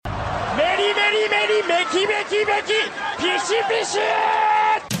メリメリメキメキメキピシピシ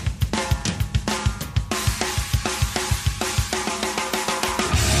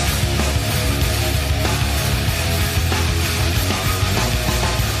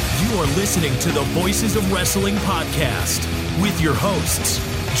You are listening to the Voices of Wrestling podcast with your hosts,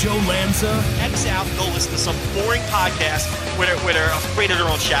 Joe Lanza. X out and go listen to some boring podcast where they're afraid of their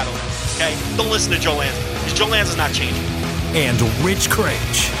own shadow. Okay? Don't listen to Joe Lanza because Joe Lanza's not changing. And Rich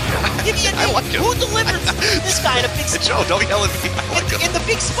Craich. Give me a name. Like who delivers this guy in a big spot? Joe, don't yell at me. I like him. In the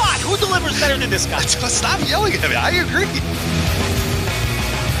big spot, who delivers better than this guy? Stop yelling at me. I agree.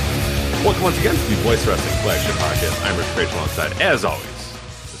 Welcome once again to the Voice Wrestling Flagship podcast. I'm Rich Craich alongside, as always,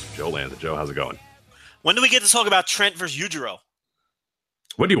 Mr. Joe Lanza. Joe, how's it going? When do we get to talk about Trent versus Yujiro?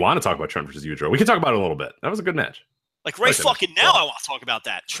 What do you want to talk about, Trent versus Yujiro? We can talk about it a little bit. That was a good match. Like right fucking now, I want to talk about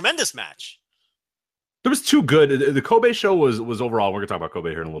that. Tremendous match. There was two good. The Kobe show was overall. We're gonna talk about Kobe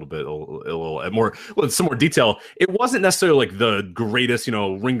here in a little bit, a little more, with some more detail. It wasn't necessarily like the greatest,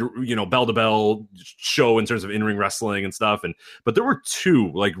 ring, bell to bell show in terms of in ring wrestling and stuff. But there were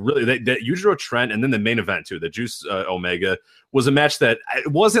two like really that Yujiro Trent, and then the main event too, the Juice Omega was a match that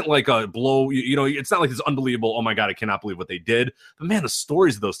it wasn't like a blow. It's not like this unbelievable. Oh my god, I cannot believe what they did. But man, the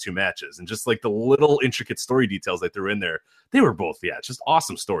stories of those two matches and just like the little intricate story details they threw in there, they were both just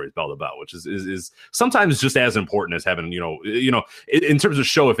awesome stories bell to bell, which is sometimes just as important as having in terms of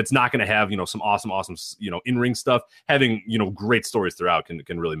show. If it's not going to have some awesome in ring stuff, having great stories throughout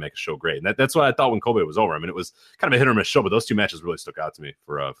can really make a show great. And that's what I thought when Kobe was over. I mean, it was kind of a hit or miss show, but those two matches really stuck out to me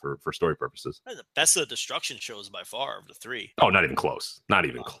for story purposes. The best of the Destruction shows by far of the three. Oh, not even close. Not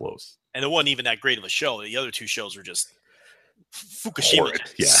even close. And it wasn't even that great of a show. The other two shows were just Fukushima.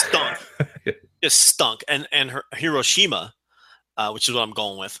 Stunk. Just stunk. And Hiroshima, which is what I'm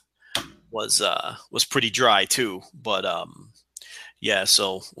going with, was pretty dry too. But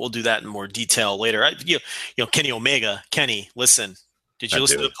so we'll do that in more detail later. Kenny Omega. Kenny, listen, did you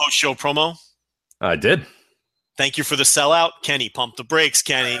listen to the post-show promo? I did. Thank you for the sellout. Kenny, pump the brakes,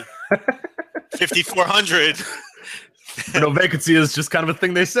 Kenny. 5,400. No vacancy is just kind of a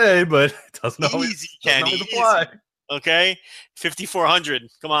thing they say, but it doesn't always apply. Okay, 5,400.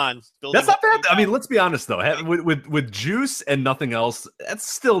 Come on, that's not bad. I mean, let's be honest though. With Juice and nothing else, that's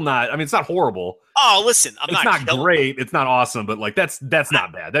still not. I mean, it's not horrible. Oh, listen, it's not great. It's not awesome, but like that's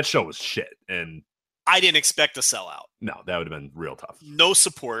not bad. That show was shit, and I didn't expect a sellout. No, that would have been real tough. No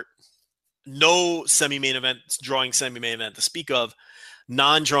support, no semi-main event, drawing semi-main event to speak of,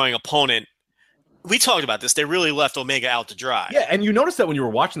 non-drawing opponent. We talked about this. They really left Omega out to dry. Yeah, and you noticed that when you were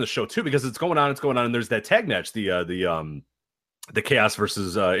watching the show too, because it's going on, and there's that tag match, the Chaos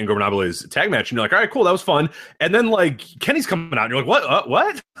versus Ingobernables tag match, and you're like, all right, cool, that was fun. And then like Kenny's coming out, and you're like,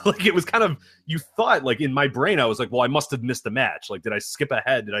 what? Like it was kind of, you thought, like in my brain, I was like, well, I must have missed a match. Like, did I skip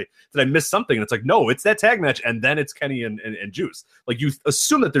ahead? Did I miss something? And it's like, no, it's that tag match, and then it's Kenny and Juice. Like you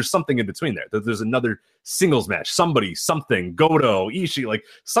assume that there's something in between there, that there's another singles match, something, Goto, Ishii, like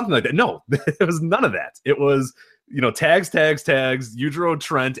something like that. No, there was none of that. It was, tags, Yujiro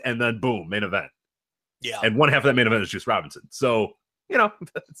Trent, and then boom, main event. Yeah. And one half of that main event is Juice Robinson. So,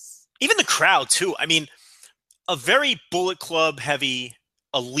 that's... Even the crowd too. I mean, a very Bullet Club heavy,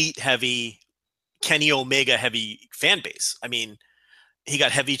 elite heavy, Kenny Omega heavy fan base. I mean, he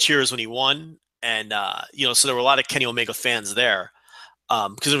got heavy cheers when he won. And, so there were a lot of Kenny Omega fans there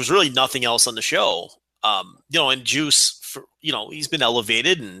because there was really nothing else on the show. And Juice, he's been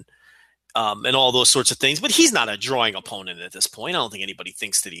elevated and all those sorts of things, but he's not a drawing opponent at this point. I don't think anybody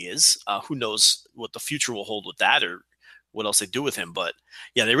thinks that he is. Who knows what the future will hold with that or what else they do with him. But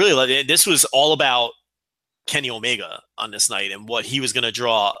yeah, they really loved it. This was all about Kenny Omega on this night and what he was going to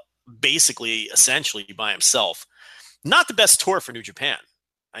draw basically, essentially by himself. Not the best tour for New Japan.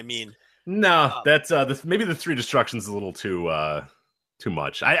 I mean, no, that's maybe the Three Destructions a little too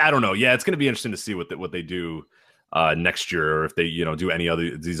much. I don't know. Yeah, it's going to be interesting to see what they do next year, or if they do any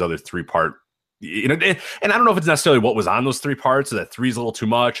other these other 3-part. And I don't know if it's necessarily what was on those 3 parts, or that 3's a little too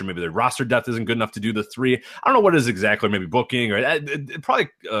much, or maybe the roster depth isn't good enough to do the 3. I don't know what it is exactly, maybe booking, or probably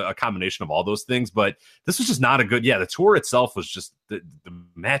a combination of all those things. But this was just not a good. Yeah, the tour itself was just the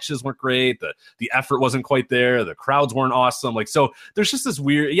matches weren't great, the effort wasn't quite there, the crowds weren't awesome. Like, so there's just this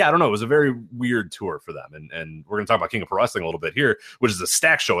weird. Yeah, I don't know. It was a very weird tour for them, and we're gonna talk about King of Pro Wrestling a little bit here, which is a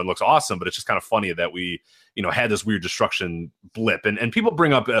stack show and looks awesome. But it's just kind of funny that we had this weird Destruction blip, and people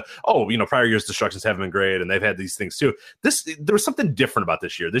bring up, prior years Destructions haven't been great, and they've had these things too. There was something different about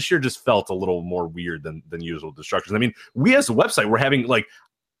this year. This year just felt a little more weird than usual Destructions. I mean, we as a website were having like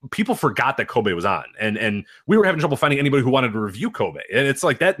people forgot that Kobe was on, and we were having trouble finding anybody who wanted to review Kobe, and it's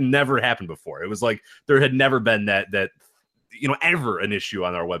like that never happened before. It was like there had never been that ever an issue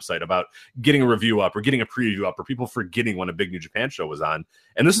on our website about getting a review up or getting a preview up or people forgetting when a big New Japan show was on.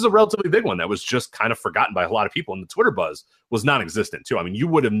 And this is a relatively big one that was just kind of forgotten by a lot of people. And the Twitter buzz was non-existent too. I mean, you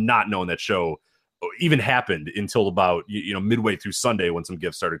would have not known that show even happened until about midway through Sunday when some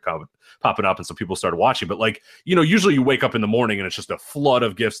gifts started popping up and some people started watching. But usually you wake up in the morning and it's just a flood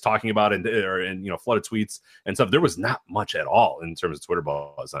of gifts talking about it and flood of tweets and stuff. There was not much at all in terms of Twitter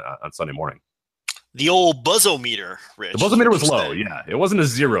buzz on Sunday morning. The old buzzometer, Rich. The buzzometer was low. Yeah, it wasn't a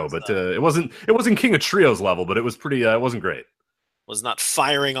 0, but it wasn't King of Trios level, but it was pretty. It wasn't great. Was not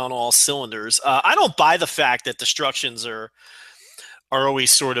firing on all cylinders. I don't buy the fact that destructions are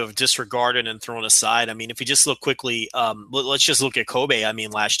always sort of disregarded and thrown aside. I mean, if you just look quickly, let's just look at Kobe. I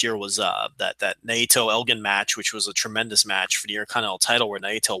mean, last year was that Naito Elgin match, which was a tremendous match for the Intercontinental title, where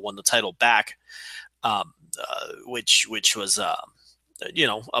Naito won the title back, which was a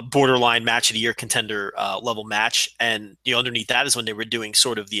borderline match of the year contender level match. And underneath that is when they were doing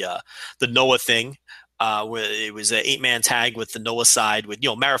sort of the Noah thing. Where it was an 8-man tag with the Noah side with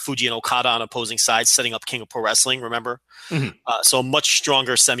Marufuji and Okada on opposing sides, setting up King of Pro Wrestling. Remember, so a much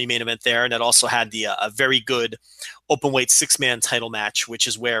stronger semi-main event there, and it also had a very good openweight 6-man title match, which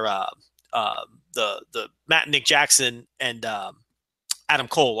is where the Matt and Nick Jackson and Adam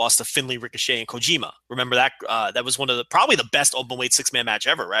Cole lost to Finlay, Ricochet, and Kojima. Remember that? That was one of probably the best openweight 6-man match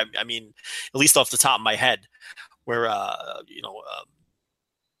ever. Right? I mean, at least off the top of my head, where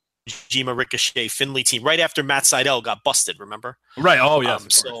Kojima, Ricochet, Finlay team right after Matt Sydal got busted. Remember? Right. Oh, yes.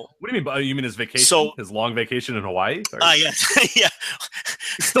 So what do you mean? You mean his vacation? His long vacation in Hawaii? Yeah, yeah.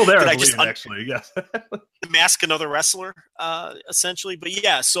 He's still there. I believe, actually, yes. Mask another wrestler, essentially. But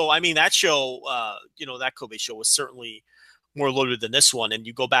yeah, so I mean that show, that Kobe show was certainly more loaded than this one. And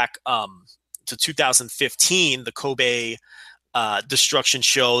you go back to 2015, the Kobe Destruction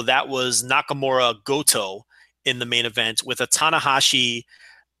show. That was Nakamura Goto in the main event with a Tanahashi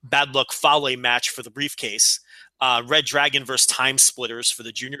Bad Luck Fale match for the briefcase, Red Dragon versus Time Splitters for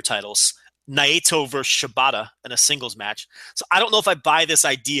the junior titles, Naito versus Shibata in a singles match. So I don't know if I buy this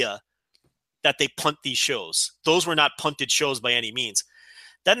idea that they punt these shows. Those were not punted shows by any means.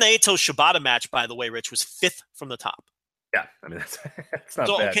 That Naito Shibata match, by the way, Rich, was 5th from the top. Yeah, I mean that's not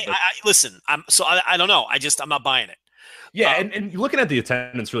bad. Okay, but... listen, I don't know. I'm not buying it. Yeah, and looking at the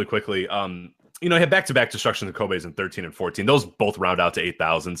attendance really quickly, I had back-to-back Destructions and Kobe's in 13 and 14. Those both round out to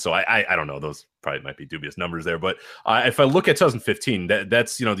 8,000. So I don't know. Those probably might be dubious numbers there. But if I look at 2015,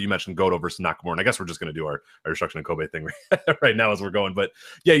 that's, you mentioned Goto versus Nakamura. And I guess we're just going to do our Destruction and Kobe thing right now as we're going. But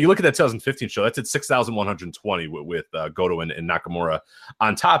yeah, you look at that 2015 show, that's at 6,120 with Goto and Nakamura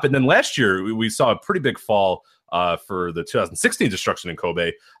on top. And then last year, we saw a pretty big fall for the 2016 Destruction in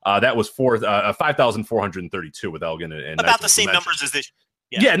Kobe. That was 5,432 with Elgin and about Naito the same numbers as this.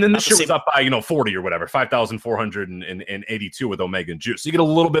 Yeah, and then this year was up by 40 or whatever, 5,482 with Omega and Juice. So you get a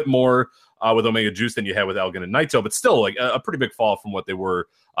little bit more with Omega Juice than you had with Elgin and Naito, but still like a pretty big fall from what they were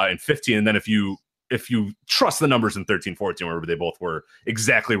in 15. And then if you trust the numbers in 13, 14, where they both were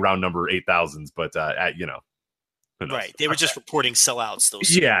exactly round number 8,000s, but right, they were just reporting sellouts.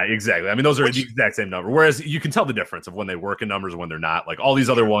 Those yeah, exactly. I mean, those are the exact same number. Whereas you can tell the difference of when they work in numbers and when they're not. Like all these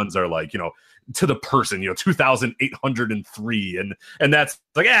other ones are like to the person, 2,803, and that's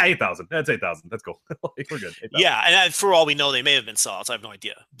like 8,000. That's 8,000. That's cool. Like, we're good. 8,000. Yeah, and for all we know, they may have been sellouts. I have no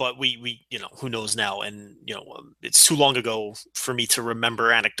idea, but we who knows now? And it's too long ago for me to remember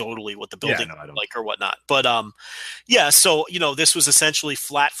anecdotally what the building like or whatnot. But so this was essentially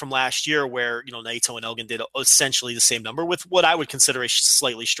flat from last year, where Naito and Elgin did essentially the same number with what I would consider a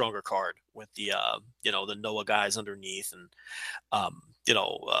slightly stronger card with the the Noah guys underneath and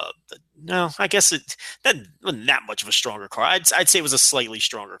no, I guess that wasn't that much of a stronger card. I'd say it was a slightly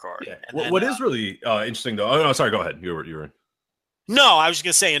stronger card. Yeah. What is really interesting though? Oh no, sorry, go ahead. You were. No, I was just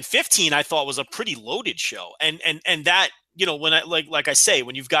gonna say in 15 I thought was a pretty loaded show, and that when I like I say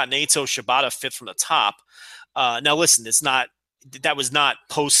when you've got Naito Shibata 5th from the top. Now listen, that was not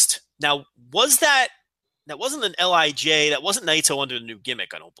post. Now was that? That wasn't an LIJ. That wasn't Naito under the new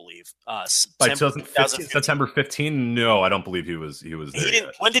gimmick, I don't believe. September 15? No, I don't believe he was there.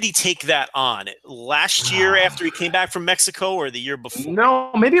 When did he take that on? Last year after he came back from Mexico, or the year before?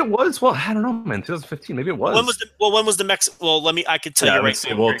 No, maybe it was. Well, I don't know, man. 2015, maybe it was. When was the Mexico? Well, I could tell you right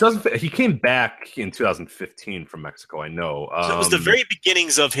now. Well, he came back in 2015 from Mexico, I know. So it was the very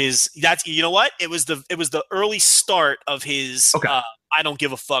beginnings of his. That's what? It was the early start of his. Okay. I don't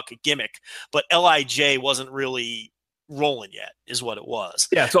give a fuck gimmick, but LIJ wasn't really rolling yet, is what it was.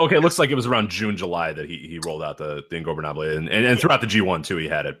 Yeah, so it looks like it was around June, July that he rolled out the Ingobernable, and throughout the G1 too he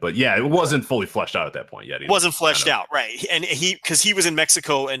had it, but yeah, it wasn't fully fleshed out at that point yet. It wasn't fleshed out, right? And because he was in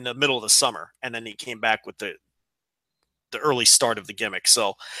Mexico in the middle of the summer, and then he came back with the the early start of the gimmick.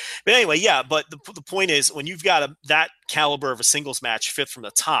 So, but anyway, yeah. But the point is, when you've got that caliber of a singles match, fifth from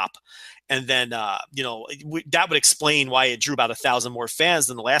the top, and then that would explain why it drew about 1,000 more fans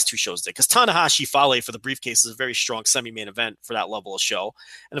than the last two shows did. Because Tanahashi Fale for the briefcase is a very strong semi-main event for that level of show,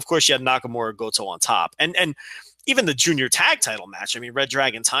 and of course you had Nakamura Goto on top, and even the junior tag title match. I mean, Red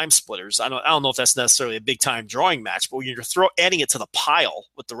Dragon Time Splitters. I don't know if that's necessarily a big time drawing match, but when you're adding it to the pile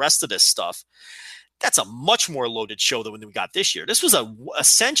with the rest of this stuff, that's a much more loaded show than when we got this year. This was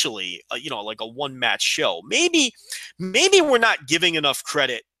essentially like a one match show. Maybe we're not giving enough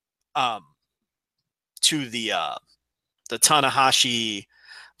credit to the Tanahashi. I'm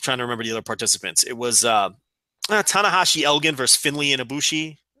trying to remember the other participants. It was Tanahashi Elgin versus Finlay and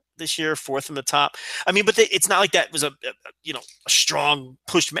Ibushi this year, fourth from the top. I mean, but it's not like that was a strong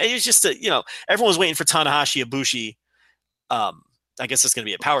push. It's just everyone was waiting for Tanahashi Ibushi. I guess it's going to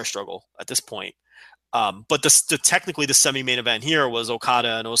be a power struggle at this point. But technically the semi-main event here was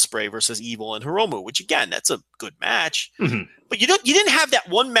Okada and Ospreay versus Evil and Hiromu, which again, that's a good match. Mm-hmm. But you didn't have that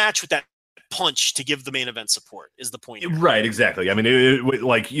one match with that punch to give the main event support is the point here. Right, exactly. I mean,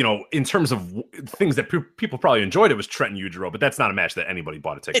 in terms of things that people probably enjoyed, it was Trent and Yujiro, but that's not a match that anybody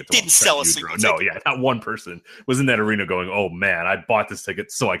bought a ticket to. It didn't sell a single ticket. No, yeah, not one person was in that arena going, oh man, I bought this ticket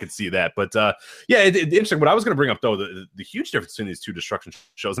so I could see that. But interesting. What I was going to bring up though, the huge difference between these two Destruction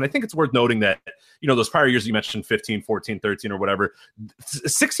shows, and I think it's worth noting that, those prior years you mentioned 15, 14, 13 or whatever,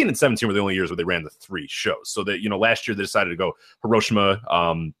 16 and 17 were the only years where they ran the three shows. So that, last year they decided to go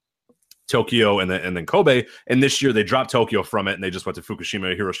Hiroshima, Tokyo and then Kobe, and this year they dropped Tokyo from it and they just went to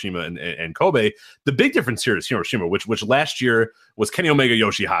Fukushima, Hiroshima, and Kobe. The big difference here is Hiroshima, which last year was Kenny Omega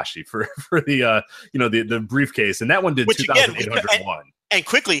Yoshihashi for the briefcase, and that one did 2,801. And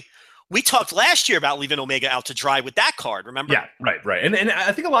quickly, we talked last year about leaving Omega out to dry with that card, remember? Yeah, right. And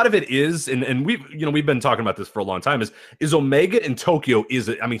I think a lot of it is, and we've been talking about this for a long time, is Omega in Tokyo he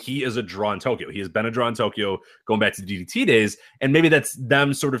is a draw in Tokyo. He has been a draw in Tokyo going back to the DDT days, and maybe that's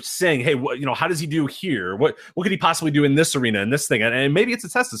them sort of saying, hey, how does he do here? What could he possibly do in this arena and this thing? And maybe it's a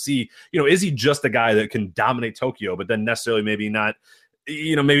test to see, is he just a guy that can dominate Tokyo, but then necessarily maybe not.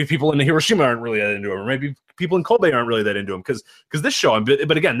 Maybe people in Hiroshima aren't really that into him, or maybe people in Kobe aren't really that into him because this show.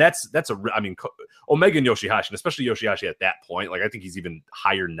 But again, that's Omega and Yoshihashi, and especially Yoshihashi at that point. Like I think he's even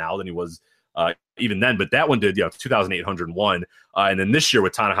higher now than he was even then. But that one did 2,801, and then this year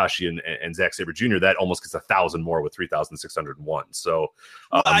with Tanahashi and Zack Sabre Jr., that almost gets 1,000 more with 3,601. So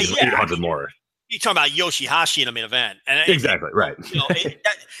 800 more. You're talking about Yoshihashi in a main event. And exactly, right.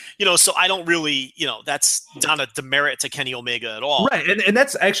 So I don't really, that's not a demerit to Kenny Omega at all. Right. And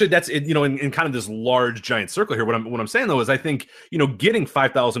that's in kind of this large giant circle here. What I'm saying though is I think, getting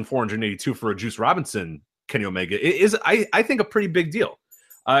 5,482 for a Juice Robinson Kenny Omega is I think a pretty big deal.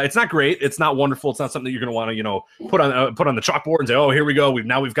 It's not great. It's not wonderful. It's not something that you're going to want to, put on the chalkboard and say, oh, here we go.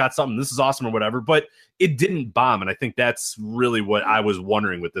 We've got something. This is awesome or whatever. But it didn't bomb. And I think that's really what I was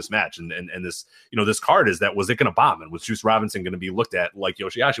wondering with this match and this, this card is that, was it going to bomb? And was Juice Robinson going to be looked at like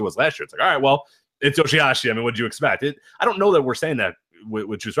Yoshihashi was last year? It's like, all right, well, it's Yoshihashi. I mean, what did you expect? I don't know that we're saying that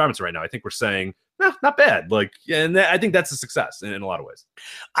with Juice Robinson right now. I think we're saying, not bad. And I think that's a success in a lot of ways.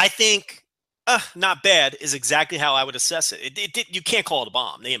 I think not bad is exactly how I would assess it. You can't call it a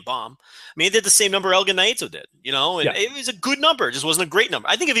bomb. They didn't bomb. I mean, they did the same number Elgin Naito did, and it was a good number. It just wasn't a great number.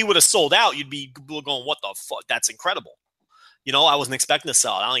 I think if he would have sold out, you'd be going, what the fuck? That's incredible. I wasn't expecting to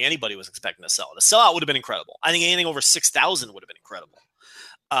sell it. I don't think anybody was expecting to sell it. The sellout would have been incredible. I think anything over 6,000 would have been incredible.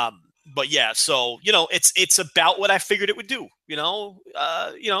 But yeah, so, it's about what I figured it would do,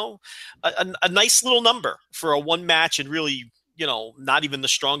 a nice little number for a one match and really, not even the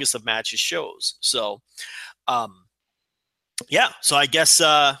strongest of matches shows. So, so I guess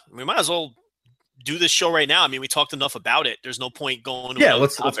we might as well do this show right now. I mean, we talked enough about it. There's no point going. Yeah,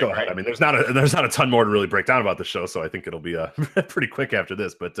 let's go ahead. Right? I mean, there's not a ton more to really break down about the show, so I think it'll be pretty quick after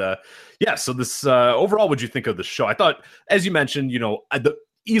this. But so this overall, what'd you think of the show? I thought, as you mentioned,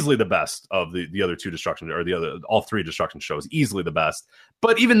 easily the best of the other two Destruction, or all three Destruction shows, easily the best.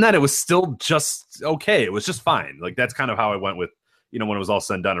 But even then, it was still just okay. It was just fine. Like that's kind of how I went with, when it was all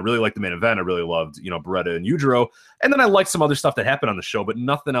said and done. I really liked the main event. I really loved, Beretta and Yujiro. And then I liked some other stuff that happened on the show, but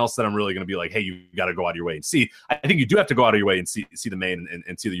nothing else that I'm really going to be like, hey, you got to go out of your way and see. I think you do have to go out of your way and see the main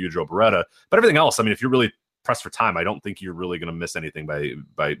and see the Yujiro Beretta. But everything else, I mean, if you're really pressed for time, I don't think you're really going to miss anything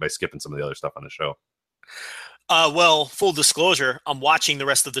by skipping some of the other stuff on the show. Well, full disclosure, I'm watching the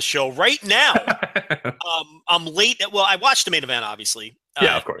rest of the show right now. I'm late. Well, I watched the main event, obviously.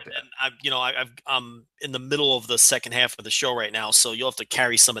 Yeah, of course. And I'm in the middle of the second half of the show right now, so you'll have to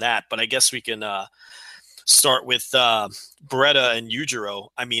carry some of that. But I guess we can start with Beretta and Yujiro.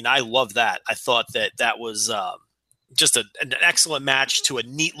 I mean, I love that. I thought that was just an excellent match to a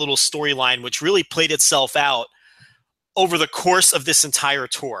neat little storyline, which really played itself out over the course of this entire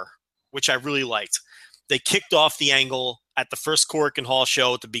tour, which I really liked. They kicked off the angle at the first Korakuen Hall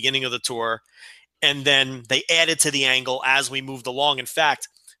show at the beginning of the tour, and then they added to the angle as we moved along. In fact,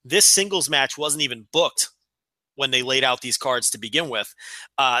 this singles match wasn't even booked when they laid out these cards to begin with.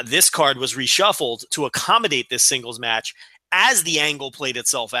 This card was reshuffled to accommodate this singles match as the angle played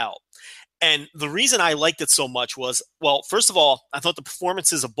itself out. And the reason I liked it so much was, well, first of all, I thought the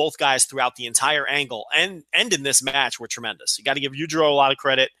performances of both guys throughout the entire angle and in this match were tremendous. You got to give Yujiro a lot of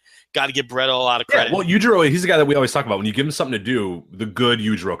credit. Got to give Bretto a lot of credit. Yeah, well, Yujiro, he's the guy that we always talk about. When you give him something to do, the good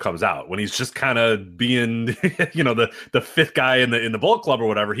Yujiro comes out. When he's just kind of being, the fifth guy in the Bullet Club or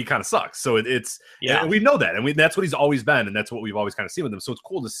whatever, he kind of sucks. So it's we know that, and that's what he's always been, and that's what we've always kind of seen with him. So it's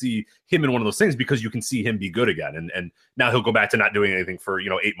cool to see him in one of those things because you can see him be good again. And now he'll go back to not doing anything for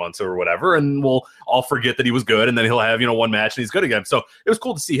 8 months or whatever, and we'll all forget that he was good, and then he'll have one match and he's good again. So it was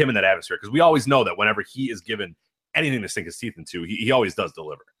cool to see him in that atmosphere because we always know that whenever he is given anything to sink his teeth into, he always does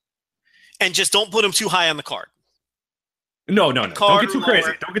deliver. And just don't put him too high on the card. No. Don't get too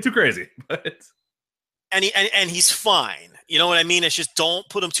crazy. Don't get too crazy. And he's fine. You know what I mean? It's just don't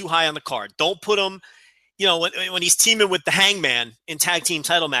put him too high on the card. Don't put him, when he's teaming with the Hangman in tag team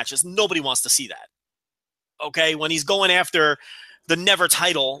title matches, nobody wants to see that. Okay? When he's going after the Never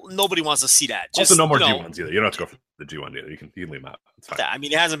title, nobody wants to see that. Also, no more G1s either. You don't have to go for the G1 either. You can leave him out. It's fine. Yeah, I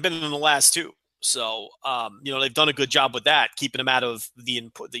mean, it hasn't been in the last two. So, they've done a good job with that, keeping him out of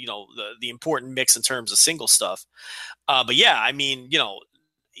the important mix in terms of single stuff. But yeah, I mean,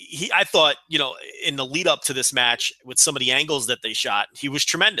 I thought, in the lead up to this match with some of the angles that they shot, he was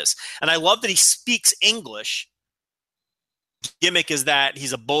tremendous. And I love that he speaks English. Gimmick is that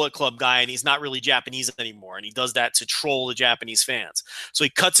he's a Bullet Club guy and he's not really Japanese anymore. And he does that to troll the Japanese fans. So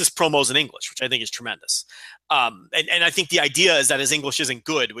he cuts his promos in English, which I think is tremendous. And I think the idea is that his English isn't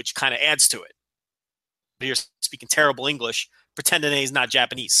good, which kind of adds to it. You're speaking terrible English, pretending that he's not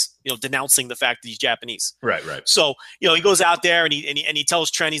Japanese, denouncing the fact that he's Japanese. Right. So, he goes out there and he tells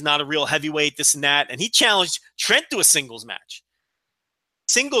Trent he's not a real heavyweight, this and that. And he challenged Trent to a singles match.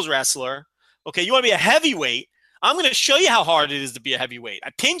 Singles wrestler. Okay, you want to be a heavyweight? I'm going to show you how hard it is to be a heavyweight. I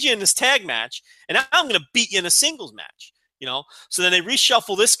pinned you in this tag match, and I'm going to beat you in a singles match. So then they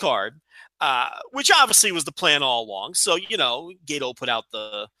reshuffle this card, which obviously was the plan all along. So, Gato put out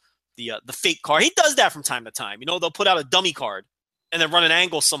the fake card. He does that from time to time. They'll put out a dummy card and then run an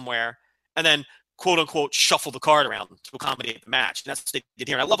angle somewhere and then quote unquote shuffle the card around to accommodate the match. And that's what they did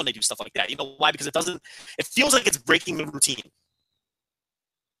here. And I love when they do stuff like that. You know why? Because it feels like it's breaking the routine.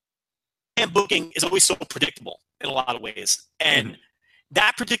 And booking is always so predictable in a lot of ways. And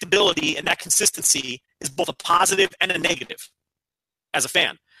that predictability and that consistency is both a positive and a negative as a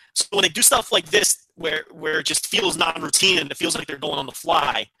fan. So when they do stuff like this, where it just feels non-routine and it feels like they're going on the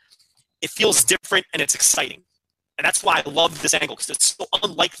fly, it feels different and it's exciting. And that's why I love this angle, because it's so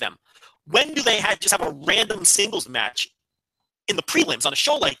unlike them. When do they just have a random singles match in the prelims on a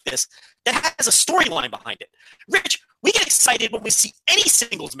show like this that has a storyline behind it? Rich, we get excited when we see any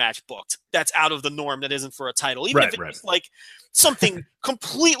singles match booked that's out of the norm, that isn't for a title. Even if it's like something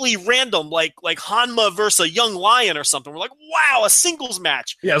completely random, like Hanma versus a Young Lion or something. We're like, wow, a singles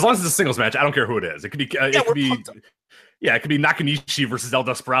match. Yeah, as long as it's a singles match, I don't care who it is. It could be it could be Nakanishi versus El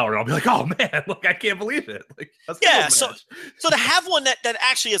Desperado, and I'll be like, oh man, look, I can't believe it. So to have one that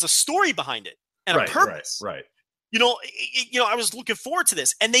actually has a story behind it and a purpose. Right. I was looking forward to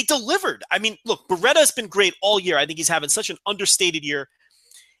this, and they delivered. I mean, look, Beretta's been great all year. I think he's having such an understated year,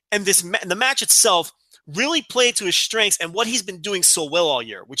 and the match itself really played to his strengths and what he's been doing so well all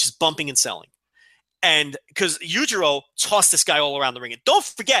year, which is bumping and selling. And because Yujiro tossed this guy all around the ring, and don't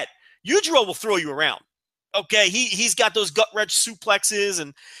forget, Yujiro will throw you around. Okay, he's got those gut wrench suplexes,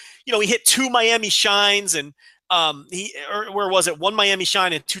 and he hit 2 Miami Shines, and where was it? 1 Miami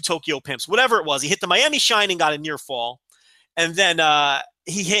Shine and 2 Tokyo Pimps, whatever it was. He hit the Miami Shine and got a near fall, and then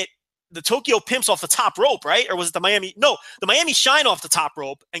he hit the Tokyo Pimps off the top rope, right? Or was it the Miami Shine off the top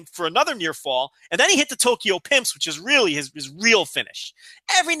rope and for another near fall, and then he hit the Tokyo Pimps, which is really his real finish.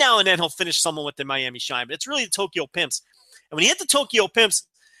 Every now and then he'll finish someone with the Miami Shine, but it's really the Tokyo Pimps. And when he hit the Tokyo Pimps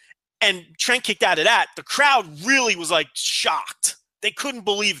and Trent kicked out of that, the crowd really was like shocked. They couldn't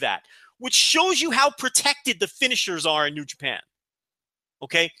believe that, which shows you how protected the finishers are in New Japan.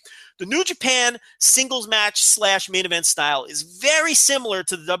 Okay? The New Japan singles match / main event style is very similar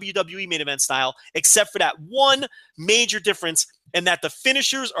to the WWE main event style, except for that one major difference, and that the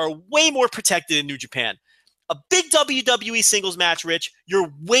finishers are way more protected in New Japan. A big WWE singles match, Rich,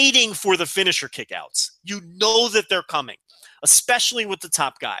 you're waiting for the finisher kickouts. You know that they're coming, especially with the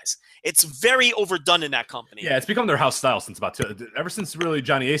top guys. It's very overdone in that company. Yeah, it's become their house style since ever since really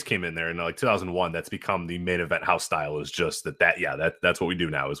Johnny Ace came in there in like 2001. That's become the main event house style. Is just that's what we do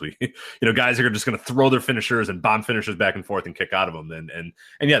now. Is we guys are just going to throw their finishers and bomb finishers back and forth and kick out of them. And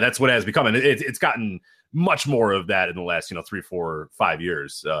yeah, that's what it has become. And it's gotten much more of that in the last 3, 4, 5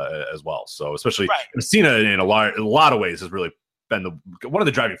 years as well. So especially Cena in a lot of ways has really been one of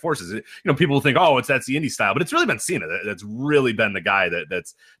the driving forces. People think, that's the indie style, but it's really been Cena that's really been the guy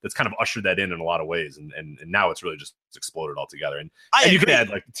that's kind of ushered that in a lot of ways, and now it's really just exploded altogether. And you could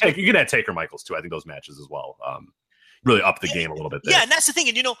add Taker Michaels too. I think those matches as well really up the game a little bit there. Yeah, and that's the thing.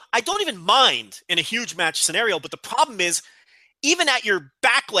 And I don't even mind in a huge match scenario, but the problem is even at your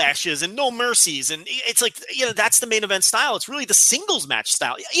backlashes and no mercies, and it's like that's the main event style. It's really the singles match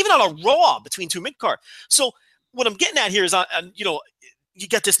style, even on a Raw between two mid card. So what I'm getting at here is, you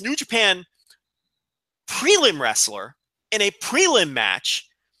get this New Japan prelim wrestler in a prelim match,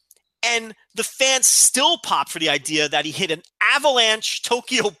 and the fans still pop for the idea that he hit an avalanche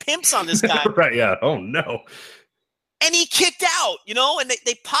Tokyo Pimps on this guy. Right, yeah. Oh, no. And he kicked out, and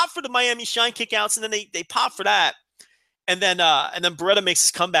they pop for the Miami Shine kickouts, and then they pop for that. And then Beretta makes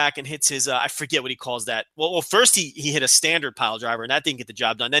his comeback and hits his I forget what he calls that. Well, first he hit a standard pile driver, and that didn't get the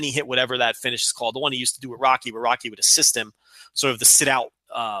job done. Then he hit whatever that finish is called, the one he used to do with Rocky, where Rocky would assist him, sort of the sit out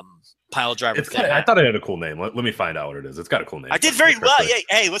pile driver. I thought it had a cool name. Let me find out what it is. It's got a cool name. I did very well.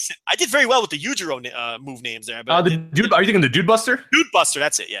 Hey, listen, I did very well with the Yujiro move names there. But dude, are you thinking the Dude Buster? Dude Buster,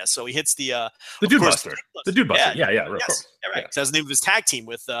 that's it. Yeah. So he hits the Dude Buster. The Dude Buster. Yeah. Of course. Yeah, right. Yeah. So that's the name of his tag team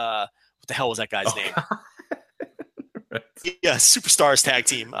with what the hell was that guy's name? Right. Yeah, Superstars tag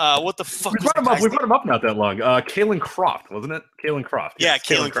team. What the fuck? We brought him up not that long. Kalen Croft, wasn't it? Kalen Croft. Yeah,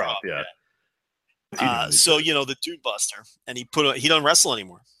 Kalen Croft. Yeah. So the Dude Buster, and he doesn't wrestle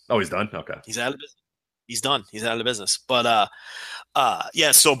anymore. Oh, he's done. Okay, he's out of business. He's done. He's out of the business. But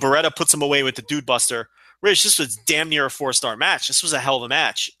so Beretta puts him away with the Dude Buster. Rich, this was damn near a 4-star match. This was a hell of a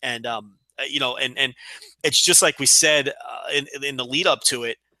match, and and it's just like we said in the lead up to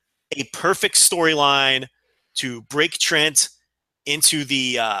it, a perfect storyline to break Trent into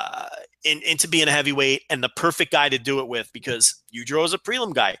the into being a heavyweight, and the perfect guy to do it with, because Yujiro is a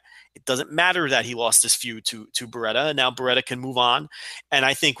prelim guy. It doesn't matter that he lost his feud to Beretta, and now Beretta can move on. And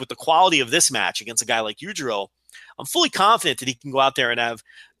I think with the quality of this match against a guy like Yujiro, I'm fully confident that he can go out there and have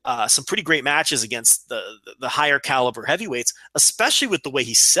some pretty great matches against the higher caliber heavyweights, especially with the way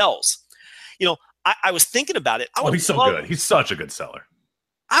he sells. I was thinking about it. He's so good. He's such a good seller.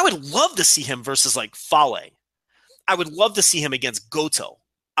 I would love to see him versus like Fale. I would love to see him against Goto.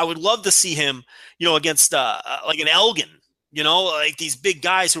 I would love to see him, against like an Elgin, like these big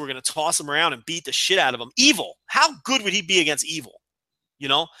guys who are going to toss him around and beat the shit out of him. Evil. How good would he be against Evil?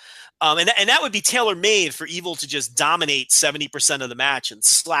 And that would be tailor-made for Evil to just dominate 70% of the match and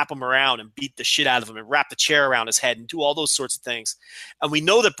slap him around and beat the shit out of him and wrap the chair around his head and do all those sorts of things. And we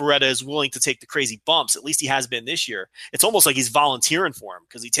know that Beretta is willing to take the crazy bumps. At least he has been this year. It's almost like he's volunteering for him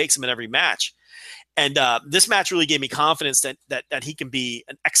because he takes him in every match. And this match really gave me confidence that he can be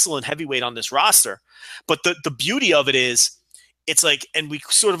an excellent heavyweight on this roster. But the beauty of it is, it's like, and we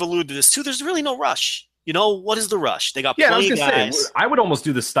sort of alluded to this too, there's really no rush. What is the rush? They got plenty of guys. I would almost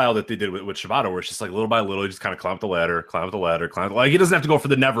do the style that they did with Shibata, where it's just like little by little, you just kind of climb up the ladder. Like, he doesn't have to go for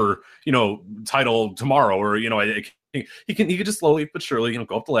the never, title tomorrow, or, he can just slowly but surely,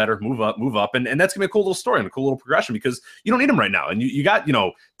 go up the ladder, move up. And that's gonna be a cool little story and a cool little progression, because you don't need him right now. And you got,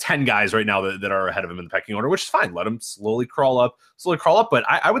 10 guys right now that are ahead of him in the pecking order, which is fine. Let him slowly crawl up. But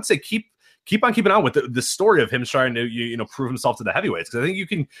I would say keep on keeping on with the story of him trying to prove himself to the heavyweights, because I think you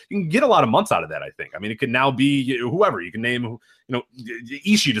can get a lot of months out of that. I think. I mean, it can now be whoever you can name.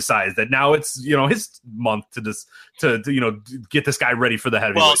 Ishii decides that now it's his month to get this guy ready for the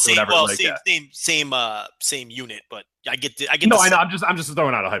heavyweights. Same unit, but I get. No, I know. I'm just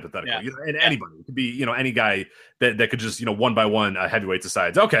throwing out a hypothetical. Yeah. And anybody, it could be any guy that could just one by one a heavyweight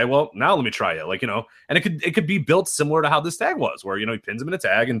decides, okay, well now let me try it, and it could be built similar to how this tag was, where he pins him in a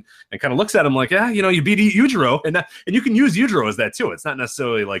tag and kind of looks at him like, you beat Yujiro, and you can use Yujiro as that too. It's not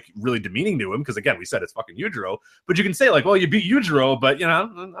necessarily like really demeaning to him, because again, we said it's fucking Yujiro, but you can say like, well, you beat Yujiro, but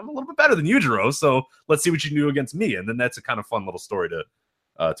I'm a little bit better than Yujiro, so let's see what you can do against me, and then that's a kind of fun little story to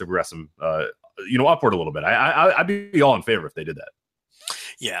progress him upward a little bit. I'd be all in favor if they did that.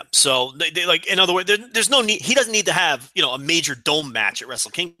 Yeah. So they like, in other words, there's no need. He doesn't need to have, a major dome match at Wrestle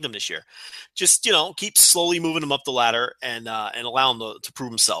Kingdom this year. Just, keep slowly moving him up the ladder and allow him to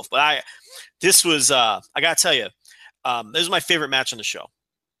prove himself. But I got to tell you, this is my favorite match on the show.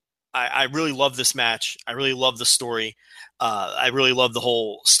 I really love this match. I really love the story. I really love the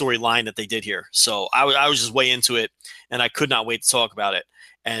whole storyline that they did here. So I was just way into it, and I could not wait to talk about it.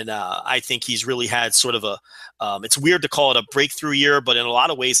 And I think he's really had sort of it's weird to call it a breakthrough year, but in a lot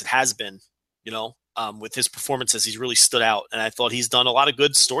of ways it has been, with his performances, he's really stood out. And I thought he's done a lot of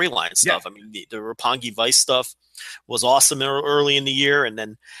good storyline stuff. Yeah. I mean, the Roppongi Vice stuff was awesome early in the year. And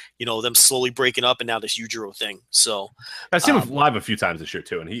then, them slowly breaking up and now this Yujiro thing. So I've seen him live a few times this year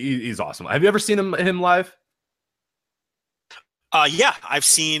too. And he's awesome. Have you ever seen him live? Yeah, I've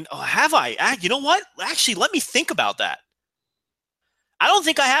seen. Oh, have I? You know what? Actually, let me think about that. I don't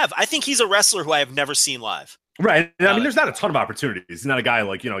think I have. I think he's a wrestler who I have never seen live. Right. I mean, there's not a ton of opportunities. He's not a guy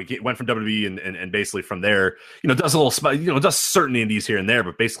like, he went from WWE and basically from there, does a little, does certain indies here and there,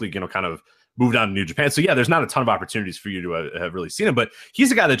 but basically, kind of moved on to New Japan. So yeah, there's not a ton of opportunities for you to have really seen him, but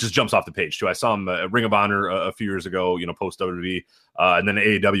he's a guy that just jumps off the page too. I saw him at Ring of Honor a few years ago, post WWE, and then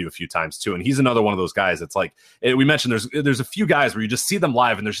AEW a few times too. And he's another one of those guys that's like, we mentioned there's a few guys where you just see them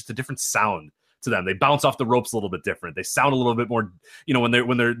live and there's just a different sound to them. They bounce off the ropes a little bit different. They sound a little bit more,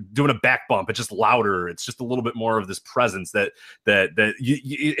 when they're doing a back bump, it's just louder. It's just a little bit more of this presence that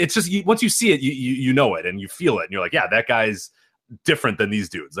it's just, once you see it, you know it and you feel it and you're like, yeah, that guy's different than these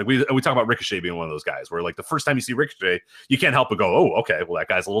dudes. Like we talk about Ricochet being one of those guys where like the first time you see Ricochet, you can't help but go, oh, okay, well that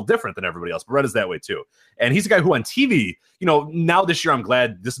guy's a little different than everybody else. But Red is that way too. And he's a guy who on TV, now this year, I'm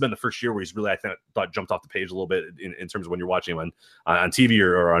glad this has been the first year where he's really, I thought jumped off the page a little bit in terms of when you're watching him on TV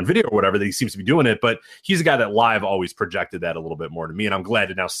or on video or whatever, that he seems to be doing it. But he's a guy that live always projected that a little bit more to me. And I'm glad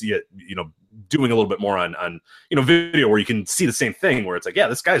to now see it, doing a little bit more on video where you can see the same thing where it's like, yeah,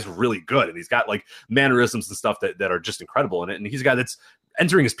 this guy's really good. And he's got like mannerisms and stuff that are just incredible in it. And he's a guy that's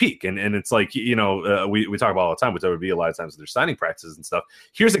entering his peak. And it's like, we talk about all the time with WWE a lot of times with their signing practices and stuff.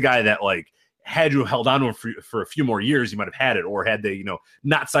 Here's a guy that like, had you held on to him for a few more years, you might have had it, or had they,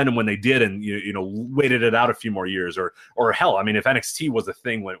 not signed him when they did and, waited it out a few more years or hell, I mean, if NXT was a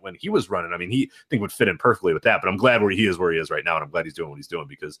thing when he was running, I mean, I think would fit in perfectly with that, but I'm glad where he is right now. And I'm glad he's doing what he's doing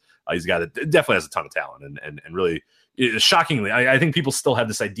because he's a guy that definitely has a ton of talent and really shockingly, I think people still have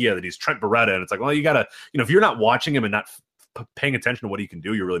this idea that he's Trent Beretta. And it's like, well, you gotta, if you're not watching him and not paying attention to what he can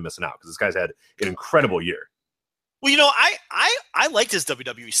do, you're really missing out because this guy's had an incredible year. Well, I liked his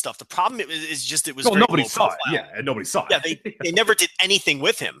WWE stuff. The problem is just it was nobody saw it. Yeah, and nobody saw it. Yeah, they never did anything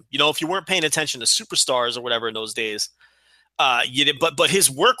with him. If you weren't paying attention to superstars or whatever in those days, you did. But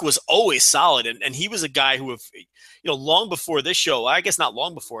his work was always solid, and he was a guy who, long before this show, I guess not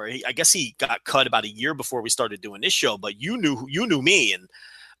long before. I guess he got cut about a year before we started doing this show. But you knew me, and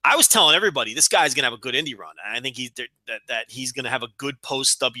I was telling everybody this guy's gonna have a good indie run. And I think he's gonna have a good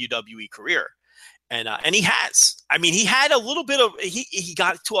post WWE career. And he has. I mean, he had a little bit of he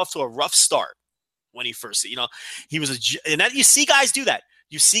got off to a rough start when he first, he was and that you see guys do that.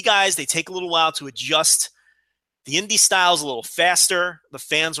 You see guys, they take a little while to adjust. The indie style's a little faster. The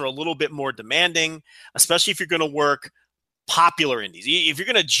fans are a little bit more demanding, especially if you're going to work popular indies. If you're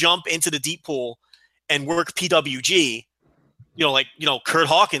going to jump into the deep pool and work PWG, Kurt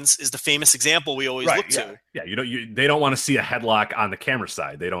Hawkins is the famous example we always look to. Yeah, they don't want to see a headlock on the camera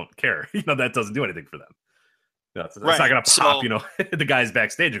side. They don't care. That doesn't do anything for them. It's not going to pop, the guys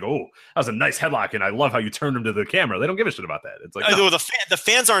backstage and go, oh, that was a nice headlock, and I love how you turned him to the camera. They don't give a shit about that. It's like the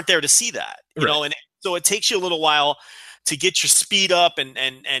fans aren't there to see that, and so it takes you a little while to get your speed up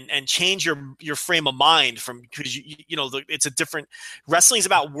and change your frame of mind from, because it's a different, wrestling's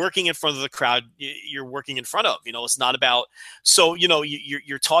about working in front of the crowd you're working in front of. It's not about, so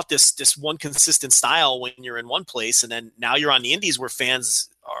you're taught this one consistent style when you're in one place, and then now you're on the indies where fans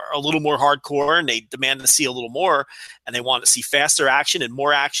are a little more hardcore and they demand to see a little more, and they want to see faster action and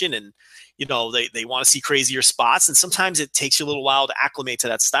more action, and they want to see crazier spots, and sometimes it takes you a little while to acclimate to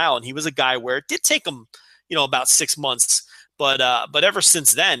that style. And he was a guy where it did take him about 6 months, but ever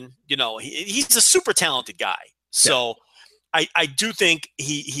since then, he's a super talented guy. So yeah. I do think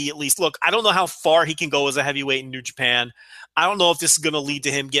he at least, look, I don't know how far he can go as a heavyweight in New Japan. I don't know if this is going to lead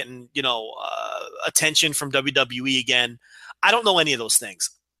to him getting, attention from WWE again. I don't know any of those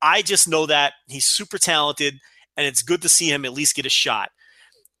things. I just know that he's super talented, and it's good to see him at least get a shot.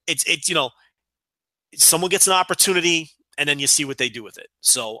 It's someone gets an opportunity, and then you see what they do with it.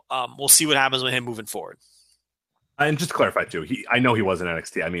 So we'll see what happens with him moving forward. And just to clarify too, I know he was in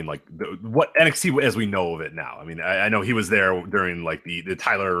NXT. I mean, like what NXT as we know of it now. I mean, I know he was there during like the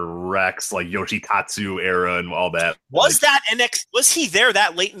Tyler Rex, like Yoshitatsu era and all that. Was that NXT? Was he there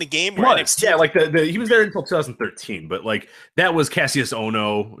that late in the game? NXT? Yeah, like he was there until 2013. But like that was Cassius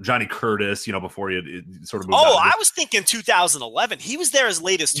Ohno, Johnny Curtis, before he sort of moved. Oh, I was thinking 2011. He was there as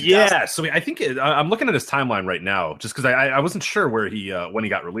late as 2000. Yeah, so I think I'm looking at his timeline right now, just because I wasn't sure where he when he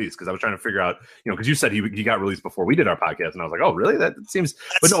got released, because I was trying to figure out, because you said he got released before we did our podcast, and I was like, oh, really? That seems.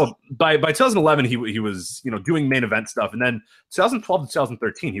 But no, by 2011, he was doing main event stuff, and then 2012 to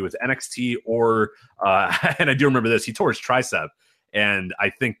 2013, he was NXT or and I do remember this. He tore his tricep. And I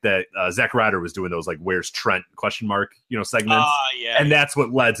think that Zack Ryder was doing those like "Where's Trent?" segments, and that's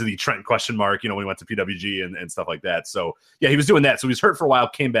what led to the Trent ? When he went to PWG and stuff like that. So yeah, he was doing that. So he was hurt for a while,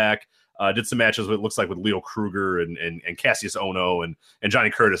 came back, did some matches with Leo Kruger and Cassius Ohno and Johnny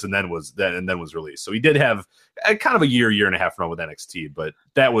Curtis, and then was released. So he did have kind of a year and a half run with NXT, but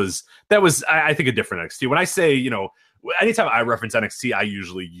that was I think a different NXT. When I say anytime I reference NXT, I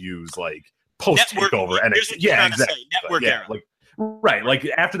usually use like post takeover NXT. Yeah, exactly. Network era. Right, like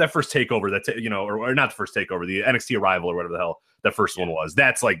after that first takeover, or not the first takeover, the NXT arrival or whatever the hell that first one was.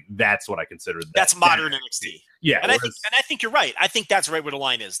 That's what I consider. That's modern NXT. Yeah, and I think you're right. I think that's right where the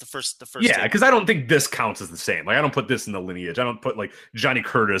line is. The first. Yeah, because I don't think this counts as the same. Like I don't put this in the lineage. I don't put like Johnny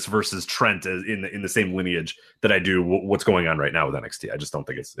Curtis versus Trent in the same lineage that I do what's going on right now with NXT. I just don't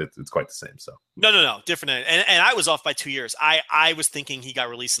think it's quite the same. So no, different. And I was off by 2 years. I was thinking he got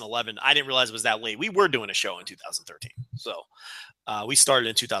released in 11. I didn't realize it was that late. We were doing a show in 2013, so we started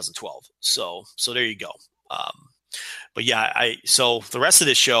in 2012. So there you go. But yeah, so the rest of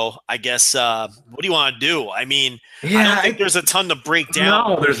this show, I guess, what do you want to do? I mean, I don't think there's a ton to break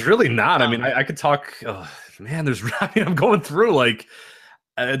down. No, there's really not. I mean, I could talk, I'm going through like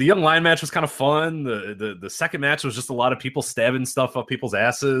the Young Lion match was kind of fun. The second match was just a lot of people stabbing stuff up people's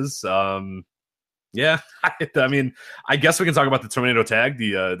asses. Yeah, I mean, I guess we can talk about the Tornado Tag,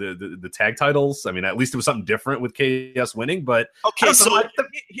 the tag titles. I mean, at least it was something different with KS winning. But okay, so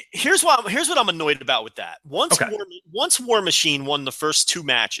here's what I'm annoyed about with that. Once War Machine won the first two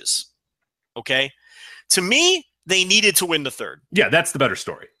matches, okay, to me they needed to win the third. Yeah, that's the better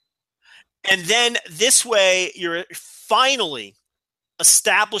story. And then this way, you're finally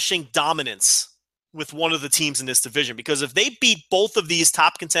establishing dominance with one of the teams in this division. Because if they beat both of these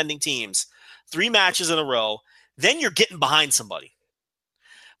top contending teams 3 matches in a row, then you're getting behind somebody.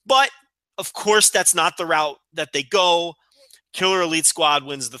 But, of course, that's not the route that they go. Killer Elite Squad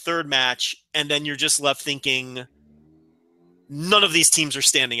wins the third match, and then you're just left thinking none of these teams are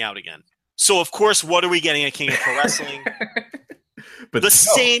standing out again. So, of course, what are we getting at King of Pro Wrestling? But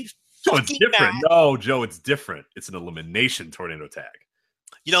same it's different. match. No, Joe, it's different. It's an elimination Tornado Tag.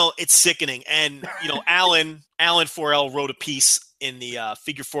 It's sickening. And, Alan 4L wrote a piece in the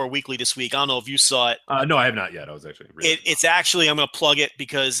Figure 4 Weekly this week. I don't know if you saw it. No, I have not yet. I was actually reading it's actually, I'm going to plug it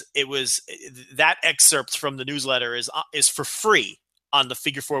because it was that excerpt from the newsletter is for free on the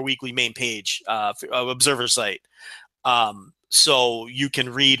Figure 4 Weekly main page Observer site. So you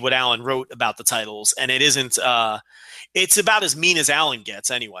can read what Alan wrote about the titles, and it isn't it's about as mean as Alan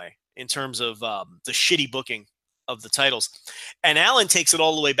gets anyway in terms of the shitty booking of the titles. And Alan takes it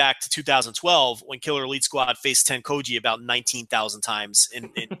all the way back to 2012 when Killer Elite Squad faced Tenkoji about 19,000 times in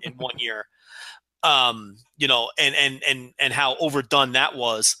 1 year. And how overdone that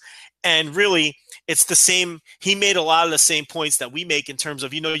was. And really, it's the same. He made a lot of the same points that we make in terms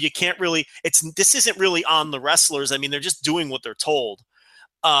of, you can't really, this isn't really on the wrestlers. I mean, they're just doing what they're told.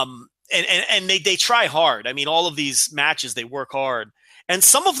 And they try hard. I mean, all of these matches, they work hard. And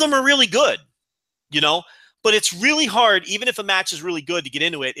some of them are really good, but it's really hard, even if a match is really good, to get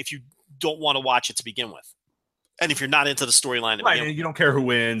into it if you don't want to watch it to begin with. And if you're not into the storyline, right, and you don't care who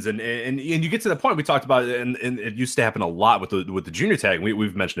wins, and you get to the point we talked about it, and it used to happen a lot with the junior tag.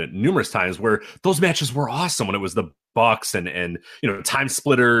 We've mentioned it numerous times where those matches were awesome when it was the Bucks and time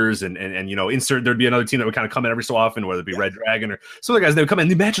splitters and insert, there'd be another team that would kind of come in every so often, whether it be Red Dragon or some other guys. They would come in.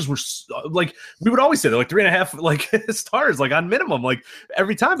 The matches were like, we would always say they're like 3.5 like stars, like on minimum, like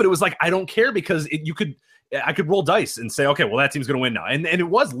every time. But it was like, I don't care, because I could roll dice and say, okay, well, that team's going to win now. And it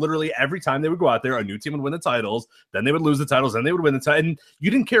was literally every time they would go out there, a new team would win the titles, then they would lose the titles, then they would win the title. And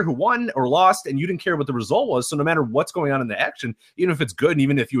you didn't care who won or lost, and you didn't care what the result was. So no matter what's going on in the action, even if it's good, and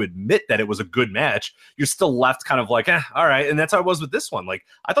even if you admit that it was a good match, you're still left kind of like, all right. And that's how it was with this one. Like,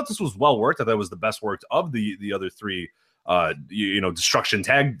 I thought this was well worked. I thought it was the best worked of the other 3, destruction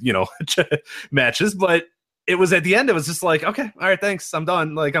tag, matches. But it was at the end, it was just like, okay, all right, thanks, I'm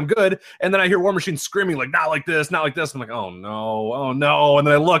done, like, I'm good. And then I hear War Machine screaming like, not like this. I'm like, oh no. And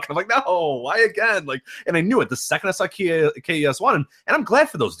then I look, and I'm like, no, why again? Like, and I knew it the second I saw KES won, and I'm glad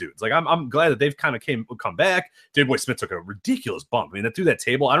for those dudes. Like, I'm glad that they've kind of come back. Davey Boy Smith took a ridiculous bump. I mean, that through that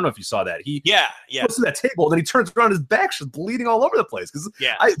table, I don't know if you saw that. He goes to that table, and then he turns around, his back's just bleeding all over the place. Because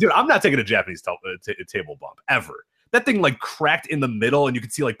I'm not taking a Japanese table bump ever. That thing like cracked in the middle, and you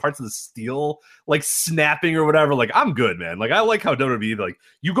could see like parts of the steel like snapping or whatever. Like, I'm good, man. Like, I like how WWE, like,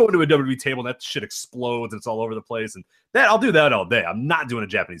 you go into a WWE table and that shit explodes and it's all over the place. And That I'll do that all day. I'm not doing a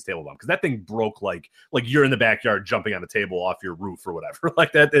Japanese table bomb because that thing broke like you're in the backyard jumping on a table off your roof or whatever.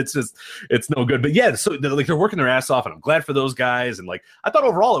 Like that, it's no good. But yeah, so they're working their ass off, and I'm glad for those guys. And like I thought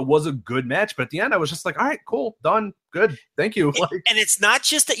overall it was a good match, but at the end I was just like, all right, cool, done, good, thank you. And it's not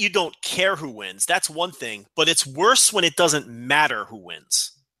just that you don't care who wins. That's one thing, but it's worse when it doesn't matter who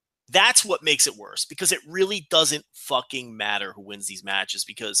wins. That's what makes it worse, because it really doesn't fucking matter who wins these matches.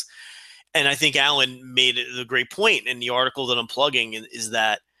 Because, and I think Alan made a great point in the article that I'm plugging, is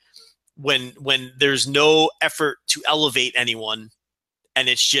that when there's no effort to elevate anyone, and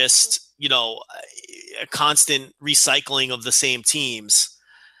it's just, a constant recycling of the same teams,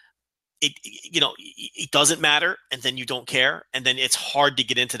 it doesn't matter, and then you don't care, and then it's hard to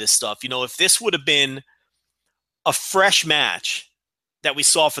get into this stuff. If this would have been a fresh match that we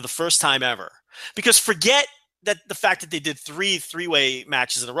saw for the first time ever, because forget that the fact that they did three-way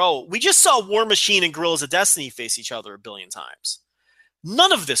matches in a row. We just saw War Machine and Guerrillas of Destiny face each other a billion times.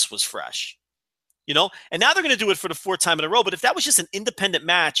 None of this was fresh, and now they're going to do it for the fourth time in a row. But if that was just an independent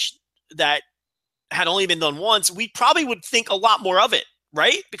match that had only been done once, we probably would think a lot more of it,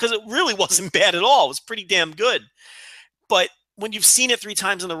 right? Because it really wasn't bad at all. It was pretty damn good. But when you've seen it 3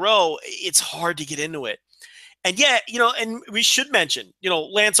 times in a row, it's hard to get into it. And yeah, and we should mention,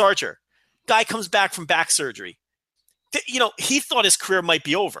 Lance Archer, guy comes back from back surgery. He thought his career might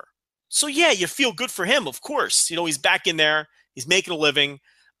be over. So yeah, you feel good for him, of course. He's back in there. He's making a living.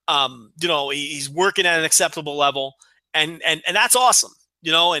 He's working at an acceptable level. And that's awesome.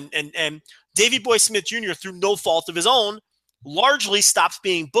 And Davey Boy Smith Jr., through no fault of his own, largely stopped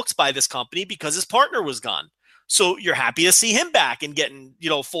being booked by this company because his partner was gone. So you're happy to see him back and getting,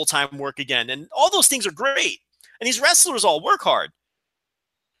 full-time work again. And all those things are great. And these wrestlers all work hard.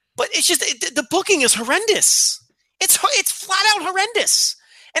 But it's just, the booking is horrendous. It's flat out horrendous.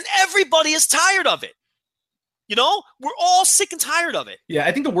 And everybody is tired of it. We're all sick and tired of it. Yeah,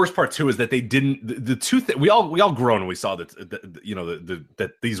 I think the worst part too is that they didn't. The two we all groaned when we saw that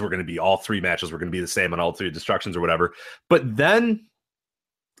that these were going to be, all 3 matches were going to be the same on all 3 destructions or whatever. But then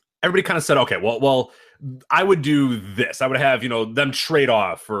everybody kind of said, okay, well, I would do this. I would have, them trade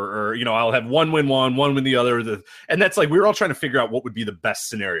off, or I'll have one win the other. And that's like, we were all trying to figure out what would be the best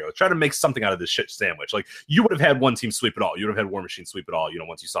scenario. Try to make something out of this shit sandwich. Like, you would have had one team sweep it all. You would have had War Machine sweep it all,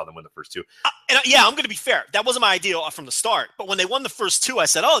 once you saw them win the first 2. I'm going to be fair. That wasn't my idea from the start. But when they won the first 2, I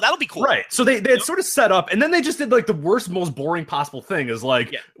said, oh, that'll be cool. Right. So they had sort of set up, and then they just did like the worst, most boring possible thing is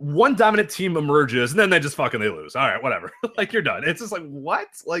like, one dominant team emerges, and then they just they lose. All right, whatever. Like, you're done. It's just like, what?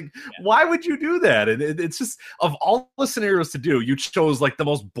 Like, why would you do that? And it's just, of all the scenarios to do, you chose like the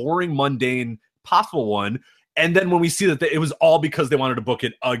most boring, mundane possible one. And then when we see that it was all because they wanted to book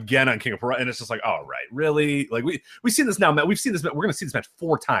it again on King of Pro, and it's just like, oh, right, really? Like, we've seen this now. We've seen this. We're going to see this match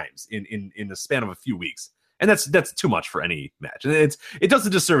 4 times in the span of a few weeks. And that's too much for any match. And it does a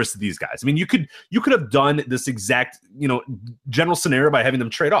disservice to these guys. I mean, you could have done this exact, general scenario by having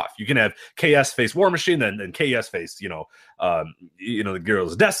them trade off. You can have KS face War Machine, then KS face, the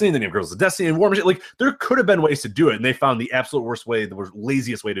Girls of Destiny, then you have Girls of Destiny and War Machine. Like, there could have been ways to do it, and they found the absolute worst way, the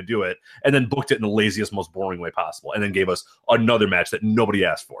laziest way to do it, and then booked it in the laziest, most boring way possible, and then gave us another match that nobody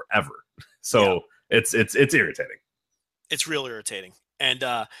asked for ever. So it's irritating. It's real irritating. And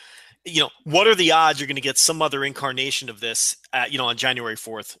what are the odds you're going to get some other incarnation of this, on January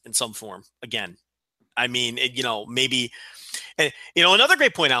 4th in some form again? I mean, maybe, another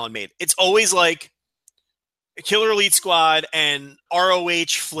great point Alan made. It's always like a Killer Elite Squad and ROH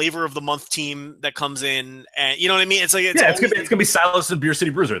flavor of the month team that comes in, and you know what I mean? It's like, it's gonna be Silas and Beer City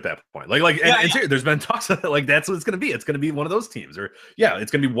Bruiser at that point. There's been talks of it, like that's what it's gonna be. It's gonna be one of those teams, or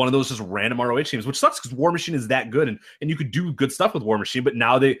it's gonna be one of those just random ROH teams, which sucks because War Machine is that good, and you could do good stuff with War Machine, but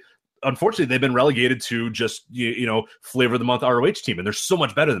now unfortunately, they've been relegated to just, flavor of the month ROH team, and they're so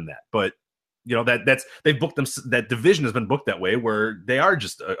much better than that. But, they've booked them, that division has been booked that way, where they are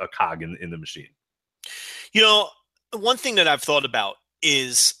just a cog in the machine. One thing that I've thought about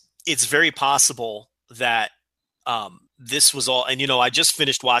is it's very possible that this was all, and I just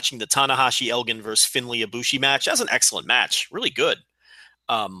finished watching the Tanahashi Elgin versus Finley Ibushi match. That's an excellent match, really good.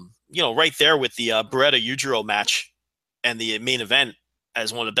 Right there with the Beretta Yujiro match and the main event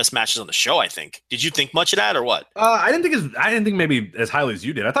as one of the best matches on the show, I think. Did you think much of that, or what? I didn't think maybe as highly as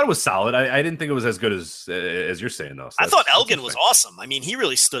you did. I thought it was solid. I didn't think it was as good as you're saying, though. So I thought Elgin was awesome. I mean, he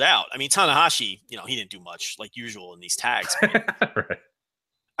really stood out. I mean, Tanahashi, he didn't do much like usual in these tags. Right.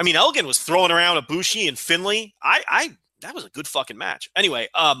 I mean, Elgin was throwing around Ibushi and Finley. That was a good fucking match. Anyway,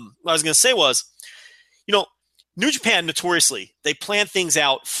 what I was going to say was, New Japan, notoriously, they plan things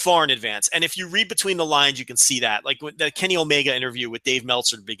out far in advance. And if you read between the lines, you can see that. Like the Kenny Omega interview with Dave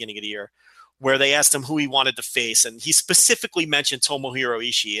Meltzer at the beginning of the year, where they asked him who he wanted to face, and he specifically mentioned Tomohiro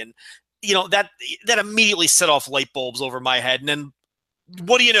Ishii, and that immediately set off light bulbs over my head. And then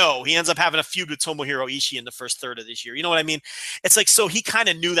what do you know? He ends up having a feud with Tomohiro Ishii in the first third of this year. You know what I mean? It's like, so he kind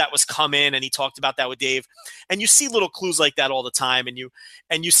of knew that was coming, and he talked about that with Dave. And you see little clues like that all the time, and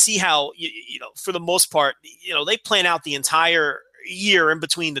you see how for the most part, they plan out the entire year in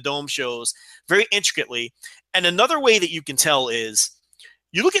between the Dome shows very intricately. And another way that you can tell is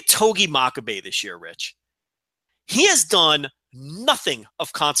you look at Togi Makabe this year, Rich. He has done nothing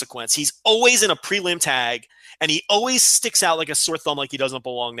of consequence. He's always in a prelim tag, and he always sticks out like a sore thumb, like he doesn't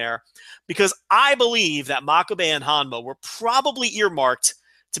belong there, because I believe that Makabe and Hanma were probably earmarked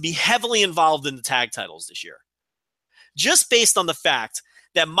to be heavily involved in the tag titles this year, just based on the fact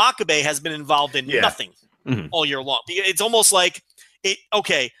that Makabe has been involved in nothing all year long. It's almost like,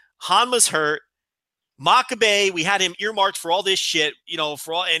 Hanma's hurt. Makabe, we had him earmarked for all this shit,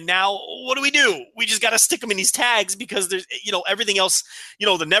 and now what do? We just got to stick him in these tags because there's, everything else,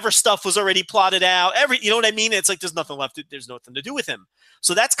 the Never stuff was already plotted out. You know what I mean? It's like there's nothing left. There's nothing to do with him.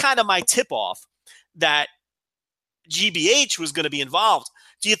 So that's kind of my tip off that GBH was going to be involved.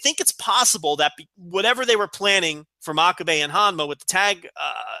 Do you think it's possible that whatever they were planning for Makabe and Hanma with the tag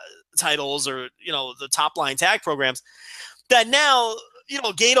titles or, the top line tag programs, that now,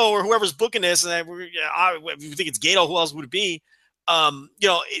 Gato or whoever's booking this, and if you think it's Gato, who else would it be?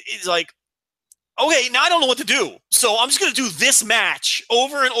 It's like, okay, now I don't know what to do. So I'm just going to do this match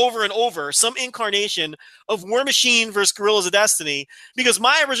over and over and over, some incarnation of War Machine versus Guerrillas of Destiny, because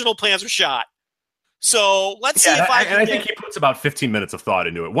my original plans were shot. So let's see if I think he puts about 15 minutes of thought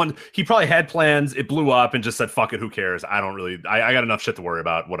into it. He probably had plans, it blew up, and just said, fuck it, who cares? I got enough shit to worry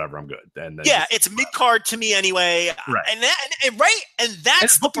about, whatever, I'm good. And then it's mid-card to me anyway. Right. And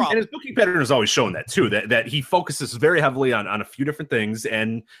that's the problem. And his booking pattern has always shown that too, that he focuses very heavily on a few different things,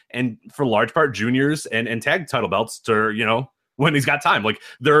 and for large part juniors and tag title belts to, when he's got time. Like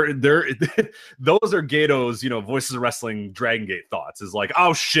they're those are Gato's, Voices of Wrestling Dragon Gate thoughts, is like,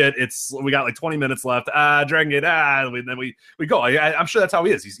 oh shit, we got like 20 minutes left. Dragon Gate, then we go. I'm sure that's how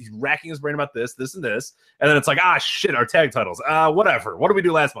he is. He's racking his brain about this, and this. And then it's like, shit, our tag titles. Whatever. What did we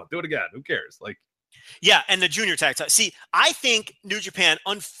do last month? Do it again. Who cares? Like, yeah, and the junior tag title. See, I think New Japan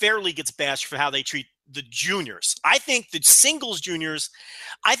unfairly gets bashed for how they treat the juniors. I think the singles juniors,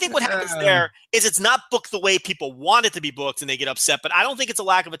 I think what happens there is it's not booked the way people want it to be booked and they get upset, but I don't think it's a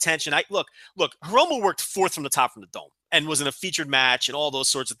lack of attention. Look, Hiromu worked fourth from the top from the Dome and was in a featured match and all those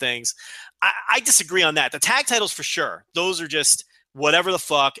sorts of things. I disagree on that. The tag titles for sure. Those are just whatever the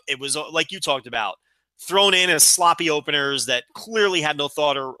fuck. It was like you talked about, thrown in as sloppy openers that clearly had no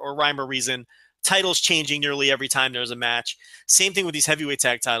thought or rhyme or reason. Titles changing nearly every time there's a match. Same thing with these heavyweight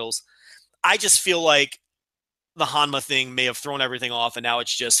tag titles. I just feel like the Hanma thing may have thrown everything off, and now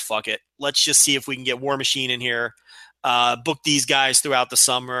it's just, fuck it. Let's just see if we can get War Machine in here, book these guys throughout the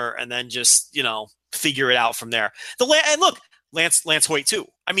summer, and then just, figure it out from there. And look, Lance Hoyt too.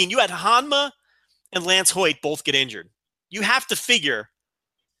 I mean, you had Hanma and Lance Hoyt both get injured. You have to figure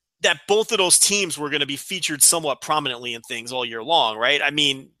that both of those teams were going to be featured somewhat prominently in things all year long, right? I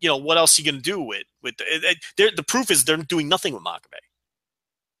mean, what else are you going to do with the proof is they're doing nothing with Makabe.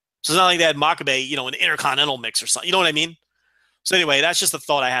 So it's not like they had Makabe, an intercontinental mix or something. You know what I mean? So anyway, that's just a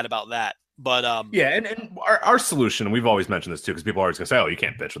thought I had about that. But and our solution, and we've always mentioned this too, because people are always gonna say, "Oh, you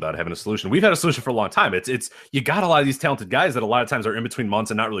can't bitch without having a solution." We've had a solution for a long time. It's you got a lot of these talented guys that a lot of times are in between months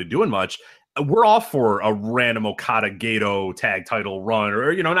and not really doing much. We're all for a random Okada Gato tag title run,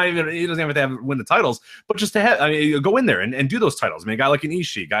 or not even, he doesn't have to win the titles, but just to have, go in there and do those titles. A guy like an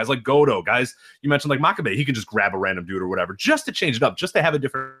Ishii, guys like Goto, guys you mentioned like Makabe, he can just grab a random dude or whatever, just to change it up, just to have a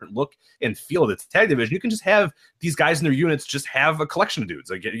different look and feel of the tag division. You can just have these guys in their units, just have a collection of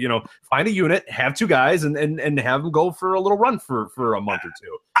dudes. Like, find a unit, have two guys, and have them go for a little run for a month or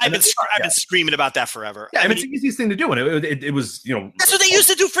two. I've been screaming about that forever. Yeah, it's the easiest thing to do, and it was, that's what they used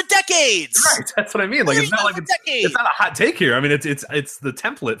to do for decades. Right, that's what I mean. Like, it's not like it's not a hot take here. It's the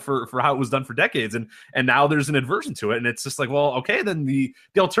template for how it was done for decades, and now there's an aversion to it, and it's just like, well, okay, then the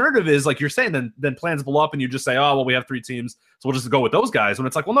alternative is, like you're saying, then plans blow up, and you just say, oh, well, we have three teams, so we'll just go with those guys. When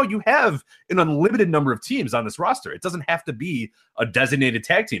it's like, well, no, you have an unlimited number of teams on this roster. It doesn't have to be a designated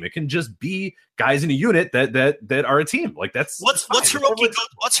tag team. It can just be guys in a unit that are a team. Like, what's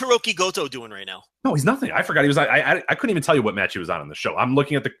Hiroki Goto doing right now? No, he's nothing. I forgot he was. I couldn't even tell you what match he was on the show. I'm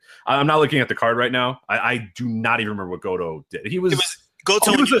not looking at the card right now. I do not even remember what Goto did. He was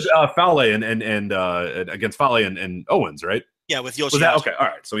Goto. He was Fale and against Fale and Owens, right? Yeah, with Yoshihashi. Was that okay? All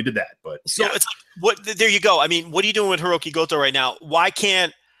right, so he did that. But so it's what? There you go. What are you doing with Hiroki Goto right now? Why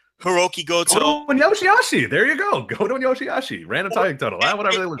can't Hiroki Goto. Goto and Yoshihashi. There you go. Goto and Yoshihashi. Random tag title.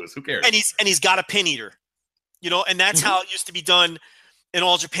 Whatever they lose. Who cares? And he's got a pin eater. And that's how it used to be done in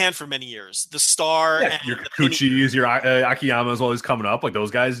All Japan for many years. The star. Yeah, your Kikuchis, your Akiyama's always coming up. Like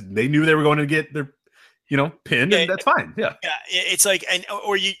those guys, they knew they were going to get their, pinned, and that's fine. Yeah. Yeah. It's like,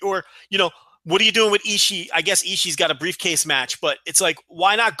 what are you doing with Ishii? I guess Ishii's got a briefcase match, but it's like,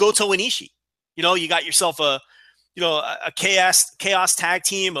 why not Goto and Ishii? You got yourself a chaos tag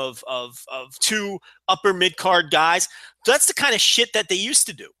team of two upper mid card guys. That's the kind of shit that they used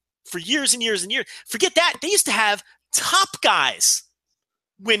to do for years and years and years. Forget that. They used to have top guys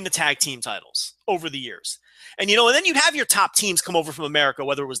win the tag team titles over the years. And, and then you'd have your top teams come over from America,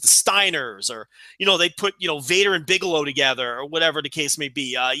 whether it was the Steiners or, they'd put, Vader and Bigelow together or whatever the case may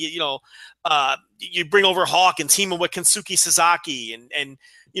be. You bring over Hawk and team him with Kensuke Sasaki and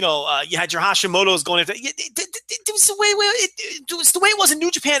you had your Hashimoto's going after. It was the way it was in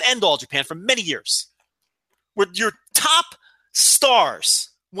New Japan and All Japan for many years, where your top stars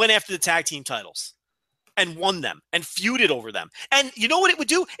went after the tag team titles and won them and feuded over them. And you know what it would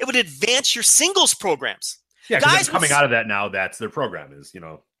do? It would advance your singles programs. Yeah, guys coming out of that now, that's their program is,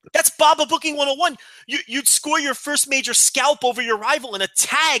 That's Baba Booking 101. You'd score your first major scalp over your rival in a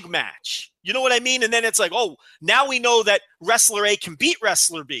tag match. You know what I mean? And then it's like, oh, now we know that wrestler A can beat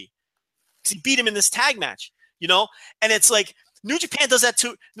wrestler B because he beat him in this tag match, And it's like New Japan does that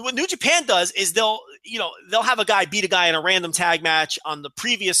too. What New Japan does is they'll have a guy beat a guy in a random tag match on the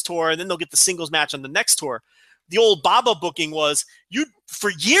previous tour, and then they'll get the singles match on the next tour. The old Baba Booking was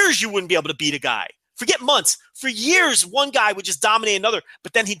for years you wouldn't be able to beat a guy. Forget months. For years, one guy would just dominate another,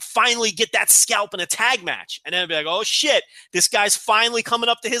 but then he'd finally get that scalp in a tag match. And then it'd be like, oh, shit, this guy's finally coming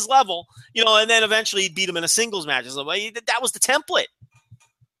up to his level, and then eventually he'd beat him in a singles match. So that was the template.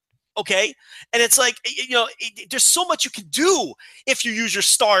 Okay? And it's like, there's so much you can do if you use your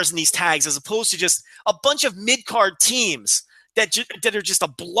stars in these tags as opposed to just a bunch of mid-card teams that are just a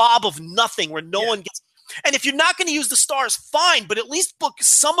blob of nothing where no one gets. And if you're not going to use the stars, fine, but at least book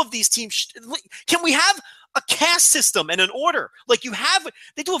some of these teams. Can we have a caste system and an order? Like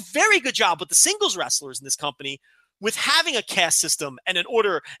they do a very good job with the singles wrestlers in this company with having a caste system and an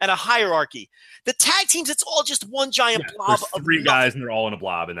order and a hierarchy. The tag teams, it's all just one giant blob of three guys and they're all in a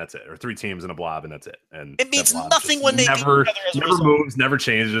blob and that's it. Or three teams in a blob and that's it. And it means nothing when they never moves, never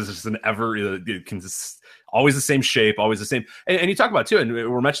changes. It's just always the same shape, always the same. And you talk about too, and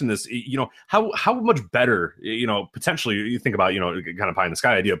we're mentioning this, how much better, potentially you think about, kind of pie in the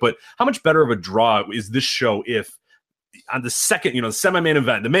sky idea, but how much better of a draw is this show if on the second, the semi-main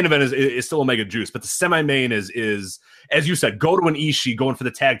event, the main event is still Omega Juice, but the semi-main is, as you said, Goto and Ishii going for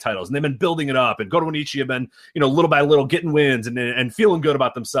the tag titles, and they've been building it up, and Goto and Ishii have been, little by little getting wins and feeling good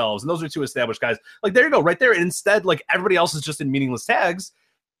about themselves, and those are two established guys. Like, there you go, right there. And instead, like, everybody else is just in meaningless tags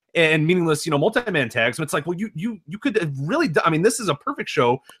and meaningless, multi-man tags. And it's like, well, you could have really I mean, this is a perfect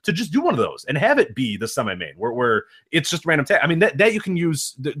show to just do one of those and have it be the semi-main where it's just random tag. I mean, that you can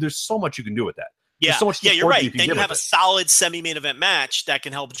use. There's so much you can do with that. Yeah, you're right. Then you have a solid semi-main event match that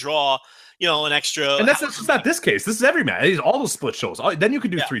can help draw, an extra. And that's just not this case. This is every match. It's all those split shows. Then you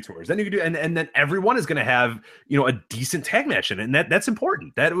could do 3 tours. Then you could do, and then everyone is going to have, a decent tag match in it, and that's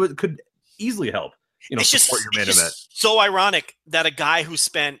important. That could easily help. It's support your main event. So ironic that a guy who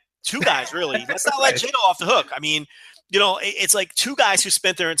spent two guys really. Let's not let Jado off the hook. I mean, it's like two guys who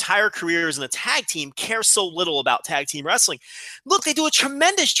spent their entire careers in a tag team care so little about tag team wrestling. Look, they do a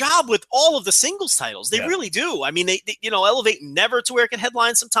tremendous job with all of the singles titles. They really do. I mean, they Elevate never to where it can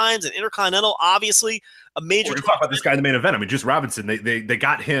headline sometimes, and Intercontinental, obviously, a major. We're talk about this guy in the main event. I mean, Juice Robinson, they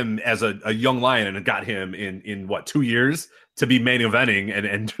got him as a young lion and got him in what, 2 years to be main eventing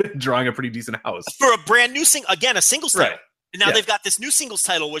and drawing a pretty decent house. For a brand new a singles title. Right. And now they've got this new singles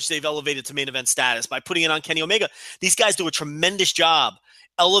title, which they've elevated to main event status by putting it on Kenny Omega. These guys do a tremendous job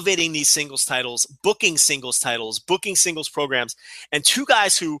elevating these singles titles, booking singles programs, and two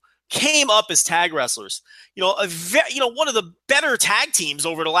guys who came up as tag wrestlers. One of the better tag teams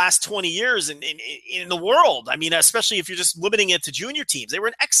over the last 20 years in the world. I mean, especially if you're just limiting it to junior teams. They were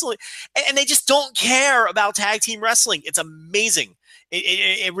an excellent, and they just don't care about tag team wrestling. It's amazing.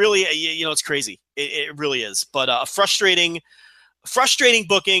 It really, it's crazy. It really is. But a frustrating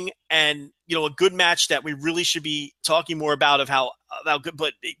booking, and a good match that we really should be talking more about how good.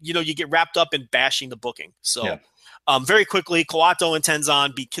 But you get wrapped up in bashing the booking. So very quickly, Kawato and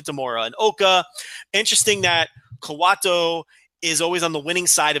Tenzan beat Kitamura and Oka. Interesting that Kawato is always on the winning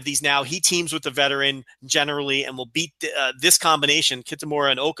side of these now. He teams with the veteran generally and will beat this combination,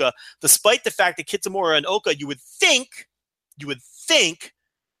 Kitamura and Oka, despite the fact that Kitamura and Oka, you would think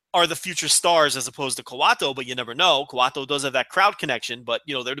are the future stars as opposed to Kawato, but you never know. Kawato does have that crowd connection, but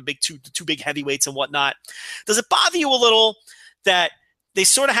they're the two big heavyweights and whatnot. Does it bother you a little that they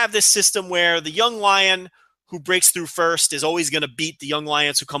sort of have this system where the young lion who breaks through first is always going to beat the young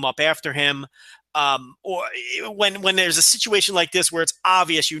lions who come up after him? Or when there's a situation like this where it's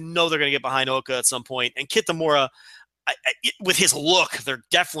obvious, they're going to get behind Oka at some point, and Kitamura, with his look, they're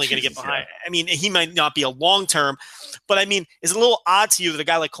definitely going to get behind. Yeah. I mean, he might not be a long-term, but I mean, it's a little odd to you that a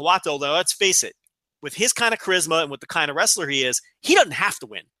guy like Kawato, though, let's face it, with his kind of charisma and with the kind of wrestler he is, he doesn't have to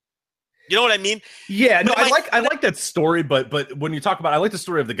win. You know what I mean? Yeah, no, I like that story, but when you talk about, I like the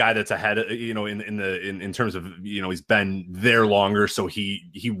story of the guy that's ahead, in terms of, he's been there longer, so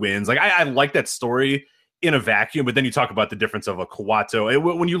he wins. Like I like that story in a vacuum, but then you talk about the difference of a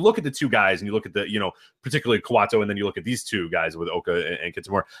Kawato. When you look at the two guys and you look at the, particularly Kawato, and then you look at these two guys with Oka and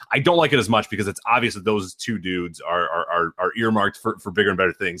Kitamura, I don't like it as much because it's obvious that those two dudes are earmarked for bigger and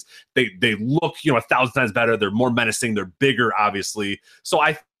better things. They look, 1,000 times better. They're more menacing. They're bigger, obviously. So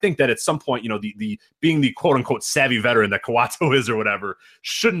I think that at some point, the being the quote unquote savvy veteran that Kawato is or whatever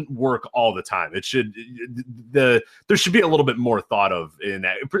shouldn't work all the time. It should, there should be a little bit more thought of in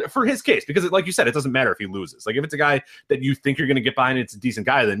that for his case, because like you said, it doesn't matter if he loses. Like if it's a guy that you think you're going to get behind, it's a decent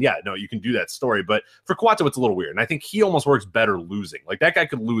guy, then yeah, no, you can do that story. But for Kawato, it's a little weird. And I think he almost works better losing. Like that guy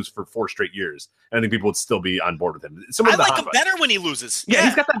could lose for 4 straight years, and I think people would still be on board with him. I like him better when he loses. Yeah,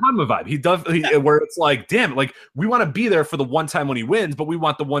 he's got that Hanma vibe. He does, where it's like, damn, like we want to be there for the one time when he wins, but we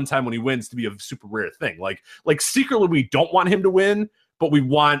want the one time when he wins to be a super rare thing. Like secretly we don't want him to win, but we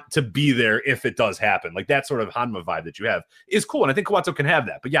want to be there if it does happen. Like that sort of Hanma vibe that you have is cool, and I think Kawato can have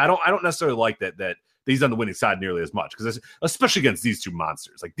that. But yeah, I don't necessarily like that he's on the winning side nearly as much, because especially against these two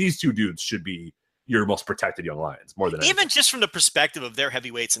monsters. Like these two dudes should be your most protected young lions more than even anything. Just from the perspective of their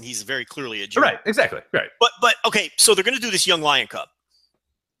heavyweights, and he's very clearly a junior. Right, exactly, right. But okay, so they're going to do this Young Lion Cup.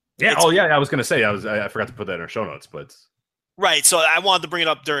 Yeah. I was going to say I forgot to put that in our show notes, but. Right, so I wanted to bring it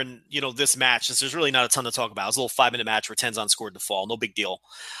up during this match, since there's really not a ton to talk about. It was a little 5-minute match where Tenzan scored the fall, no big deal.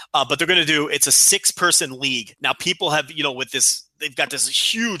 But they're going to it's a 6-person league. Now people have with this, they've got this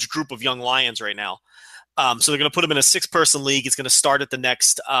huge group of young lions right now. So they're going to put them in a 6-person league. It's going to start at the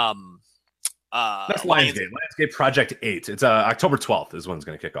next that's Lionsgate Project 8. It's October 12th is when it's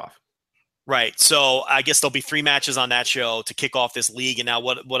going to kick off. Right. So I guess there'll be 3 matches on that show to kick off this league. And now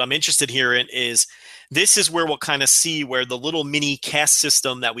what I'm interested here in is this is where we'll kind of see where the little mini caste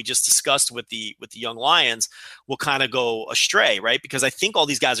system that we just discussed with the young lions will kind of go astray, right? Because I think all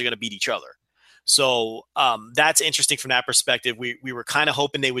these guys are going to beat each other. So that's interesting from that perspective. We were kind of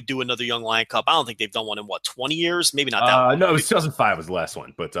hoping they would do another Young Lion Cup. I don't think they've done one in 20 years? Maybe not that long. No, it was 2005 was the last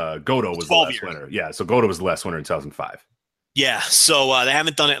one, but Goto was the last winner. Yeah, so Goto was the last winner in 2005. Yeah, so they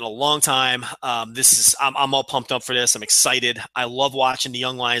haven't done it in a long time. I'm all pumped up for this. I'm excited. I love watching the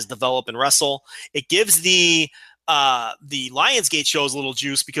young lions develop and wrestle. It gives the Lionsgate shows a little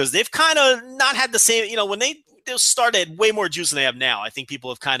juice, because they've kind of not had the same. When they started, way more juice than they have now. I think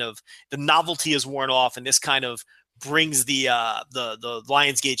people have the novelty has worn off, and this kind of brings the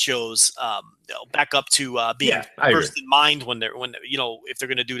Lionsgate shows back up to being first in mind when if they're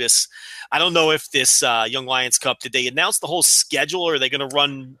going to do this. I don't know if this Young Lions Cup, did they announce the whole schedule, or are they going to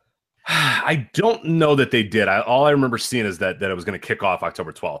run? I don't know that they did. All I remember seeing is that it was going to kick off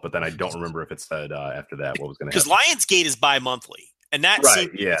October 12th, but then I don't remember if it said after that what was going to happen. Because Lionsgate is bi-monthly. And that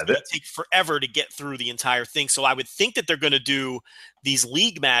seems it's going to take forever to get through the entire thing. So I would think that they're going to do these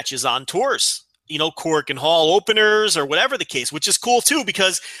league matches on tours, Cork and Hall openers or whatever the case, which is cool too,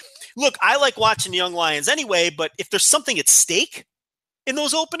 because look, I like watching the young lions anyway, but if there's something at stake in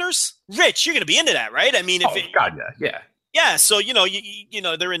those openers, Rich, you're going to be into that, right? I mean, yeah. So,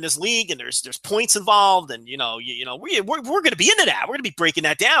 they're in this league and there's points involved, and, we're going to be into that. We're going to be breaking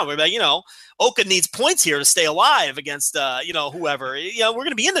that down. We're like, Oka needs points here to stay alive against, whoever, we're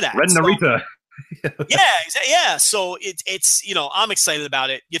going to be into that. Red Narita. Yeah. So it's, I'm excited about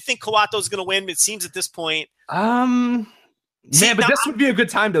it. You think Kawato's going to win? It seems at this point. This would be a good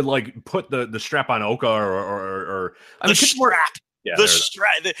time to put the strap on Oka or I mean, strap. Yeah,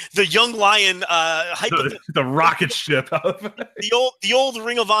 the young lion the rocket ship the old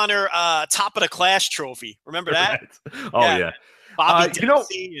Ring of Honor top of the class trophy. Remember that? Right. Oh yeah. Bobby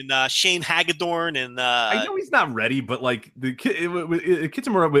Dempsey and Shane Hagedorn and I know he's not ready, but the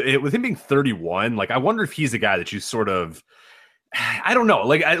Kitamura with him being 31, I wonder if he's a guy that you sort of, I don't know.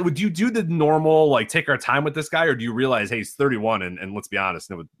 Would you do the normal, take our time with this guy, or do you realize, hey, he's 31, and let's be honest,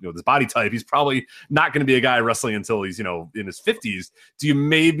 with this body type, he's probably not going to be a guy wrestling until he's, in his 50s. Do you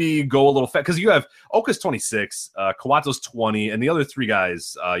maybe go a little fat? Because you have Oka's 26, Kawato's 20, and the other 3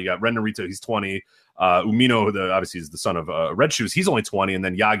 guys, you got Ren Narita, he's 20, Umino, obviously, is the son of Red Shoes. He's only 20, and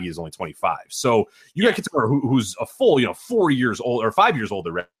then Yagi is only 25. So you got Kitsumura, who's a full, 4 years old or 5 years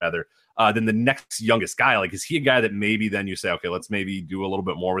older, rather, than the next youngest guy. Like, is he a guy that maybe then you say, okay, let's maybe do a little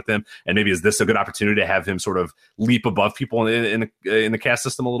bit more with him, and maybe is this a good opportunity to have him sort of leap above people in the cast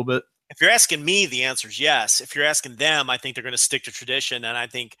system a little bit? If you're asking me, the answer is yes. If you're asking them, I think they're going to stick to tradition, and I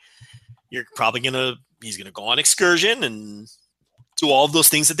think he's going to go on excursion and do all of those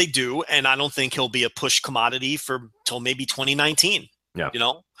things that they do, and I don't think he'll be a push commodity till maybe 2019. Yeah,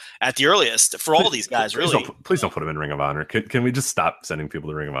 at the earliest for all these guys. Please don't put him in Ring of Honor. Can we just stop sending people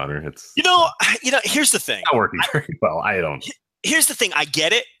to Ring of Honor? It's here's the thing. Not working very well. I don't. Here's the thing. I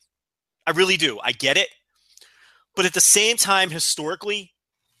get it. I really do. I get it. But at the same time, historically,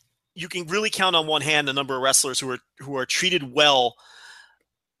 you can really count on one hand the number of wrestlers who are treated well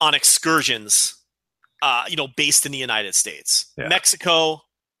on excursions. Based in the United States. Yeah. Mexico,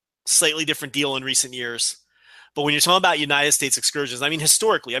 slightly different deal in recent years. But when you're talking about United States excursions, I mean,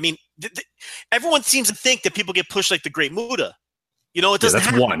 historically, everyone seems to think that people get pushed like the Great Muta. It doesn't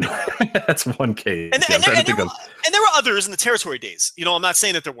happen. One. That's one case. And there were others in the territory days. I'm not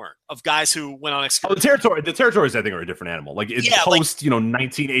saying that there weren't of guys who went on excursions. The territories, I think, are a different animal. Like it's post,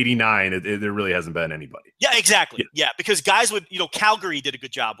 1989. There really hasn't been anybody. Yeah, exactly. Yeah, because guys would, Calgary did a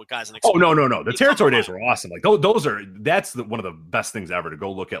good job with guys on excursions. Oh no. The territory days were awesome. Like that's one of the best things ever to go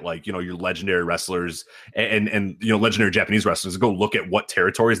look at. Like your legendary wrestlers and legendary Japanese wrestlers. Go look at what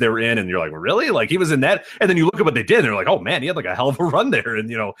territories they were in, and you're like, well, really? Like he was in that, and then you look at what they did, and they're like, oh man, he had like a hell of a run there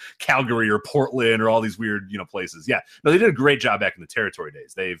in Calgary or Portland or all these weird places. Yeah, no, they did a great job back in the territory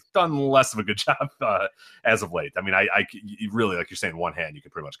days. They've done less of a good job as of late. I mean, I really, like you're saying, one hand you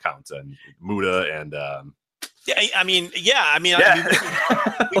can pretty much count on Muda and we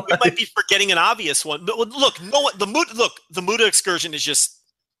might be forgetting an obvious one. But look, the Muda excursion is just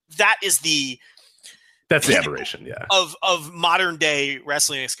that's the aberration, yeah, of modern day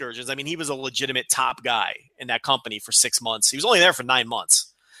wrestling excursions. I mean, he was a legitimate top guy in that company for 6 months. He was only there for 9 months.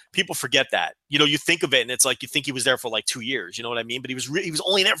 People forget that. You think of it, and it's like you think he was there for like 2 years. You know what I mean? But he was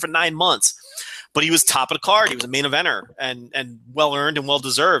only there for 9 months. But he was top of the card. He was a main eventer, and well earned and well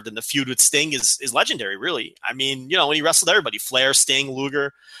deserved. And the feud with Sting is legendary, really. I mean, when he wrestled everybody, Flair, Sting,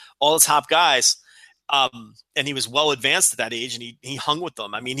 Luger, all the top guys, and he was well advanced at that age, and he hung with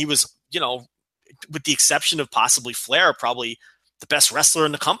them. I mean, he was, with the exception of possibly Flair, probably the best wrestler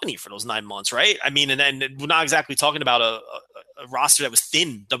in the company for those 9 months, right? I mean, and then we're not exactly talking about a roster that was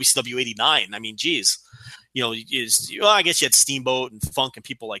thin, WCW 89. I mean, geez, I guess you had Steamboat and Funk and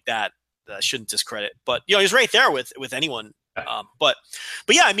people like that. I shouldn't discredit, but he was right there with anyone. But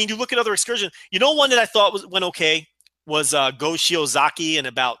yeah, I mean, you look at other excursions. One that I thought went okay was Go Shiozaki in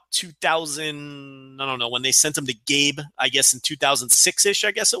about 2000. I don't know when they sent him to Gabe. I guess in 2006ish.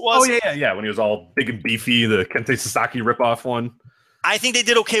 I guess it was. Oh yeah. When he was all big and beefy, the Kente Sasaki ripoff one. I think they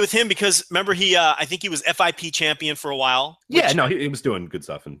did okay with him because remember I think he was FIP champion for a while. He was doing good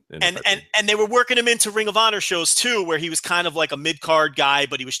stuff. And they were working him into Ring of Honor shows too, where he was kind of like a mid-card guy,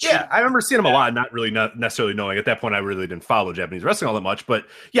 but he was cheap. Yeah, I remember seeing him a lot, not necessarily knowing. At that point, I really didn't follow Japanese wrestling all that much. But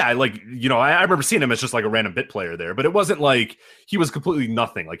yeah, I remember seeing him as just like a random bit player there. But it wasn't like he was completely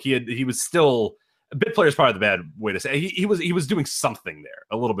nothing. Like he was still a bit player is probably the bad way to say. He was doing something there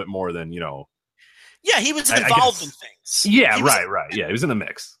a little bit more than Yeah, he was involved in things. Yeah, right. Yeah, he was in the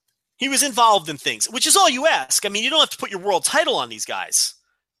mix. He was involved in things, which is all you ask. I mean, you don't have to put your world title on these guys.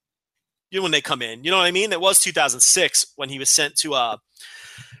 When they come in, you know what I mean? That was 2006 when he was sent to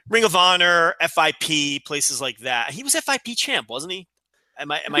Ring of Honor, FIP, places like that. He was FIP champ, wasn't he?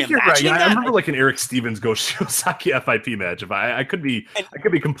 Am I you're right. Yeah, I remember like an Eric Stevens Go Shiozaki FIP match. If I could be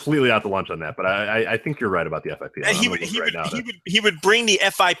completely out to lunch on that, but I think you're right about the FIP. And he would bring the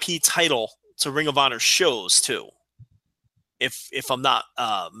FIP title to Ring of Honor shows too, if I'm not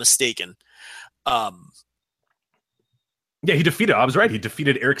mistaken. Yeah, he defeated. I was right. He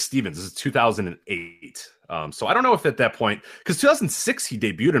defeated Eric Stevens. This is 2008. So I don't know if at that point, because 2006 he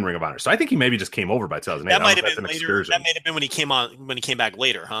debuted in Ring of Honor. So I think he maybe just came over by 2008. That might have been later. Excursion. That may have been when he came back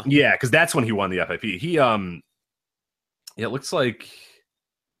later, huh? Yeah, because that's when he won the FIP. It looks like.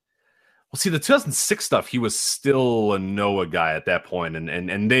 Well, see, the 2006 stuff, he was still a Noah guy at that point,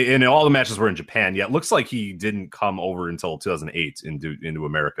 and all the matches were in Japan. Yeah, it looks like he didn't come over until 2008 into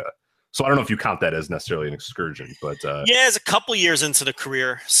America. So I don't know if you count that as necessarily an excursion, but it's a couple years into the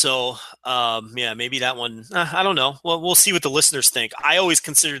career. So maybe that one. I don't know. Well, we'll see what the listeners think. I always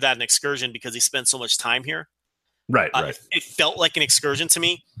consider that an excursion because he spent so much time here. Right. It felt like an excursion to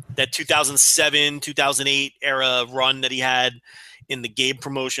me. That 2007, 2008 era run that he had in the Gabe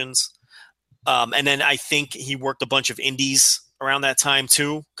promotions. And then I think he worked a bunch of indies around that time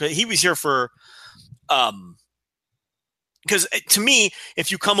too. 'Cause he was here for Because to me,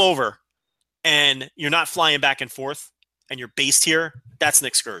 if you come over and you're not flying back and forth and you're based here, that's an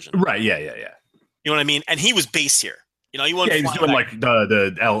excursion. Right. Yeah. You know what I mean? And he was based here. You know, he wasn't. Yeah, he was doing like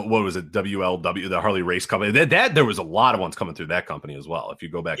what was it, WLW, the Harley Race Company. That there was a lot of ones coming through that company as well. If you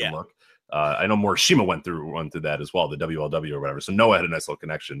go back and look, I know Morishima went through that as well, the WLW or whatever. So Noah had a nice little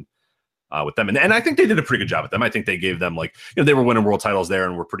connection with them, and I think they did a pretty good job with them. I think they gave them, like, you know, they were winning world titles there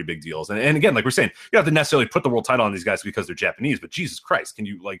and were pretty big deals. And again, like we're saying, you don't have to necessarily put the world title on these guys because they're Japanese, but Jesus Christ, can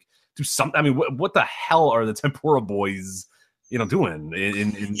you like do something? I mean, what the hell are the Tempura Boys, you know, doing?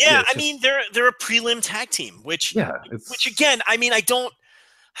 I mean, they're a prelim tag team, which again, I mean, I don't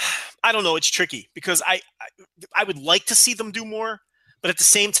know. It's tricky because I would like to see them do more, but at the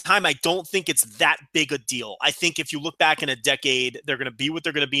same time, I don't think it's that big a deal. I think if you look back in a decade, they're going to be what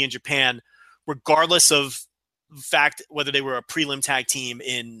they're going to be in Japan, regardless of the fact whether they were a prelim tag team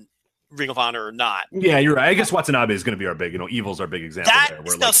in Ring of Honor or not. Yeah, you're right. I guess Watanabe is going to be our big, you know, Evil's our big example there.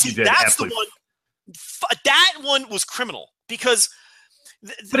 Where, that's the one. That one was criminal. Because,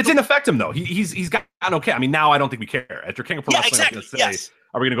 but it didn't affect him though. He's gotten okay. I mean, now I don't think we care. After King of Pro Wrestling, I'm gonna say,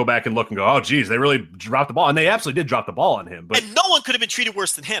 are we going to go back and look and go, oh, geez, they really dropped the ball, and they absolutely did drop the ball on him. But and no one could have been treated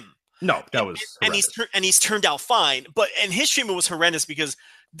worse than him. No, that was he's turned out fine. But his treatment was horrendous because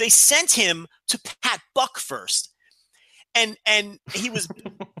they sent him to Pat Buck first, and he was.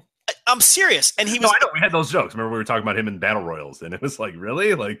 I'm serious, and he was. No, I know we had those jokes. Remember we were talking about him in Battle Royals, and it was like,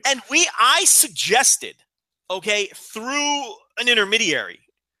 really, like. And I suggested. Okay, through an intermediary,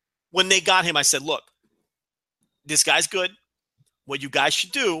 when they got him, I said, look, this guy's good. What you guys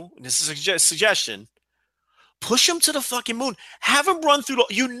should do, and this is a suggestion, push him to the fucking moon. Have him run through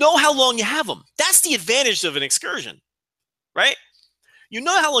you know how long you have him. That's the advantage of an excursion, right? You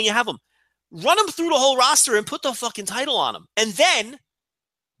know how long you have him. Run him through the whole roster and put the fucking title on him. And then,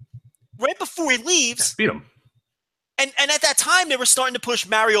 right before he leaves, beat him. And at that time, they were starting to push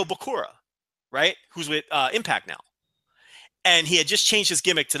Mario Bakura. Right, who's with Impact now, and he had just changed his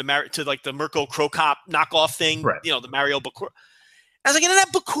gimmick to like the Mirko Cro Cop knockoff thing, right. You know, the Mario Bakura. I was like, and then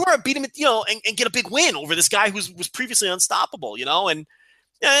that Bakura beat him, you know, and get a big win over this guy who was previously unstoppable, you know, and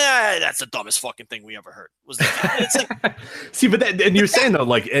that's the dumbest fucking thing we ever heard. Was that? Like, see, but and you're saying though,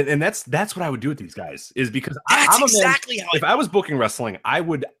 like, and that's what I would do with these guys is because I'm exactly how. If I was booking wrestling, I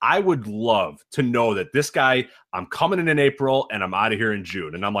would love to know that this guy. I'm coming in April and I'm out of here in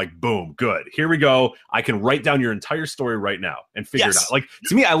June. And I'm like, boom, good. Here we go. I can write down your entire story right now and figure it out. Like,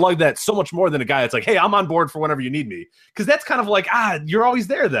 to me, I love that so much more than a guy that's like, hey, I'm on board for whenever you need me. Because that's kind of like, you're always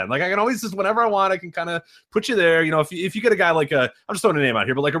there then. Like, I can always just, whenever I want, I can kind of put you there. You know, if you get a guy like I'm just throwing a name out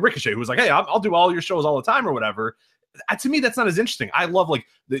here, but like a Ricochet who's like, hey, I'll do all your shows all the time or whatever. To me, that's not as interesting. I love like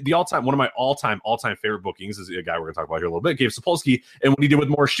the all-time, one of my all-time favorite bookings is a guy we're gonna talk about here a little bit, Gabe Sapolsky, and what he did with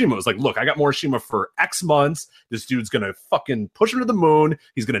Morishima was like, look, I got Morishima for X months. This dude's gonna fucking push him to the moon.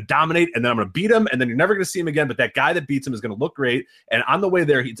 He's gonna dominate, and then I'm gonna beat him, and then you're never gonna see him again. But that guy that beats him is gonna look great. And on the way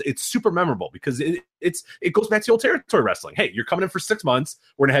there, it's super memorable because it goes back to old territory wrestling. Hey, you're coming in for 6 months.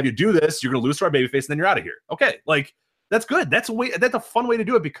 We're gonna have you do this. You're gonna lose to our babyface, and then you're out of here. Okay, like. That's good. That's a fun way to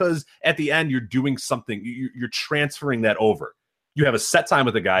do it because at the end you're doing something. You're transferring that over. You have a set time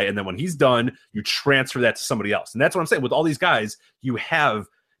with a guy, and then when he's done, you transfer that to somebody else. And that's what I'm saying. With all these guys, you have,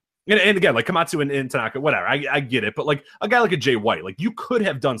 and again, like Komatsu and Tanaka, whatever. I get it, but like a guy like a Jay White, like you could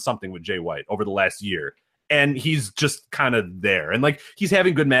have done something with Jay White over the last year, and he's just kind of there. And like he's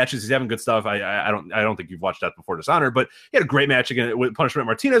having good matches, he's having good stuff. I don't think you've watched that before Dishonor, but he had a great match again with Punishment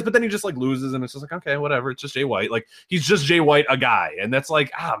Martinez. But then he just like loses, and it's just like, okay, whatever. It's just Jay White. Like he's just Jay White, a guy, and that's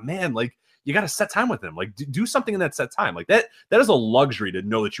like, man, like you got to set time with him. Like do something in that set time. Like that is a luxury to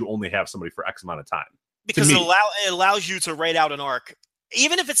know that you only have somebody for X amount of time. Because it allows you to write out an arc,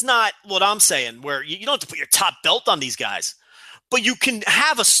 even if it's not what I'm saying, where you don't have to put your top belt on these guys. But you can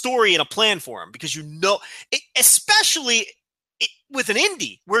have a story and a plan for them because you know, especially with an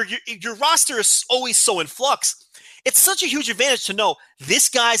indie where your roster is always so in flux. It's such a huge advantage to know this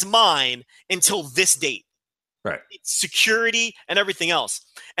guy's mine until this date. Right. It's security and everything else.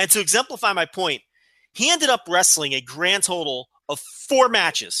 And to exemplify my point, he ended up wrestling a grand total of 4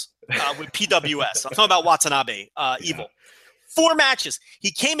 matches with PWS. I'm talking about Watanabe, Evil. 4 matches. He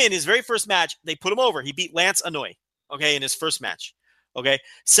came in his very first match. They put him over. He beat Lance Anoa'i. Okay, in his first match. Okay,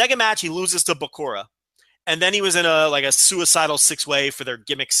 second match he loses to Bakura, and then he was in a suicidal 6-way for their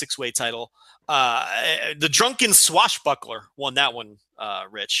gimmick 6-way title. The Drunken Swashbuckler won that one.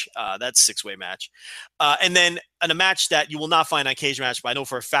 Rich, that's 6-way match, and then in a match that you will not find on Cage Match, but I know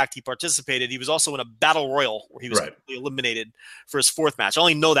for a fact he participated. He was also in a Battle Royal where he was eliminated for his 4th match. I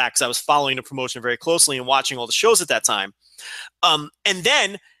only know that because I was following the promotion very closely and watching all the shows at that time, and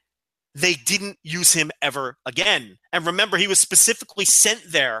then. they didn't use him ever again. And remember, he was specifically sent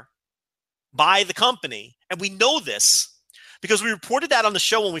there by the company. And we know this because we reported that on the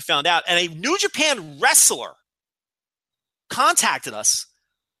show when we found out. And a New Japan wrestler contacted us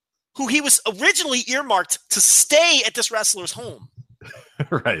who he was originally earmarked to stay at this wrestler's home.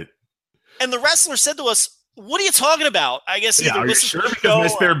 Right. And the wrestler said to us, "What are you talking about?" I guess are you sure? Because my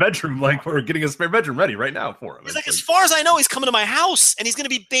spare bedroom, like, we're getting a spare bedroom ready right now for him. He's like, as far as I know, he's coming to my house, and he's going to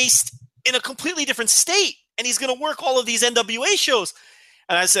be based in a completely different state, and he's going to work all of these NWA shows.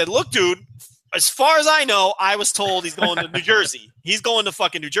 And I said, "Look, dude, as far as I know, I was told he's going to New Jersey. He's going to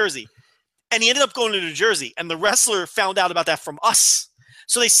fucking New Jersey." And he ended up going to New Jersey, and the wrestler found out about that from us.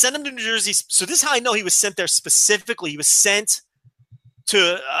 So they sent him to New Jersey. So this is how I know he was sent there specifically. He was sent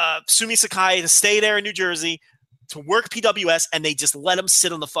to Sumi Sakai to stay there in New Jersey to work PWS, and they just let him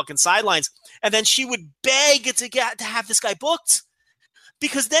sit on the fucking sidelines. And then she would beg to have this guy booked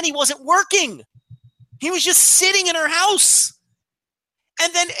because then he wasn't working. He was just sitting in her house.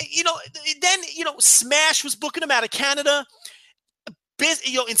 And then, Smash was booking him out of Canada.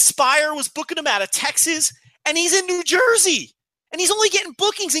 Inspire was booking him out of Texas, and he's in New Jersey. And he's only getting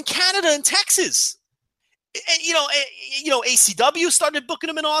bookings in Canada and Texas. And, ACW started booking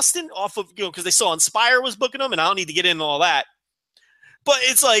him in Austin off of, because they saw Inspire was booking him, and I don't need to get into all that. But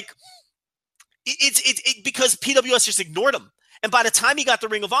it's like, it's because PWS just ignored him. And by the time he got the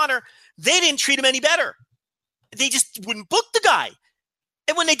Ring of Honor, they didn't treat him any better. They just wouldn't book the guy.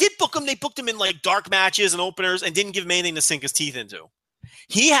 And when they did book him, they booked him in like dark matches and openers and didn't give him anything to sink his teeth into.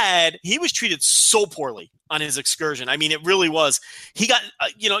 He was treated so poorly on his excursion. I mean, it really was. He got,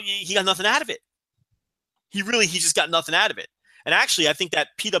 he got nothing out of it. He just got nothing out of it. And actually, I think that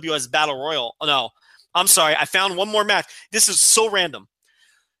PWS Battle Royal, I'm sorry, I found one more match. This is so random.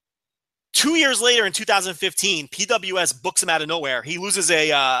 2 years later in 2015, PWS books him out of nowhere. He loses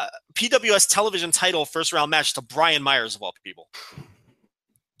a PWS television title first round match to Brian Myers, of all people.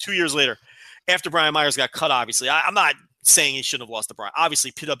 2 years later, after Brian Myers got cut, obviously. I'm not saying he shouldn't have lost to Brian.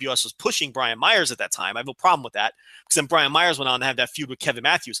 Obviously, PWS was pushing Brian Myers at that time. I have no problem with that because then Brian Myers went on to have that feud with Kevin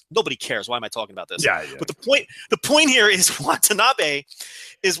Matthews. Nobody cares. Why am I talking about this? Yeah. But the point here is Watanabe.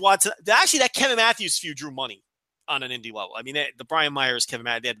 Actually, that Kevin Matthews feud drew money on an indie level. I mean, the Brian Myers, Kevin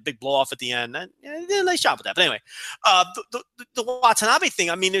Matthews, they had a big blow off at the end. They did a nice job with that. But anyway, the Watanabe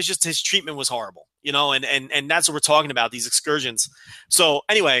thing, I mean, there's just his treatment was horrible, and that's what we're talking about, these excursions. So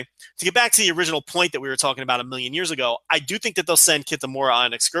anyway, to get back to the original point that we were talking about a million years ago, I do think that they'll send Kitamura on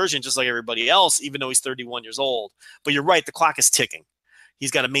an excursion just like everybody else, even though he's 31 years old. But you're right, the clock is ticking.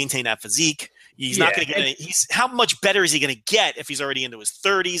 He's got to maintain that physique. He's not going to get how much better is he going to get if he's already into his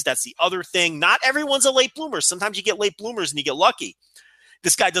 30s? That's the other thing. Not everyone's a late bloomer. Sometimes you get late bloomers and you get lucky.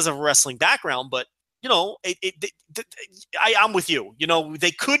 This guy does have a wrestling background, but I'm with you.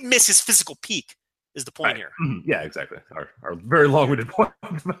 They could miss his physical peak is the point here. Yeah, exactly. Our very long-winded point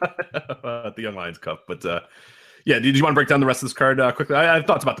about the Young Lions Cup. But did you want to break down the rest of this card quickly? I have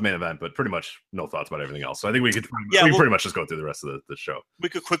thoughts about the main event, but pretty much no thoughts about everything else. So I think we could pretty much just go through the rest of the show. We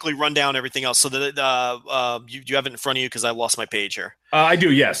could quickly run down everything else. So that you have it in front of you because I lost my page here. I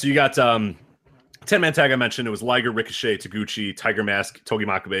do, yeah. So you got 10-man tag I mentioned. It was Liger, Ricochet, Taguchi, Tiger Mask, Togi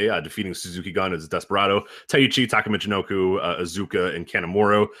Makabe defeating Suzuki Gun as Desperado, Taichi, Takamichinoku, Azuka, and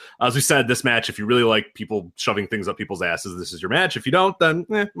Kanemaru. As we said, this match, if you really like people shoving things up people's asses, this is your match. If you don't, then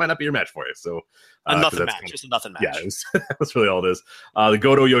might not be your match for you. So nothing match. Just a nothing match. Yeah, that's really all it is. The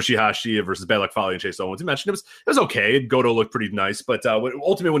Goto, Yoshihashi versus Bad Luck Fale and Chase Owens. You mentioned it was okay. Goto looked pretty nice, but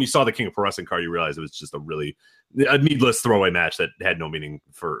ultimately when you saw the King of Pro Wrestling card, you realized it was just a needless throwaway match that had no meaning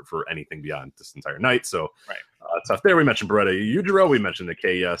for anything beyond this entire night. So tough there. We mentioned Beretta Yujiro. We mentioned the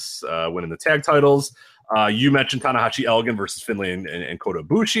KS winning the tag titles. You mentioned Tanahashi Elgin versus Finlay and Kota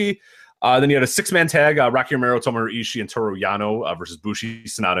Ibushi. Then you had a 6-man tag, Rocky Romero, Tomohiro Ishii, and Toru Yano versus Bushi,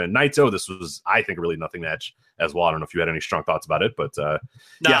 Sonata, and Naito. This was, I think, a really nothing match as well. I don't know if you had any strong thoughts about it, but it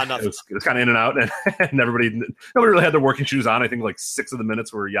was kind of in and out, and nobody really had their working shoes on. I think like 6 of the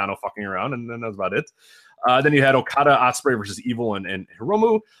minutes were Yano fucking around, and then that was about it. Then you had Okada, Ospreay versus Evil and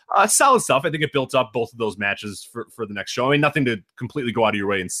Hiromu. Solid stuff. I think it built up both of those matches for the next show. I mean, nothing to completely go out of your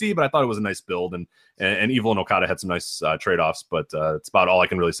way and see, but I thought it was a nice build. And Evil and Okada had some nice trade-offs, but it's about all I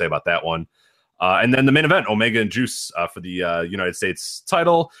can really say about that one. And then the main event, Omega and Juice for the United States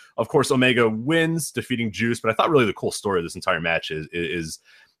title. Of course, Omega wins, defeating Juice. But I thought really the cool story of this entire match is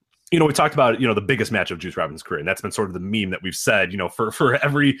we talked about, the biggest match of Juice Robinson's career. And that's been sort of the meme that we've said, for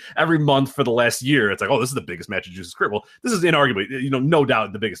every month for the last year. It's like, oh, this is the biggest match of Juice's career. Well, this is inarguably, no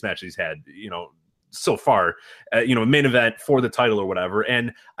doubt the biggest match he's had, so far, main event for the title or whatever.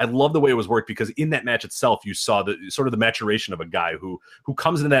 And I love the way it was worked, because in that match itself, you saw the sort of the maturation of a guy who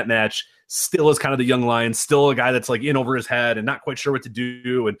comes into that match still is kind of the young lion, still a guy that's like in over his head and not quite sure what to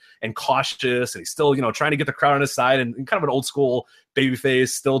do, and cautious. And he's still, trying to get the crowd on his side, and kind of an old school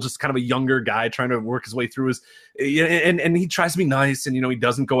babyface, still just kind of a younger guy trying to work his way through his, and he tries to be nice, and he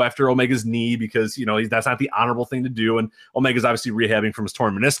doesn't go after Omega's knee, because that's not the honorable thing to do. And Omega's obviously rehabbing from his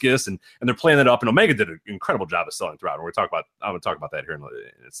torn meniscus, and they're playing that up, and Omega did an incredible job of selling throughout. And I'm going to talk about that here in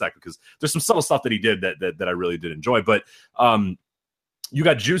a second, because there's some subtle stuff that he did that I really did enjoy. But you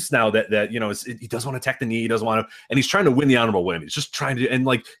got Juice now that he doesn't want to attack the knee, he doesn't want to, and he's trying to win the honorable win. He's just trying to, and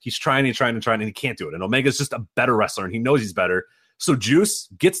like he's trying, and he can't do it. And Omega's just a better wrestler, and he knows he's better. So Juice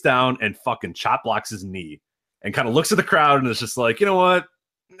gets down and fucking chop blocks his knee, and kind of looks at the crowd, and is just like, you know what?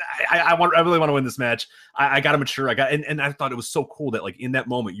 I really want to win this match. I got to mature. And I thought it was so cool that like in that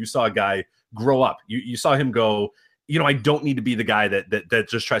moment you saw a guy grow up. You saw him go, I don't need to be the guy that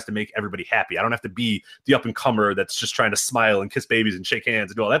just tries to make everybody happy. I don't have to be the up and comer that's just trying to smile and kiss babies and shake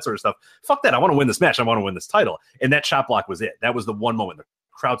hands and do all that sort of stuff. Fuck that. I want to win this match. I want to win this title. And that chop block was it. That was the one moment the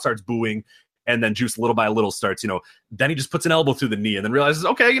crowd starts booing. And then Juice, little by little, starts, then he just puts an elbow through the knee, and then realizes,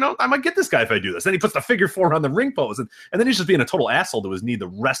 okay, I might get this guy if I do this. Then he puts the figure four on the ring pose, and then he's just being a total asshole to his knee the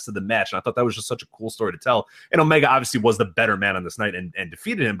rest of the match. And I thought that was just such a cool story to tell. And Omega obviously was the better man on this night and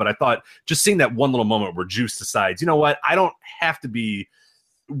defeated him. But I thought just seeing that one little moment where Juice decides, you know what, I don't have to be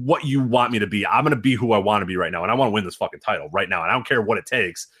what you want me to be. I'm going to be who I want to be right now, and I want to win this fucking title right now, and I don't care what it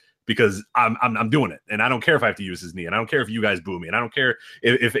takes, because I'm doing it, and I don't care if I have to use his knee, and I don't care if you guys boo me, and I don't care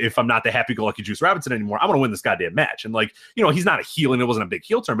if I'm not the happy-go-lucky Juice Robinson anymore. I want to win this goddamn match. And like, he's not a heel, and it wasn't a big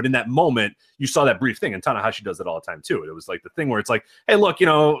heel turn, but in that moment, you saw that brief thing, and Tanahashi does it all the time too. It was like the thing where it's like, hey, look,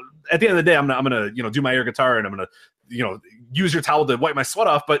 at the end of the day, I'm gonna do my air guitar, and I'm gonna use your towel to wipe my sweat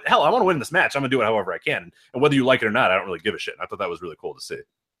off. But hell, I want to win this match. I'm gonna do it however I can, and whether you like it or not, I don't really give a shit. And I thought that was really cool to see.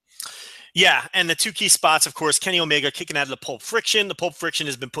 Yeah, and the two key spots, of course, Kenny Omega kicking out of the Pulp Friction. The Pulp Friction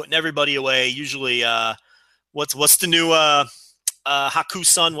has been putting everybody away. Usually, what's the new Haku's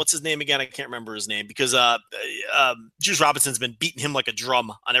son? What's his name again? I can't remember his name, because Juice Robinson's been beating him like a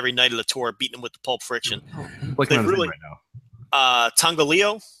drum on every night of the tour, beating him with the Pulp Friction. Like really, right now. Tonga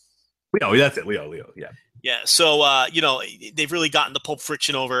Leo? Leo, that's it. Leo, yeah. Yeah, so, they've really gotten the Pulp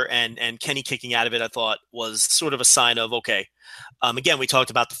Friction over, and Kenny kicking out of it, I thought, was sort of a sign of, okay. Again, we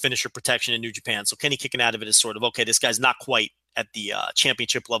talked about the finisher protection in New Japan. So Kenny kicking out of it is sort of, okay, this guy's not quite at the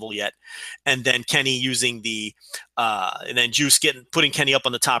championship level yet. And then Kenny using and then Juice putting Kenny up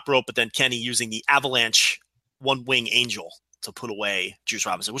on the top rope, but then Kenny using the avalanche one-wing angel to put away Juice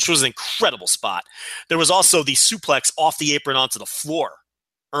Robinson, which was an incredible spot. There was also the suplex off the apron onto the floor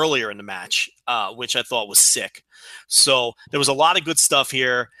earlier in the match, which I thought was sick. So there was a lot of good stuff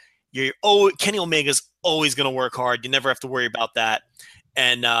here. Kenny Omega's always going to work hard. You never have to worry about that.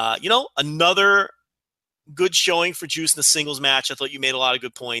 And, another good showing for Juice in the singles match. I thought you made a lot of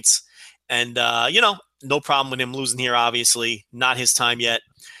good points. And, no problem with him losing here, obviously. Not his time yet.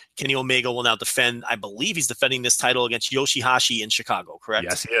 Kenny Omega will now defend. I believe he's defending this title against Yoshihashi in Chicago, correct?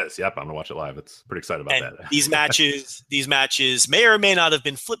 Yes, he is. Yep, I'm going to watch it live. It's pretty excited about and that. these matches may or may not have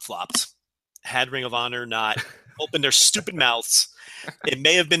been flip-flopped had Ring of Honor not opened their stupid mouths. It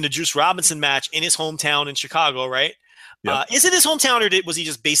may have been the Juice Robinson match in his hometown in Chicago, right? Yep. Is it his hometown, or was he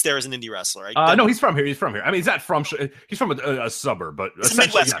just based there as an indie wrestler? Right? No, he's from here. I mean, he's not from. He's from a suburb, but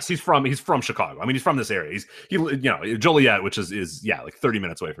essentially, yes, he's from Chicago. I mean, he's from this area. Joliet, which is like 30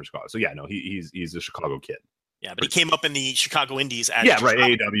 minutes away from Chicago. So yeah, no, he's a Chicago kid. Yeah, but he came up in the Chicago Indies. Right.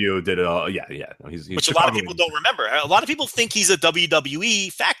 AEW did it. Yeah. No, he's which Chicago a lot of people don't remember. A lot of people think he's a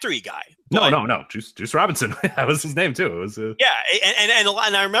WWE factory guy. No. Juice Robinson. That was his name too. It was. Yeah,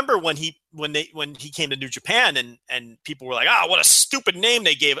 and I remember when he came to New Japan and people were like, what a stupid name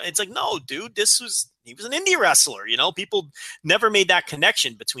they gave. It's like, no, dude, he was an indie wrestler. People never made that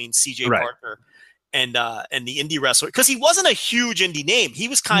connection between CJ Parker and the indie wrestler, because he wasn't a huge indie name. He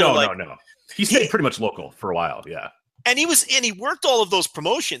was kind of like no. He stayed pretty much local for a while, yeah. And he worked all of those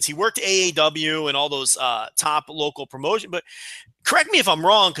promotions. He worked AAW and all those top local promotions. But correct me if I'm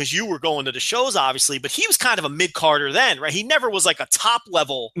wrong, because you were going to the shows, obviously. But he was kind of a mid-carder then, right? He never was like a top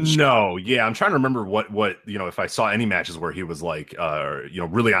level. No, yeah. I'm trying to remember what if I saw any matches where he was like,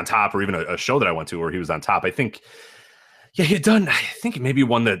 really on top, or even a show that I went to where he was on top. I think. Yeah, he had done, I think maybe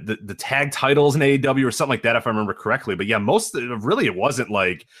won the tag titles in AEW or something like that, if I remember correctly. But yeah, it wasn't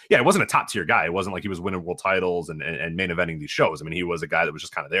like, it wasn't a top tier guy. It wasn't like he was winning world titles and main eventing these shows. I mean, he was a guy that was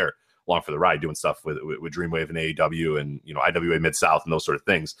just kind of there along for the ride, doing stuff with Dreamwave and AEW and, IWA Mid-South and those sort of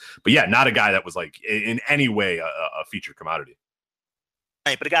things. But yeah, not a guy that was like in any way a featured commodity.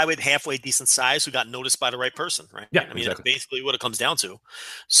 Right, but a guy with halfway decent size who got noticed by the right person, right? Yeah, I mean, exactly. that's basically what it comes down to.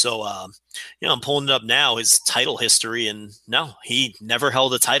 So, I'm pulling it up now, his title history, and no, he never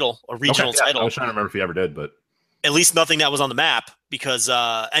held a title, a regional title. I was trying to remember if he ever did, but At least nothing that was on the map, because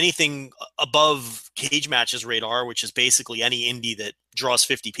anything above cage matches radar, which is basically any indie that draws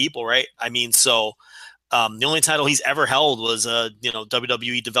 50 people, right? I mean, so the only title he's ever held was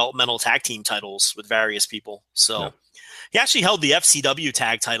WWE developmental tag team titles with various people. So. Yeah. He actually held the FCW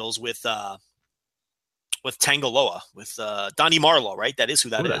tag titles with Tangaloa, with Donnie Marlowe, right? That is who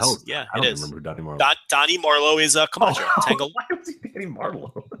that is. Yeah, I don't it is. remember who Donnie Marlowe. Donnie Marlowe is Camacho. Tangaloa. Why was he Donnie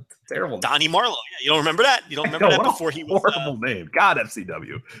Marlowe? That's terrible. Donnie Marlowe. Yeah, you don't remember that? You don't remember that before he was horrible name. God,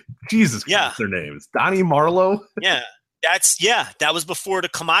 FCW. Jesus Christ, their names. Donnie Marlowe. Yeah. That was before the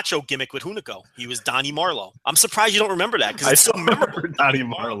Camacho gimmick with Hunico. He was Donnie Marlowe. I'm surprised you don't remember that because it's so memorable. Donnie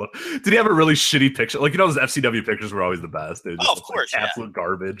Marlowe. Did he have a really shitty picture? Like, those FCW pictures were always the best. Just, of course. absolute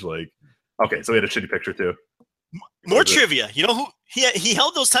garbage. Like, okay, so he had a shitty picture too. More trivia. You know who he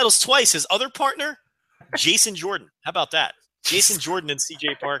held those titles twice? His other partner, Jason Jordan. How about that? Jason Jordan and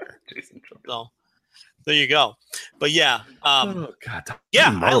CJ Parker. Jason Jordan. So there you go. But yeah. Oh God.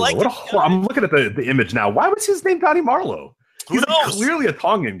 I like it. I'm looking at the image now. Why was his name Donnie Marlowe? He's clearly a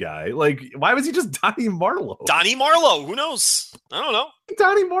Tongan guy. Like, why was he just Donnie Marlowe? Donnie Marlowe. Who knows? I don't know.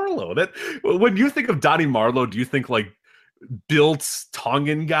 Donnie Marlowe. That when you think of Donnie Marlowe, do you think like built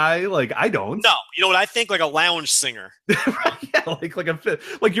Tongan guy? Like, I don't. No, you know what I think? Like a lounge singer. Yeah,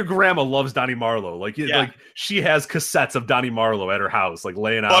 like your grandma loves Donnie Marlowe. Like she has cassettes of Donnie Marlowe at her house, like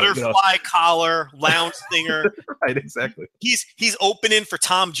laying out. Butterfly collar, lounge singer. Right, exactly. He's opening for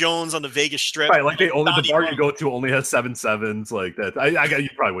Tom Jones on the Vegas Strip. Right, like the bar you go to only has 7.7s, like that. You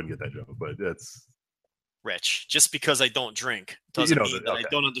probably wouldn't get that joke, but it's Rich. Just because I don't drink doesn't mean that I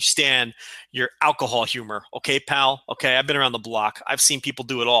don't understand your alcohol humor. Okay, pal? Okay, I've been around the block. I've seen people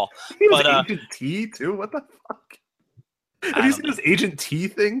do it all. He was Agent T too? What the fuck? Have you seen this Agent T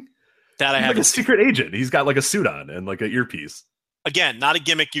thing? That I have. Like a secret agent. He's got like a suit on and like an earpiece. Again, not a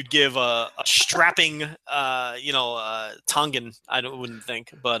gimmick you'd give a strapping, Tongan. Wouldn't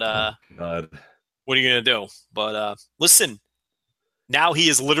think. But God. What are you gonna do? But listen. Now he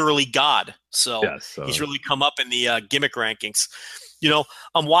is literally God. So he's really come up in the gimmick rankings.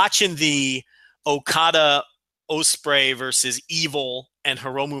 I'm watching the Okada Ospreay versus Evil and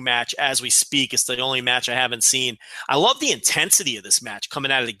Hiromu match as we speak. It's the only match I haven't seen. I love the intensity of this match coming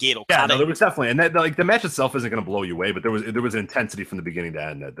out of the gate. Okada, there was definitely, and that, like the match itself isn't going to blow you away, but there was an intensity from the beginning to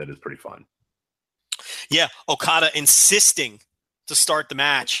end that is pretty fun. Yeah, Okada insisting to start the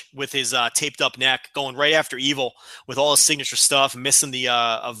match with his taped up neck, going right after Evil with all his signature stuff, missing the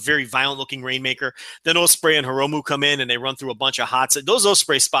a very violent looking Rainmaker. Then Ospreay and Hiromu come in and they run through a bunch of those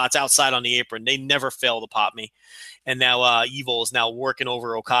Ospreay spots outside on the apron. They never fail to pop me. And now Evil is now working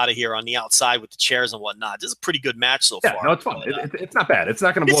over Okada here on the outside with the chairs and whatnot. This is a pretty good match so far. Yeah, no, it's fun. It's not bad. It's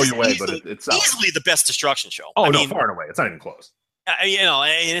not going to blow you away, but it's easily the best Destruction show. Oh, no, far and away. It's not even close. And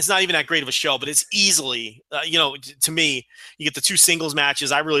it's not even that great of a show, but it's easily, to me, you get the two singles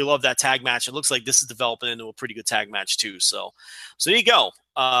matches. I really love that tag match. It looks like this is developing into a pretty good tag match too. So there you go.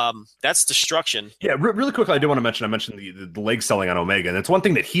 That's Destruction. Yeah, really quickly, I do want to mention. I mentioned the leg selling on Omega, and it's one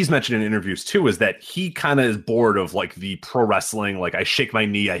thing that he's mentioned in interviews too. Is that he kind of is bored of like the pro wrestling, like I shake my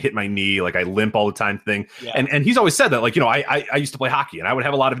knee, I hit my knee, like I limp all the time thing. Yeah. And he's always said that, like I used to play hockey, and I would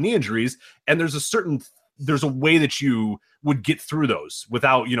have a lot of knee injuries, and there's a way that you would get through those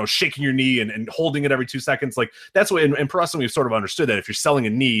without, shaking your knee and holding it every 2 seconds. Like that's what in pro wrestling, we've sort of understood that if you're selling a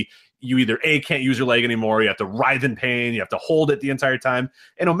knee, you either can't use your leg anymore, you have to writhe in pain, you have to hold it the entire time.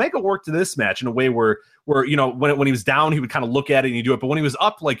 And Omega worked in this match in a way where when he was down, he would kind of look at it and you do it. But when he was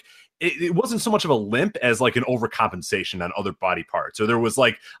up, like it wasn't so much of a limp as like an overcompensation on other body parts. So there was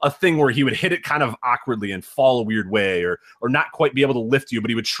like a thing where he would hit it kind of awkwardly and fall a weird way or not quite be able to lift you, but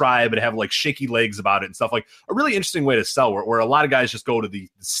he would try, but have like shaky legs about it and stuff. Like a really interesting way to sell where a lot of guys just go to the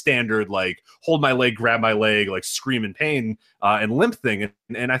standard, like hold my leg, grab my leg, like scream in pain and limp thing.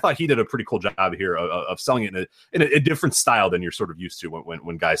 And I thought he did a pretty cool job here of selling it in a different style than you're sort of used to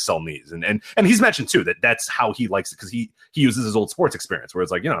when guys sell knees. And he's mentioned too that's how he likes it because he uses his old sports experience where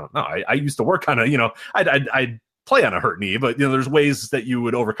it's like, no, I used to work on I'd play on a hurt knee, but there's ways that you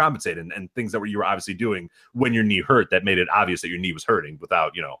would overcompensate and things that you were obviously doing when your knee hurt that made it obvious that your knee was hurting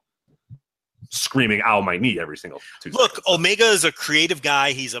without, screaming, ow, my knee every single 2 seconds. Look, Omega is a creative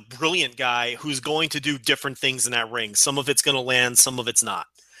guy. He's a brilliant guy who's going to do different things in that ring. Some of it's going to land, some of it's not.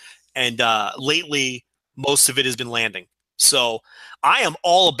 And lately, most of it has been landing. So I am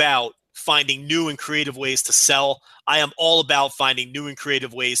all about finding new and creative ways to sell. I am all about finding new and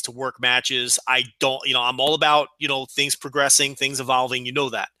creative ways to work matches. I'm all about, things progressing, things evolving,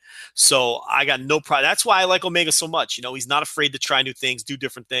 that. So I got no problem. That's why I like Omega so much. He's not afraid to try new things, do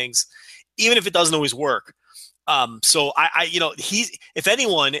different things, even if it doesn't always work. So he's, if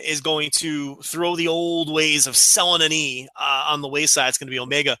anyone is going to throw the old ways of selling a knee on the wayside, it's going to be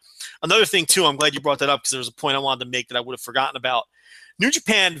Omega. Another thing too, I'm glad you brought that up because there was a point I wanted to make that I would have forgotten about. New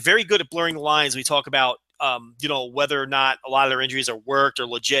Japan, very good at blurring the lines. We talk about, whether or not a lot of their injuries are worked or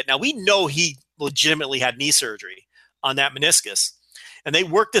legit. Now we know he legitimately had knee surgery on that meniscus, and they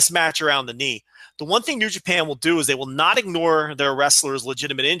worked this match around the knee. The one thing New Japan will do is they will not ignore their wrestlers'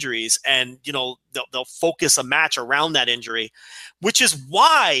 legitimate injuries, and they'll focus a match around that injury, which is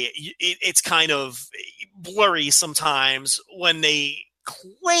why it's kind of blurry sometimes when they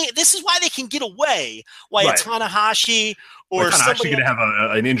claim. This is why they can get away. Why a Tanahashi or Tanahashi somebody could have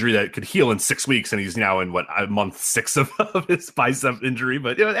an injury that could heal in 6 weeks, and he's now in month 6 of his bicep injury.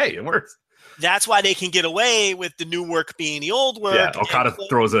 But hey, it works. That's why they can get away with the new work being the old work. Yeah, Okada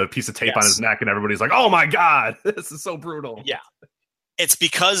throws a piece of tape on his neck, and everybody's like, "Oh my god, this is so brutal." Yeah, it's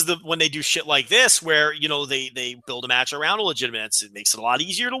because when they do shit like this, where they build a match around a legitimate, it makes it a lot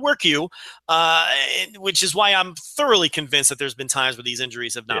easier to work you. Which is why I'm thoroughly convinced that there's been times where these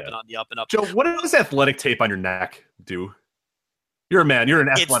injuries have not been on the up and up. Joe, what does athletic tape on your neck do? You're a man. You're an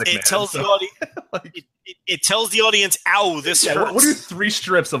athletic man. It tells the audience. It tells the audience, "Ow, this hurts." What do 3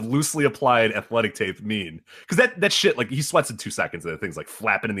 strips of loosely applied athletic tape mean? Because that shit, like, he sweats in 2 seconds, and thing's like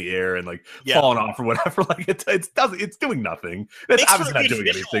flapping in the air and like falling off or whatever. Like it's doing nothing. It's obviously not doing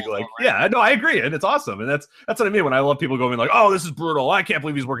anything. Like, right? No, I agree, and it's awesome, and that's what I mean when I love people going like, "Oh, this is brutal. I can't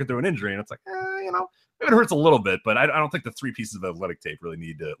believe he's working through an injury," and it's like, it hurts a little bit, but I don't think the 3 pieces of athletic tape really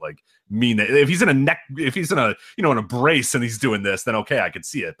need to mean that. If he's in a in a brace and he's doing this, then okay, I could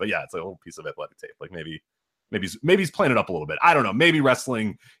see it. But yeah, it's a whole piece of athletic tape. Like maybe he's playing it up a little bit. I don't know. Maybe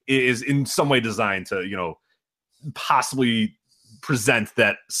wrestling is in some way designed to possibly present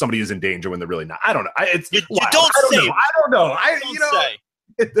that somebody is in danger when they're really not. I don't know. I don't know.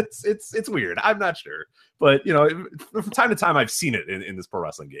 It's weird. I'm not sure, but from time to time I've seen it in this pro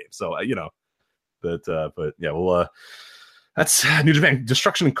wrestling game. So But yeah, well, that's New Japan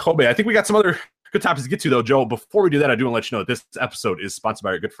Destruction in Kobe. I think we got some other good topics to get to, though, Joe. Before we do that, I do want to let you know that this episode is sponsored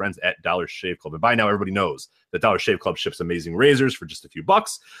by our good friends at Dollar Shave Club. And by now, everybody knows that Dollar Shave Club ships amazing razors for just a few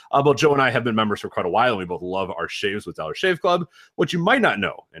bucks. Both Joe and I have been members for quite a while, and we both love our shaves with Dollar Shave Club. What you might not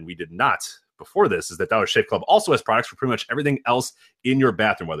know, and we did not before this, is that Dollar Shave Club also has products for pretty much everything else in your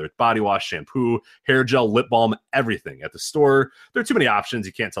bathroom, whether it's body wash, shampoo, hair gel, lip balm, everything. At the store, there are too many options.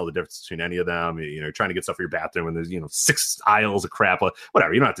 You can't tell the difference between any of them. You're trying to get stuff for your bathroom and there's 6 aisles of crap.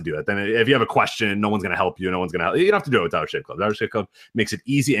 Whatever, you don't have to do it. Then if you have a question, no one's going to help you. You don't have to do it with Dollar Shave Club. Dollar Shave Club makes it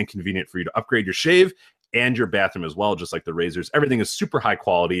easy and convenient for you to upgrade your shave and your bathroom as well, just like the razors. Everything is super high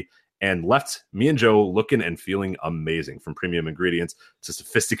quality and left me and Joe looking and feeling amazing. From premium ingredients to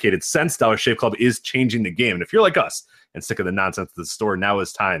sophisticated scents, Dollar Shave Club is changing the game. And if you're like us and sick of the nonsense at the store, now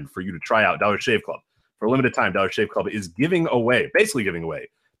is time for you to try out Dollar Shave Club. For a limited time, Dollar Shave Club is basically giving away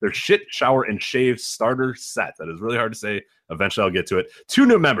their shit, shower, and shave starter set. That is really hard to say. Eventually, I'll get to it. 2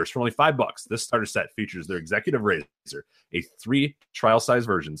 new members for only $5. This starter set features their executive razor, 3 trial-size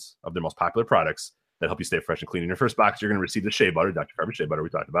versions of their most popular products that help you stay fresh and clean. In your first box, you're going to receive the shea butter, Dr. Carver shea butter we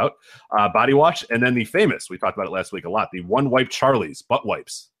talked about, body wash, and then the famous, we talked about it last week a lot, the One Wipe Charlie's butt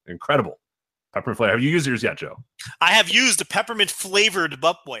wipes. Incredible. Peppermint flavor. Have you used yours yet, Joe? I have used the peppermint flavored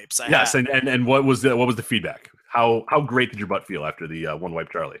butt wipes. And what was the feedback? How great did your butt feel after the One Wipe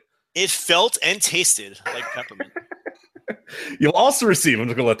Charlie? It felt and tasted like peppermint. You'll also receive, I'm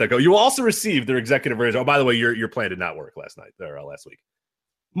just going to let that go. You will also receive their executive razor. Oh, by the way, your plan did not work last week.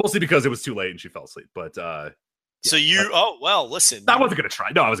 Mostly because it was too late and she fell asleep. But listen. I wasn't going to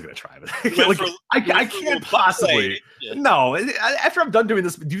try. No, I wasn't going to try. But I can't possibly. Yeah. No, after I'm done doing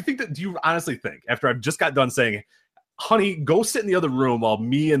this, do you honestly think, after I've just got done saying, honey, go sit in the other room while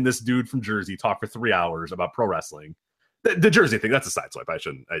me and this dude from Jersey talk for 3 hours about pro wrestling? The Jersey thing, that's a side swipe. I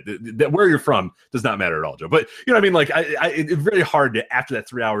shouldn't. Where you're from does not matter at all, Joe. But you know what I mean? Like, it's very hard to, after that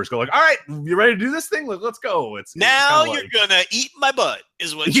 3 hours, go like, all right, you ready to do this thing? Let's go. Now you're going to eat my butt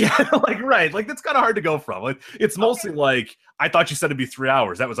is what you're right. Like, that's kind of hard to go from. Like, it's mostly like, I thought you said it'd be 3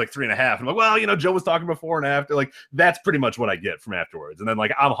 hours. That was like 3.5. I'm like, well, Joe was talking before and after. Like, that's pretty much what I get from afterwards. And then,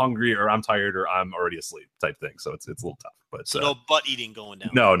 like, I'm hungry or I'm tired or I'm already asleep type thing. So it's a little tough. But so no butt eating going down.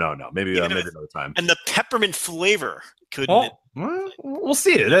 No. Maybe another time. And the peppermint flavor couldn't. Well, we'll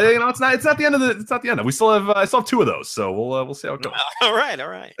see it. You know, it's not the end of the. It's not the end. We still have. I still have 2 of those, so we'll see how it goes. All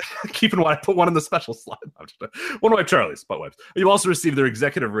right. Keeping one. I put one in the special slot. One wipe Charlie's butt wipes. You also receive their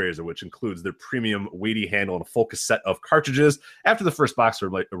executive razor, which includes their premium weighty handle and a full cassette of cartridges. After the first box,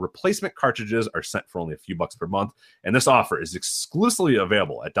 replacement cartridges are sent for only a few bucks per month, and this offer is exclusively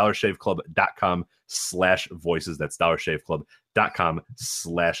available at dollarshaveclub.com/voices. That's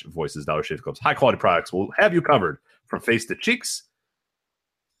dollarshaveclub.com/voices. Dollar Shave Club's high quality products will have you covered. From face to cheeks.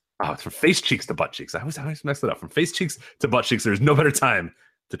 Oh, it's from face cheeks to butt cheeks. I always mess it up. From face cheeks to butt cheeks, there's no better time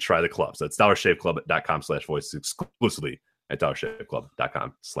to try the clubs. That's dollarshaveclub.com/voices exclusively at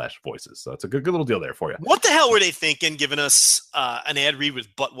dollarshaveclub.com/voices. So it's a good little deal there for you. What the hell were they thinking giving us an ad read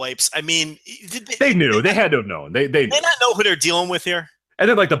with butt wipes? I mean, they knew. They had to have known. They not know who they're dealing with here. And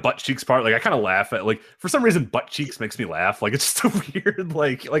then like the butt cheeks part, like I kind of laugh at, like, for some reason butt cheeks makes me laugh. Like it's just a weird,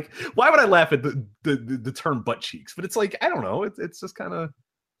 like why would I laugh at the term butt cheeks? But it's like, I don't know. It's just kind of.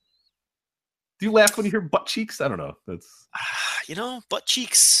 Do you laugh when you hear butt cheeks? I don't know. That's butt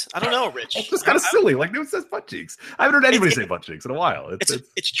cheeks. I don't know, Rich. It's just kind of silly. Like who says butt cheeks? I haven't heard anybody say butt cheeks in a while. It's a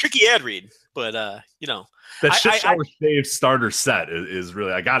tricky ad read, but that shower shave starter set is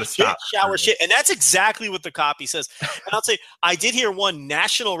really, I gotta stop. Shower shit, and that's exactly what the copy says. And I'll say, I did hear one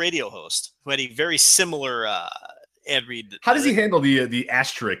national radio host who had a very similar ad read. How does he handle the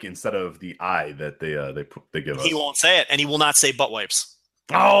asterisk instead of the I that they give us? He won't say it, and he will not say butt wipes.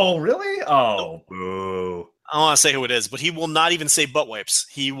 Oh, really? Oh, boo. I don't want to say who it is, but he will not even say butt wipes.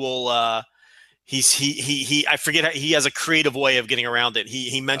 He will. He. I forget. He has a creative way of getting around it.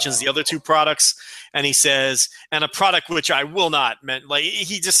 He mentions the other 2 products, and he says, and a product which I will not. Like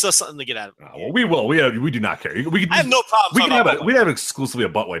he just does something to get out of it. Well, we will. We do not care. I have no problem. We have exclusively a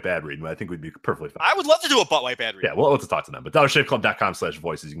butt wipe ad read. I think we'd be perfectly fine. I would love to do a butt wipe ad read. Yeah, well, let's talk to them. But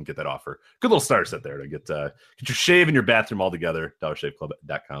dollarshaveclub.com/voices, you can get that offer. Good little starter set there to get your shave in your bathroom all together.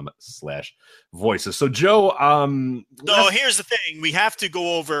 dollarshaveclub.com/voices. So Joe, so here's the thing: we have to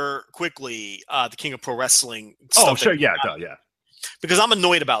go over quickly the King of Pro Wrestling. Oh, sure, yeah, because I'm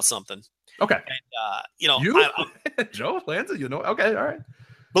annoyed about something. Okay, and Joe Lanza, okay, all right.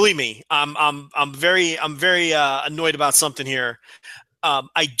 Believe me, I'm very annoyed about something here.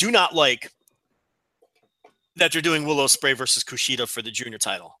 I do not like that they're doing Will Ospreay versus Kushida for the junior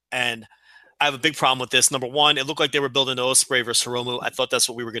title, and I have a big problem with this. Number one, it looked like they were building Ospreay versus Hiromu. I thought that's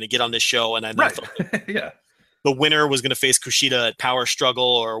what we were going to get on this show, and I thought the winner was going to face Kushida at Power Struggle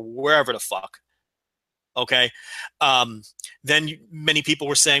or wherever the fuck. Okay. Then many people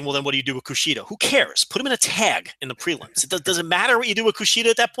were saying, well, then what do you do with Kushida? Who cares? Put him in a tag in the prelims. It doesn't matter what you do with Kushida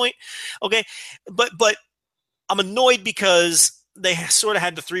at that point. Okay. But I'm annoyed because they sort of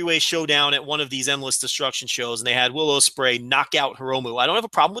had the 3-way showdown at one of these Endless Destruction shows, and they had Will Ospreay knock out Hiromu. I don't have a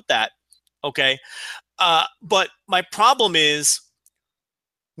problem with that. Okay. But my problem is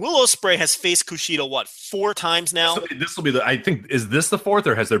Will Ospreay has faced Kushida 4 times now? So this will be I think, is this the 4th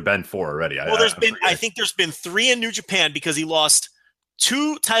or has there been 4 already? Well, I think there's been 3 in New Japan because he lost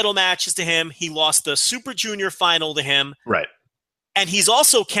 2 title matches to him. He lost the Super Junior final to him. Right. And he's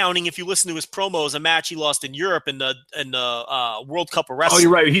also counting, if you listen to his promos, a match he lost in Europe in the World Cup of Wrestling. Oh,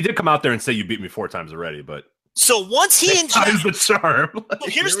 you're right. He did come out there and say you beat me 4 times already, but so once he injects the charm. So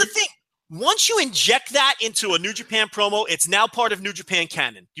here's the thing. Once you inject that into a New Japan promo, it's now part of New Japan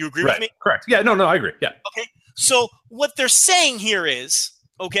canon. Do you agree with me? Correct. Yeah, no, I agree. Yeah. Okay. So what they're saying here is,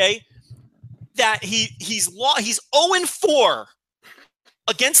 okay, that he's 0-4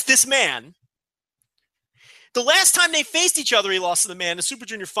 against this man. The last time they faced each other, he lost to the man in the Super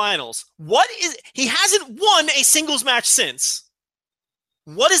Junior finals. He hasn't won a singles match since.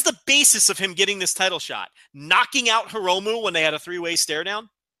 What is the basis of him getting this title shot? Knocking out Hiromu when they had a 3-way stare down?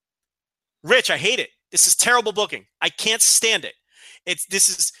 Rich, I hate it. This is terrible booking. I can't stand it. This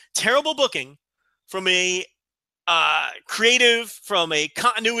is terrible booking from a creative, from a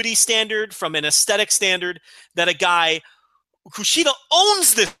continuity standard, from an aesthetic standard, that a guy, Kushida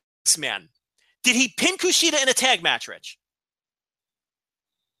owns this man. Did he pin Kushida in a tag match, Rich?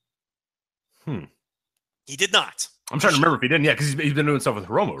 He did not. I'm trying to remember if he didn't. Yeah, because he's been doing stuff with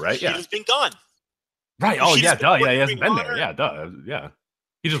Hiromu, right? He's been gone. Right. Oh, yeah, duh. Yeah, he hasn't been there. Yeah, duh. Yeah.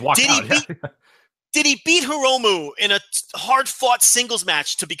 He just walked out. Did he beat Hiromu in a hard-fought singles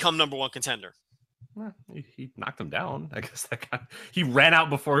match to become number 1 contender? Well, he knocked him down. I guess he ran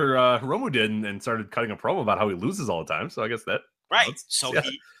out before Hiromu did and started cutting a promo about how he loses all the time. So I guess that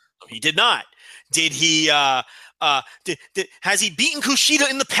he did not. Did he? Has he beaten Kushida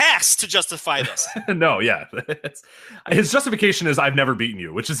in the past to justify this? No. Yeah, his justification is I've never beaten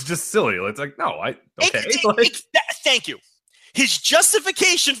you, which is just silly. It's like thank you.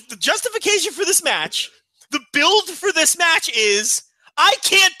 The justification for this match, The build for this match is, I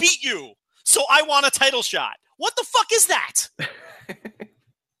can't beat you, so I want a title shot. What the fuck is that?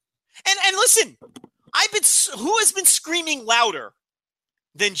 and listen, who has been screaming louder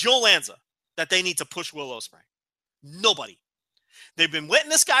than Joe Lanza that they need to push Will Ospreay? Nobody. They've been letting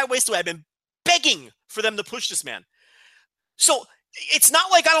this guy waste away. I've been begging for them to push this man. So it's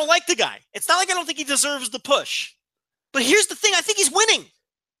not like I don't like the guy. It's not like I don't think he deserves the push. But here's the thing. I think he's winning.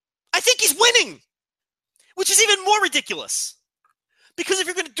 Which is even more ridiculous. Because if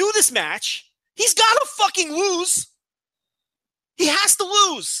you're going to do this match, he's got to fucking lose. He has to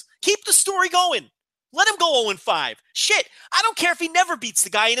lose. Keep the story going. Let him go 0-5. Shit, I don't care if he never beats the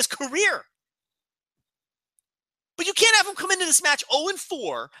guy in his career. But you can't have him come into this match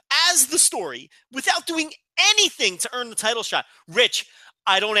 0-4 as the story without doing anything to earn the title shot. Rich,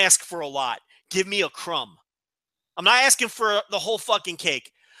 I don't ask for a lot. Give me a crumb. I'm not asking for the whole fucking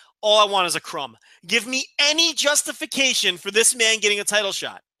cake. All I want is a crumb. Give me any justification for this man getting a title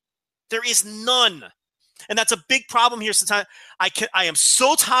shot. There is none. And that's a big problem here. Sometimes I am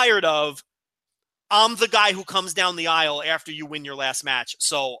so tired of, I'm the guy who comes down the aisle after you win your last match,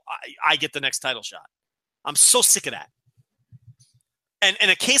 so I get the next title shot. I'm so sick of that. And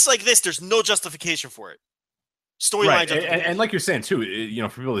in a case like this, there's no justification for it. Storyline right. And like you're saying too,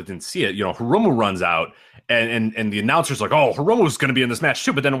 for people that didn't see it, Hiromu runs out and the announcer's like, oh, Hiromu's going to be in this match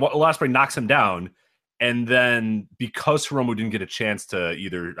too. But then Ospreay knocks him down. And then because Hiromu didn't get a chance to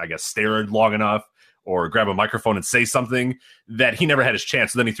either, I guess, stare long enough or grab a microphone and say something, that he never had his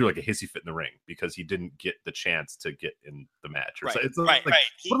chance. So then he threw like a hissy fit in the ring because he didn't get the chance to get in the match. Right, so it's right. What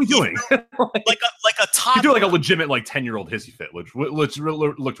are we doing? like a toddler. He threw like a legitimate 10-year-old hissy fit, which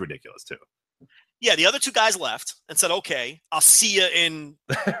looked ridiculous too. Yeah, the other two guys left and said, okay, I'll see you in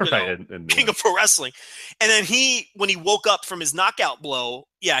King of Pro Wrestling. And then when he woke up from his knockout blow,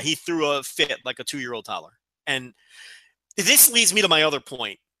 he threw a fit like a 2-year-old toddler. And this leads me to my other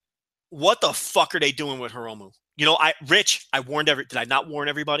point. What the fuck are they doing with Hiromu? Rich, I warned did I not warn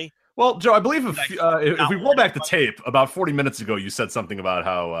everybody? Well, Joe, I believe if we roll back the tape, about 40 minutes ago, you said something about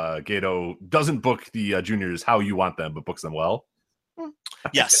how Gato doesn't book the juniors how you want them, but books them well.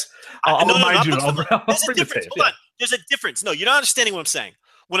 Yes. I'll remind you. I'll bring the tape. Hold on. There's a difference. No, you're not understanding what I'm saying.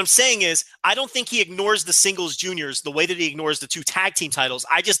 What I'm saying is I don't think he ignores the singles juniors the way that he ignores the 2 tag team titles.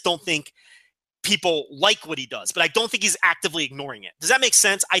 I just don't think people like what he does, but I don't think he's actively ignoring it. Does that make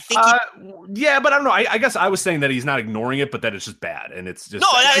sense? I think yeah, but I don't know. I guess I was saying that he's not ignoring it, but that it's just bad. And it's just...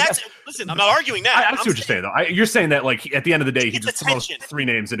 Listen, I'm not arguing that. I see what you're saying, though. You're saying that, at the end of the day, he just throws 3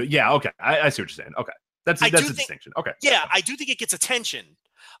 names into... Yeah, okay. I see what you're saying. Okay. That's a distinction. Okay. Yeah, I do think it gets attention.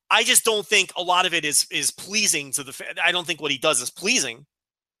 I just don't think a lot of it is pleasing to the fan. I don't think what he does is pleasing,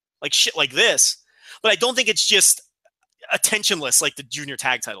 like shit like this. But I don't think it's just attentionless like the junior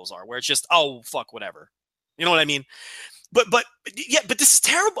tag titles are, where it's just, oh, fuck, whatever. You know what I mean? But this is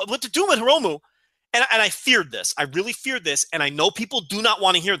terrible. What they're doing with Hiromu, and I feared this. I really feared this, and I know people do not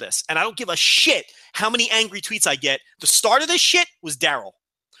want to hear this, and I don't give a shit how many angry tweets I get. The start of this shit was Daryl.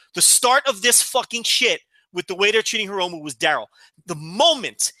 The start of this fucking shit with the way they're treating Hiromu was Daryl. The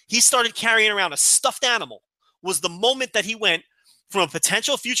moment he started carrying around a stuffed animal was the moment that he went from a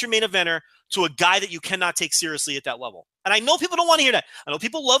potential future main eventer to a guy that you cannot take seriously at that level. And I know people don't want to hear that. I know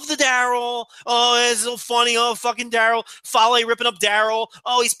people love the Daryl. Oh, it's so funny. Oh, fucking Daryl. Fale ripping up Daryl.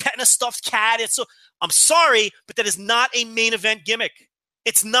 Oh, he's petting a stuffed cat. I'm sorry, but that is not a main event gimmick.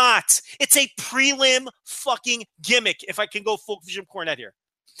 It's not. It's a prelim fucking gimmick, if I can go full Jim Cornette here.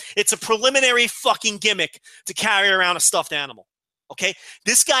 It's a preliminary fucking gimmick to carry around a stuffed animal. Okay?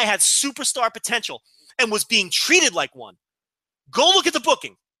 This guy had superstar potential and was being treated like one. Go look at the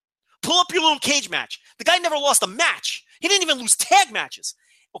booking. Pull up your little cage match. The guy never lost a match. He didn't even lose tag matches.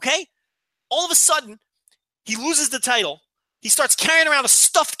 Okay? All of a sudden, he loses the title. He starts carrying around a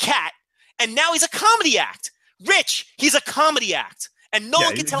stuffed cat, and now he's a comedy act. Rich, he's a comedy act. And no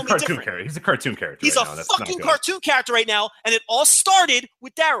one can tell me different. He's a cartoon character. He's a fucking cartoon character right now, and it all started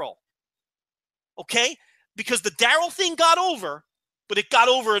with Daryl. Okay? Because the Daryl thing got over, but it got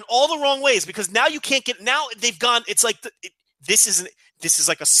over in all the wrong ways, because now you can't get... Now they've gone... It's like... This is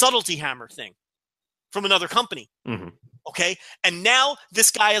like a subtlety hammer thing from another company. Mm-hmm. Okay? And now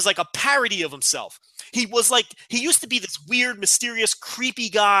this guy is like a parody of himself. He used to be this weird, mysterious, creepy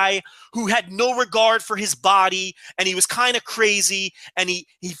guy who had no regard for his body, and he was kind of crazy, and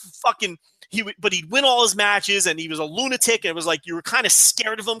but he'd win all his matches, and he was a lunatic, and it was like you were kind of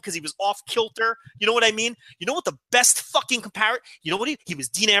scared of him because he was off kilter. You know what I mean? You know what the best fucking comparison? You know what he was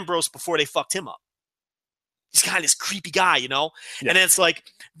Dean Ambrose before they fucked him up. He's kind of this creepy guy, you know? Yeah. And then it's like,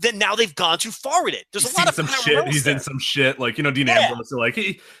 then now they've gone too far with it. There's a lot of some shit. He's in some shit. Like, you know, Dean Ambrose. So like,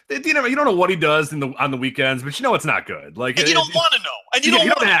 you don't know what he does on the weekends, but you know it's not good. Like, and you don't want to know. And you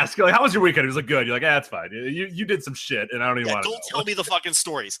don't ask. Like, how was your weekend? He was like, good. You're like, that's fine. You did some shit, and I don't even want to know. Don't tell me the fucking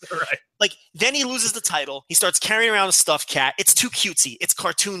stories. Right. Like, then he loses the title. He starts carrying around a stuffed cat. It's too cutesy. It's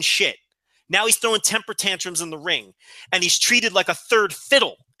cartoon shit. Now he's throwing temper tantrums in the ring, and he's treated like a third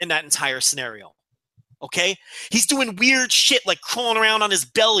fiddle in that entire scenario. Okay? He's doing weird shit like crawling around on his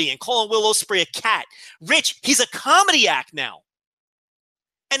belly and calling Will Ospreay a cat. Rich, he's a comedy act now.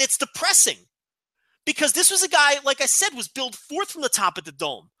 And it's depressing because this was a guy, like I said, was billed fourth from the top at the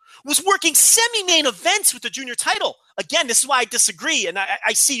Dome, was working semi-main events with the junior title. Again, this is why I disagree, and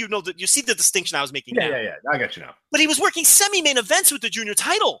I see you see the distinction I was making. Yeah. I got you now. But he was working semi-main events with the junior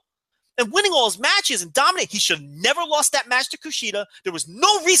title and winning all his matches and dominating. He should have never lost that match to Kushida. There was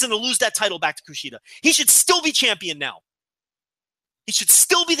no reason to lose that title back to Kushida. He should still be champion now. He should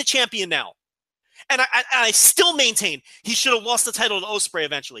still be the champion now. And I still maintain he should have lost the title to Ospreay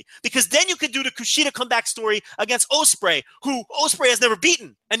eventually, because then you could do the Kushida comeback story against Ospreay, who Ospreay has never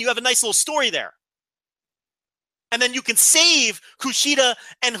beaten, and you have a nice little story there. And then you can save Kushida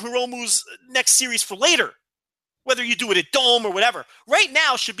and Hiromu's next series for later, whether you do it at Dome or whatever. Right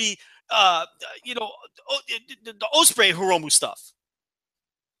now should be the Ospreay Hiromu stuff.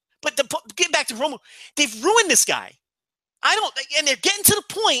 But get back to Hiromu, they've ruined this guy. And they're getting to the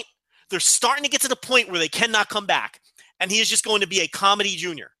point. They're starting to get to the point where they cannot come back, and he is just going to be a comedy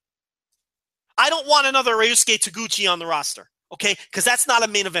junior. I don't want another Ryusuke Taguchi on the roster, okay? Because that's not a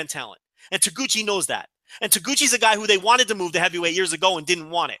main event talent, and Taguchi knows that. And Taguchi's a guy who they wanted to move to heavyweight years ago and didn't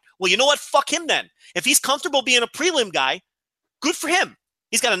want it. Well, you know what? Fuck him then. If he's comfortable being a prelim guy, good for him.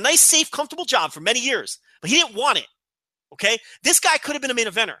 He's got a nice, safe, comfortable job for many years, but he didn't want it, okay? This guy could have been a main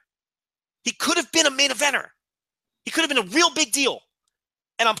eventer. He could have been a main eventer. He could have been a real big deal.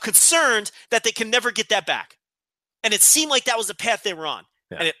 And I'm concerned that they can never get that back. And it seemed like that was the path they were on.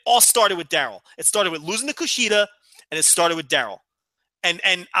 Yeah. And it all started with Daryl. It started with losing to Kushida, and it started with Daryl. And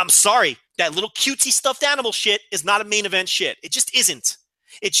I'm sorry, that little cutesy stuffed animal shit is not a main event shit. It just isn't.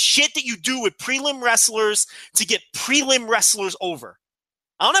 It's shit that you do with prelim wrestlers to get prelim wrestlers over.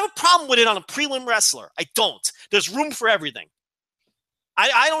 I don't have a problem with it on a prelim wrestler. I don't. There's room for everything.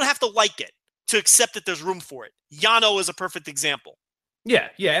 I don't have to like it to accept that there's room for it. Yano is a perfect example. Yeah,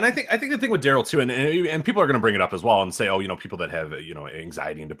 and I think the thing with Daryl too, and people are going to bring it up as well and say, oh, people that have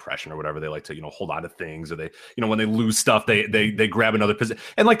anxiety and depression or whatever, they like to hold on to things, or they when they lose stuff, they grab another position,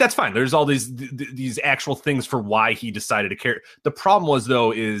 and like that's fine. There's all these actual things for why he decided to care. The problem was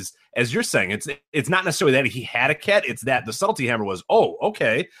though is, as you're saying, it's not necessarily that he had a cat. It's that the subtlety hammer was, oh,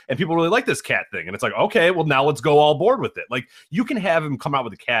 okay, and people really like this cat thing, and it's like, okay, well now let's go all board with it. Like you can have him come out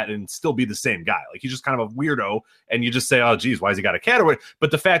with a cat and still be the same guy. Like he's just kind of a weirdo, and you just say, oh, geez, why has he got a cat? Or what?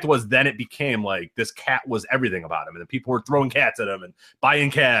 But the fact was, then it became like this cat was everything about him, and then people were throwing cats at him and buying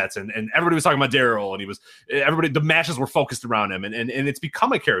cats, and everybody was talking about Daryl, and the matches were focused around him, and it's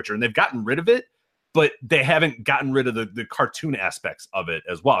become a character, and they've gotten rid of it. But they haven't gotten rid of the cartoon aspects of it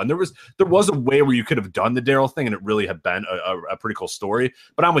as well. And there was a way where you could have done the Daryl thing, and it really had been a pretty cool story.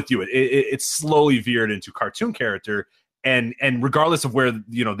 But I'm with you. It slowly veered into cartoon character, and regardless of where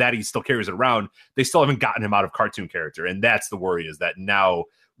that he still carries it around, they still haven't gotten him out of cartoon character. And that's the worry, is that now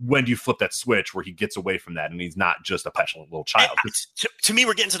when do you flip that switch where he gets away from that and he's not just a petulant little child? To me,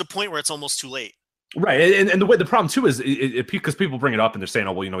 we're getting to the point where it's almost too late. Right, and the problem too is because people bring it up and they're saying,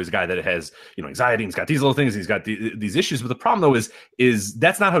 oh well, he's a guy that has anxiety, and he's got these little things, and he's got these issues. But the problem though is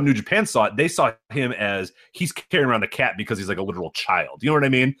that's not how New Japan saw it. They saw him as he's carrying around a cat because he's like a literal child. You know what I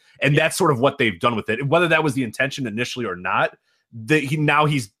mean? And that's sort of what they've done with it. Whether that was the intention initially or not,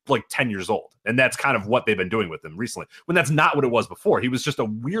 he's like 10 years old, and that's kind of what they've been doing with him recently, when that's not what it was before. He was just a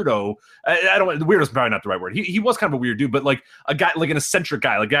weirdo. The weirdo is probably not the right word. He was kind of a weird dude, but like a guy, like an eccentric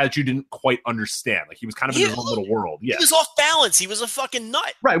guy, like a guy that you didn't quite understand. Like he was kind of in his own little world. Yeah, he was off balance. He was a fucking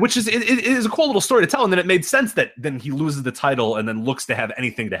nut. Right, which is it is a cool little story to tell, and then it made sense that then he loses the title and then looks to have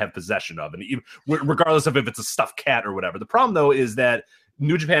anything to have possession of, and even, regardless of if it's a stuffed cat or whatever. The problem though is that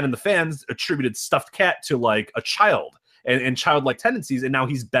New Japan and the fans attributed stuffed cat to like a child. And childlike tendencies, and now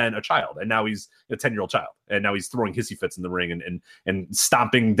he's been a child, and now he's a 10-year-old child, and now he's throwing hissy fits in the ring and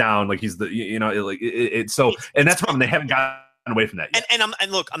stomping down like he's the so, and that's the problem. They haven't got away from that yet.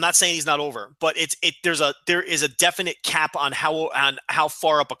 And look, I'm not saying he's not over, but there is a definite cap on how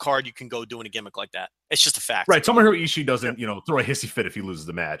far up a card you can go doing a gimmick like that. It's just a fact. Right. Tomohiro Ishii doesn't, throw a hissy fit if he loses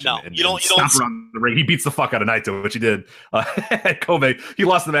the match. No, and you don't stomp around the ring. He beats the fuck out of Naito, which he did at Kobe. He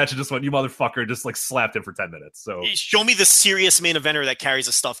lost the match and just went, "You motherfucker," just like slapped him for 10 minutes. So show me the serious main eventer that carries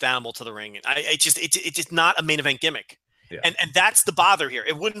a stuffed animal to the ring. It's just not a main event gimmick. Yeah. And that's the bother here.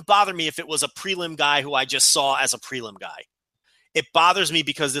 It wouldn't bother me if it was a prelim guy who I just saw as a prelim guy. It bothers me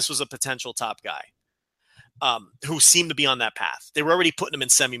because this was a potential top guy who seemed to be on that path. They were already putting him in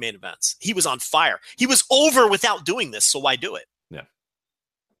semi-main events. He was on fire. He was over without doing this, so why do it? Yeah.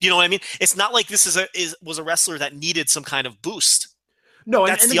 You know what I mean? It's not like this was a wrestler that needed some kind of boost. No,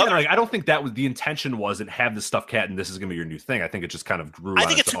 that's and the again, other. like, I don't think that was the intention. Wasn't have the stuffed cat and this is going to be your new thing. I think it just kind of grew. I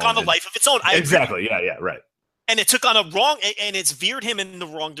think it took on a life of its own. Exactly. Yeah. Right. And it took on a wrong, and it's veered him in the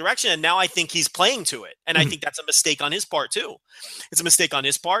wrong direction. And now I think he's playing to it. And I think that's a mistake on his part too. It's a mistake on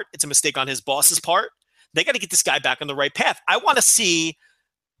his part. It's a mistake on his boss's part. They got to get this guy back on the right path. I want to see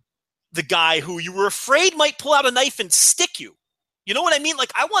the guy who you were afraid might pull out a knife and stick you. You know what I mean?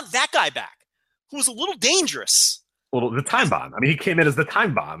 Like, I want that guy back who was a little dangerous. Well, the time bomb. I mean, he came in as the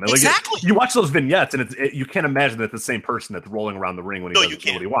time bomb. And Exactly. You watch those vignettes, and you can't imagine that the same person that's rolling around the ring when he doesn't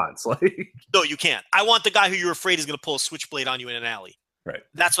do what he wants. No, you can't. I want the guy who you're afraid is going to pull a switchblade on you in an alley. Right.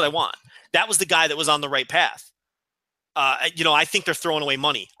 That's what I want. That was the guy that was on the right path. I think they're throwing away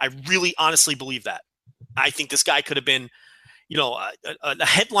money. I really honestly believe that. I think this guy could have been, a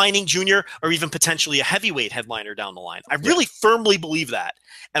headlining junior or even potentially a heavyweight headliner down the line. I really firmly believe that.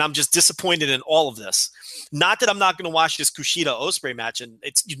 And I'm just disappointed in all of this. Not that I'm not going to watch this Kushida Ospreay match, and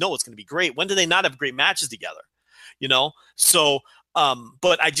it's going to be great. When do they not have great matches together? So,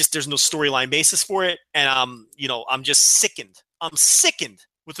 but there's no storyline basis for it. And I'm just sickened. I'm sickened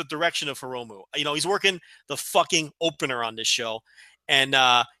with the direction of Hiromu. He's working the fucking opener on this show. And,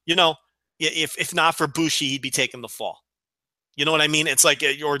 if not for Bushi, he'd be taking the fall. You know what I mean? It's like,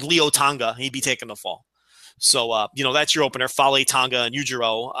 or Leo Tonga, he'd be taking the fall. So, that's your opener, Fale Tonga and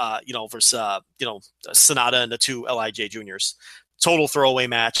Yujiro, versus, Sonata and the two LIJ juniors. Total throwaway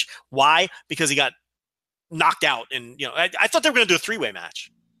match. Why? Because he got knocked out. And, I thought they were going to do a three-way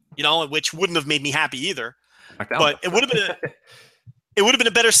match, which wouldn't have made me happy either. But it would have been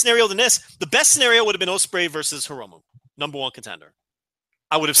a better scenario than this. The best scenario would have been Ospreay versus Hiromu, number one contender.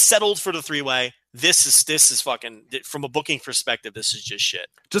 I would have settled for the three-way. This is fucking, from a booking perspective, this is just shit.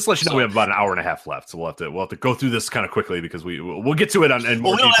 Just to let you know, we have about an hour and a half left, so we'll have to go through this kind of quickly because we'll get to it in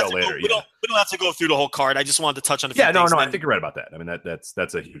more detail later. We don't have to go through the whole card. I just wanted to touch on a few things. No, I think you're right about that. I mean,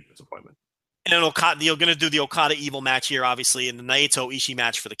 that's a huge disappointment. And then Okada, you're going to do the Okada Evil match here, obviously, and the Naito Ishii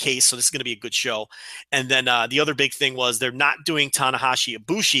match for the case. So this is going to be a good show. And then the other big thing was they're not doing Tanahashi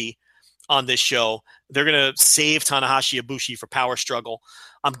Ibushi on this show. They're going to save Tanahashi Ibushi for Power Struggle.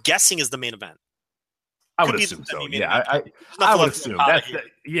 I'm guessing is the main event. I would assume so. Yeah, I would assume.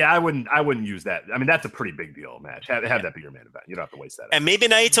 I wouldn't use that. I mean, that's a pretty big deal match. Have that be your main event. You don't have to waste that. And maybe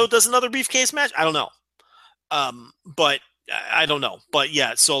Naito does another briefcase match. I don't know. But I don't know. But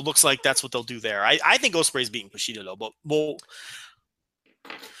yeah, so it looks like that's what they'll do there. I think Ospreay's beating Kushida though, but we'll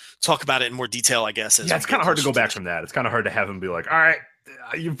talk about it in more detail, I guess. It's kind of hard to go back from that. It's kind of hard to have him be like, all right,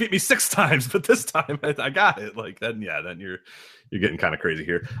 you beat me 6 times, but this time I got it. Like then you're getting kind of crazy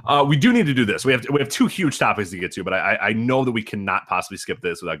here. We do need to do this. We have 2 huge topics to get to, but I know that we cannot possibly skip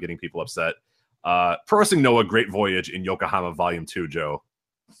this without getting people upset. Pro Wrestling Noah Great Voyage in Yokohama Volume 2, Joe.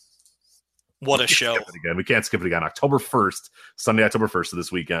 What a show. We can't skip it again. October 1st, Sunday, October 1st of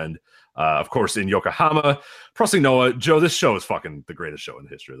this weekend. Of course, in Yokohama. Pro Wrestling Noah, Joe, this show is fucking the greatest show in the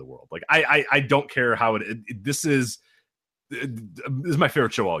history of the world. Like, I don't care how this is my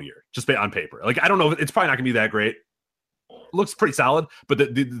favorite show all year, just on paper. Like, I don't know. It's probably not going to be that great. Looks pretty solid, but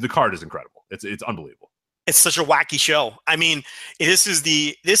the card is incredible. It's unbelievable. It's such a wacky show. I mean, this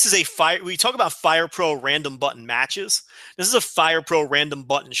is a fire. We talk about Fire Pro random button matches. This is a Fire Pro random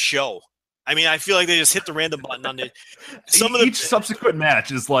button show. I mean, I feel like they just hit the random button on it. Each subsequent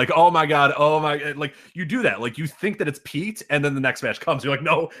match is like, oh my god, like you do that. Like you think that it's Pete, and then the next match comes. You're like,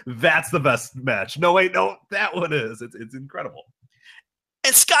 no, that's the best match. No, wait, no, that one is. It's incredible.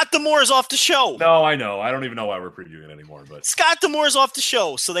 And Scott D'Amore is off the show. No, I know. I don't even know why we're previewing it anymore. But Scott D'Amore is off the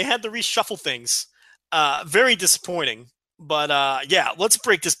show, so they had to reshuffle things. Very disappointing. But yeah, let's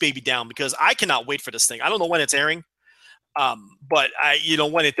break this baby down because I cannot wait for this thing. I don't know when it's airing. But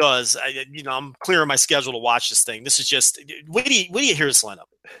when it does, I'm clearing my schedule to watch this thing. This is just, wait do you hear this lineup?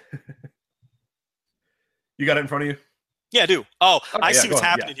 You got it in front of you? Yeah, I do. Oh, okay, I see what's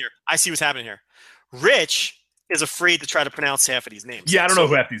happening here. I see what's happening here. Rich is afraid to try to pronounce half of these names. Yeah, I don't know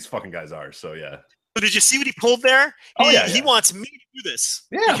who half these fucking guys are. So yeah. So did you see what he pulled there? He wants me to do this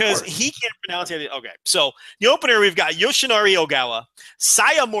because he can't pronounce it. Okay, so the opener we've got Yoshinari Ogawa,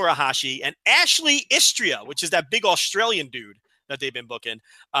 Saya Murahashi, and Ashley Istria, which is that big Australian dude that they've been booking.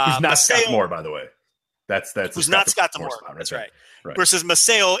 He's not Scott Moore, by the way. That's who's not Scott Moore. That's right. Versus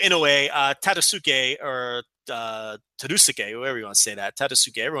Masao Inoue, Tadasuke or Tadusuke, whoever you want to say that.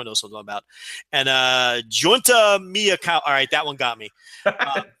 Tadasuke, everyone knows what I'm talking about. And Junta Miyakawa. All right, that one got me.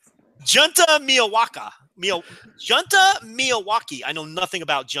 Junta Miyawaki. I know nothing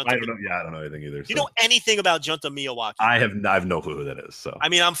about Junta. I don't know. Yeah, I don't know anything either. You know anything about Junta Miyawaki? I have no clue who that is. So I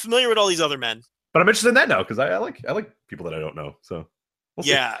mean, I'm familiar with all these other men, but I'm interested in that now because I like people that I don't know. So we'll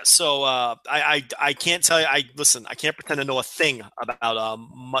see. So I can't tell you. I can't pretend to know a thing about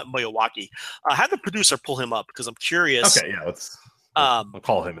Miyawaki. Have the producer pull him up because I'm curious. Okay, yeah, I'll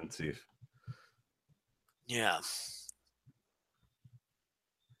call him and see. Yeah.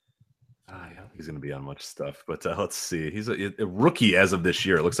 I don't think he's going to be on much stuff, but let's see. He's a rookie as of this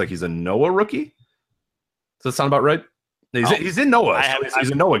year. It looks like he's a Noah rookie. Does that sound about right? He's in Noah.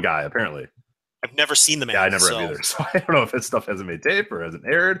 He's a Noah guy, apparently. I've never seen the man. Yeah, I never have either. So I don't know if his stuff hasn't made tape or hasn't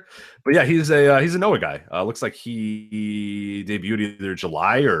aired. But yeah, he's a Noah guy. Looks like he debuted either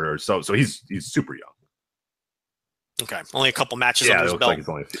July or so. So he's super young. Okay, only a couple matches under his belt. Like it's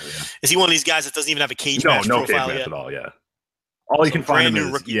only a few, yeah. Is he one of these guys that doesn't even have a cage match profile cage match yet? At all, yeah. All you can find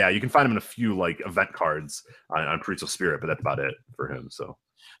him is, you can find him in a few like event cards on Priest of Spirit, but that's about it for him. So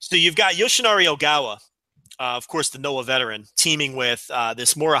you've got Yoshinari Ogawa, of course, the Noah veteran, teaming with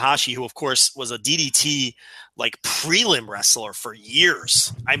this Murahashi, who of course was a DDT like prelim wrestler for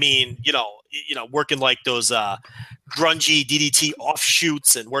years. I mean, working like those grungy DDT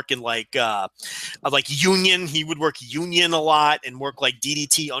offshoots and working like Union. He would work Union a lot and work like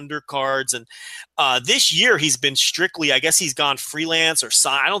DDT undercards. And this year he's been strictly, I guess he's gone freelance or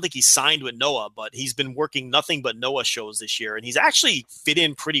I don't think he's signed with Noah, but he's been working nothing but Noah shows this year. And he's actually fit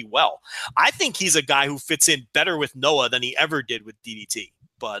in pretty well. I think he's a guy who fits in better with Noah than he ever did with DDT.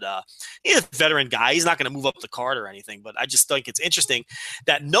 But he's a veteran guy. He's not going to move up the card or anything. But I just think it's interesting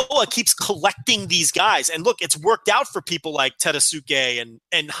that Noah keeps collecting these guys. And look, it's worked out for people like Tedasuke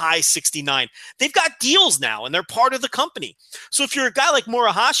and High 69. They've got deals now, and they're part of the company. So if you're a guy like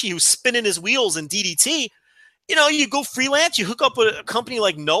Murahashi who's spinning his wheels in DDT, you go freelance, you hook up with a company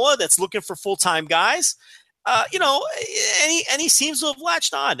like Noah that's looking for full-time guys. And he seems to have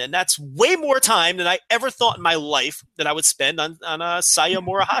latched on, and that's way more time than I ever thought in my life that I would spend on Saya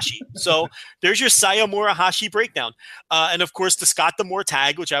Murahashi. So there's your Saya Murahashi breakdown, and of course the Scott D'Amore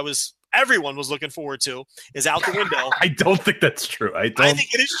tag, which everyone was looking forward to, is out the window. I don't think that's true. I think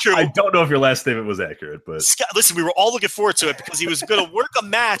it is true. I don't know if your last statement was accurate, but Scott, listen, we were all looking forward to it because he was going to work a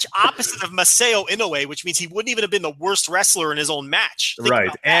match opposite of Masao Inoue, which means he wouldn't even have been the worst wrestler in his own match. Right,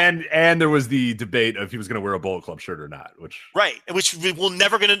 and there was the debate of if he was going to wear a Bullet Club shirt or not, which we'll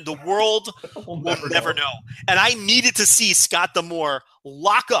never the world will never know. And I needed to see Scott D'Amore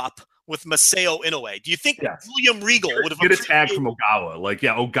lock up with Masao Inoue. Do you think William Regal would have get a tag from Ogawa?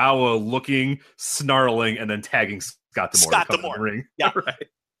 Ogawa looking, snarling, and then tagging Scott D'Amore. Ring. Yeah. Right. Do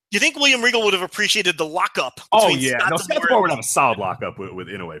you think William Regal would have appreciated the lockup? Scott D'Amore would have a solid lockup with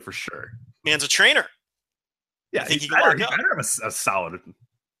Inoue for sure. Man's a trainer. Yeah, he better have a solid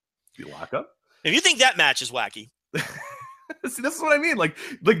lockup. If you think that match is wacky. See, this is what I mean. I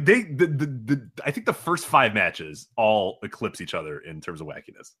think the first 5 matches all eclipse each other in terms of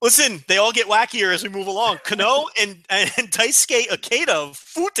wackiness. Listen, they all get wackier as we move along. Kano and Taisuke Ikeda of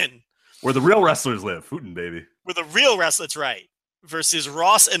Futen. Where the real wrestlers live. Futen, baby. Where the real wrestlers, right. Versus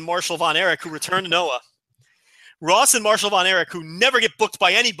Ross and Marshall Von Erich, who return to Noah. Ross and Marshall Von Erich, who never get booked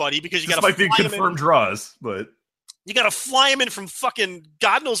by anybody because you got to might be confirmed draws, but... You got to fly them in from fucking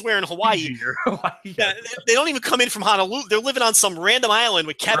God knows where in Hawaii. Yeah, they don't even come in from Honolulu. They're living on some random island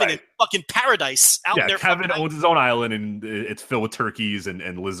with Kevin in fucking paradise out there. Kevin owns his own island, and it's filled with turkeys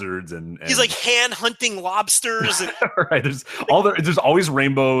and lizards. And he's like hand hunting lobsters. And, right. There's always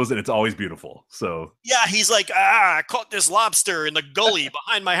rainbows, and it's always beautiful. So yeah, he's like, I caught this lobster in the gully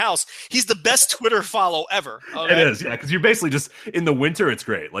behind my house. He's the best Twitter follow ever. Okay? It is, yeah, because you're basically just in the winter. It's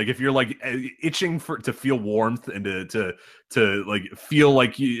great. Like if you're like itching to feel warmth and to like feel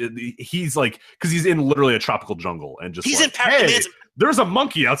like he's like, because he's in literally a tropical jungle and just he's like, in paradise. Hey, there's a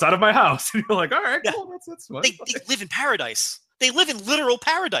monkey outside of my house. And you're like, all right, cool, that's fine. They live in paradise. They live in literal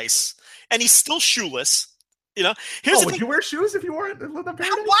paradise, and he's still shoeless. Here's the thing. Would you wear shoes if you weren't in paradise?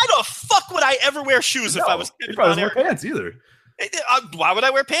 Why the fuck would I ever wear shoes if I was? You probably don't wear pants either. Why would I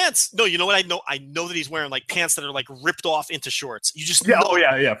wear pants? No, you know what? I know that he's wearing like pants that are like ripped off into shorts. You just Yeah, know. oh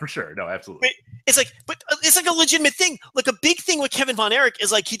yeah, for sure. No, absolutely. It's like, but it's like a legitimate thing. Like a big thing with Kevin Von Erich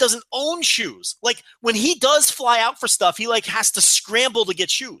is like he doesn't own shoes. Like when he does fly out for stuff, he like has to scramble to get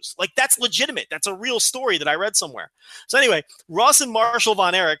shoes. Like that's legitimate. That's a real story that I read somewhere. So anyway, Ross and Marshall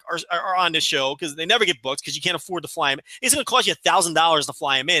Von Erich are on this show because they never get booked because you can't afford to fly him. It's going to cost you $1,000 to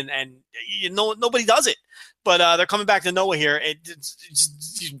fly him in, and nobody does it. But they're coming back to Noah here. It's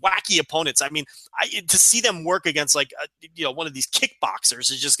these wacky opponents. I mean, to see them work against like one of these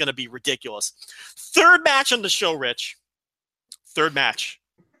kickboxers is just going to be ridiculous. Third match on the show, Rich. Third match.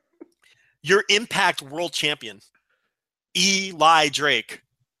 Your Impact World Champion, Eli Drake,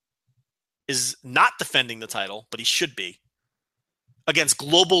 is not defending the title, but he should be, against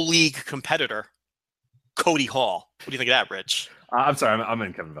Global League competitor Cody Hall. What do you think of that, Rich? I'm sorry, I'm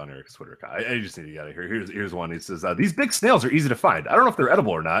in Kevin Von Erich's Twitter account. I just need to get out of here. Here's one. He says, these big snails are easy to find. I don't know if they're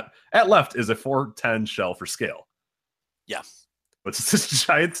edible or not. At left is a 410 shell for scale. Yeah. But it's this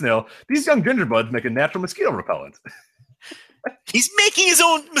giant snail. These young gingerbuds make a natural mosquito repellent. He's making his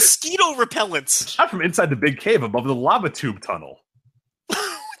own mosquito repellents. Shot from inside the big cave above the lava tube tunnel.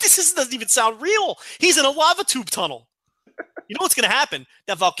 Doesn't even sound real. He's in a lava tube tunnel. You know what's going to happen?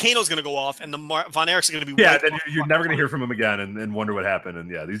 That volcano's going to go off, and the Von Erichs are going to be. Yeah, then you're never going to hear from him again, and wonder what happened.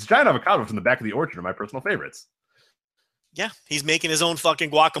 And yeah, these giant avocados from the back of the orchard are my personal favorites. Yeah, he's making his own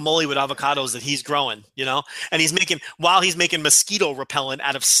fucking guacamole with avocados that he's growing, and he's making mosquito repellent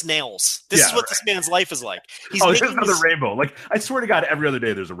out of snails. This is what this man's life is like. He's there's another rainbow. Like, I swear to God, every other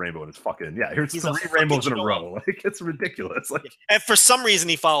day there's a rainbow, and it's fucking, here's 3 rainbows in a row. Like, it's ridiculous. Like, and for some reason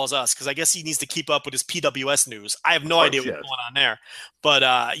he follows us, because I guess he needs to keep up with his PWS news. I have no idea what's going on there. But,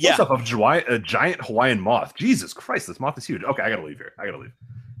 yeah. What's up, a giant Hawaiian moth? Jesus Christ, this moth is huge. Okay, I gotta leave here.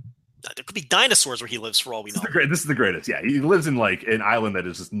 There could be dinosaurs where he lives, for all we know. This is the greatest. Yeah, he lives in like an island that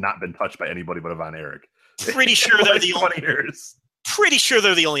has just not been touched by anybody but Von Erich. Pretty sure they're the 20 years. Pretty sure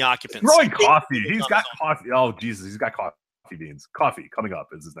they're the only occupants. Growing coffee. He's got coffee. Oh Jesus, he's got coffee beans. Coffee coming up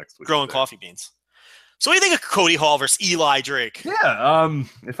is his next week. Growing coffee beans. So what do you think of Cody Hall versus Eli Drake? Yeah,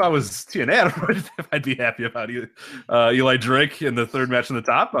 if I was TNA, I'd be happy about Eli Drake in the third match on the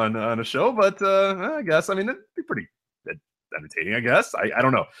top on a show. But I guess it'd be pretty entertaining, I guess. I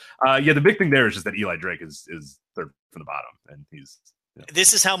don't know. The big thing there is just that Eli Drake is third from the bottom, and he's.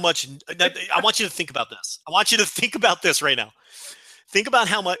 This is how much. I want you to think about this. I want you to think about this right now. Think about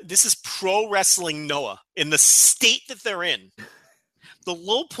how much this is pro wrestling Noah in the state that they're in. The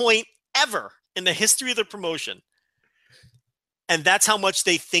low point ever in the history of the promotion. And that's how much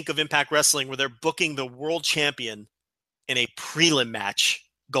they think of Impact Wrestling, where they're booking the world champion in a prelim match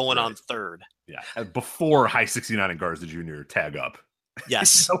going on third. Yeah, before High 69 and Garza Jr. tag up.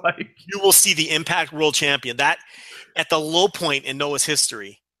 Yes. You will see the Impact World Champion. That, at the low point in Noah's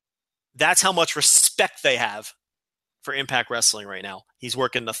history, that's how much respect they have for Impact Wrestling right now. He's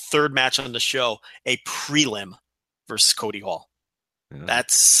working the third match on the show, a prelim versus Cody Hall. Yeah.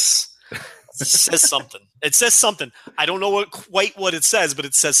 It says something. It says something. I don't know quite what it says, but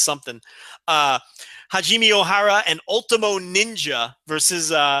it says something. Hajime Ohara and Ultimo Ninja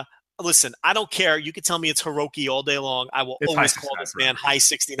versus listen, I don't care. You can tell me it's Hiroki all day long. I will always call this man High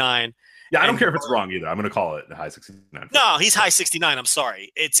 69. Yeah, I don't care if it's wrong either. I'm going to call it High 69. No, he's High 69. I'm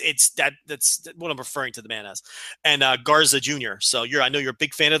sorry. That's what I'm referring to the man as. And Garza Jr. So I know you're a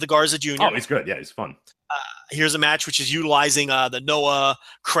big fan of the Garza Jr. Oh, he's good. Yeah, he's fun. Here's a match which is utilizing the Noah,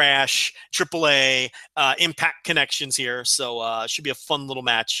 Crash, AAA, Impact connections here. So it should be a fun little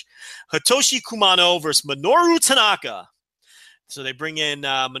match. Hitoshi Kumano versus Minoru Tanaka. So they bring in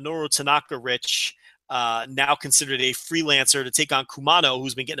Minoru Tanaka, Rich, now considered a freelancer, to take on Kumano,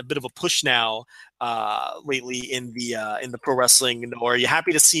 who's been getting a bit of a push now lately in the pro wrestling. Are you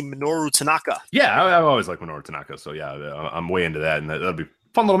happy to see Minoru Tanaka? Yeah, I've always liked Minoru Tanaka, so yeah, I'm way into that, and that'll be a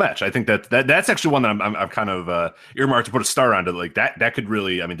fun little match. I think that's actually one that I'm kind of earmarked to put a star on. To like that could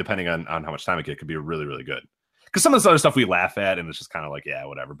really, depending on how much time it gets, could be really, really good. Because some of this other stuff we laugh at, and it's just kind of like, yeah,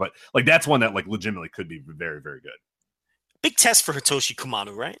 whatever. But like that's one that like legitimately could be very, very good. Big test for Hitoshi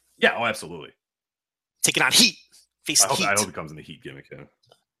Kumano, right? Yeah, absolutely. Taking on Heat. Facing Heat. I hope he comes in the Heat gimmick. Yeah.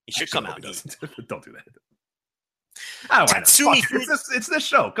 He should come out. Don't do that. Tatsumi it's this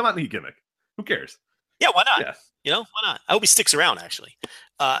show. Come out in the Heat gimmick. Who cares? Yeah, why not? Yeah. Why not? I hope he sticks around, actually.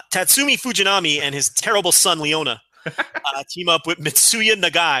 Tatsumi Fujinami and his terrible son, Leona, team up with Mitsuya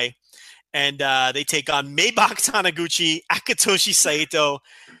Nagai, and they take on Maybach Taniguchi, Akatoshi Saito,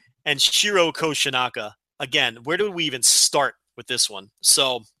 and Shiro Koshinaka. Again, where do we even start with this one?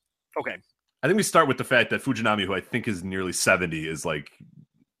 So, okay. I think we start with the fact that Fujinami, who I think is nearly 70, is like,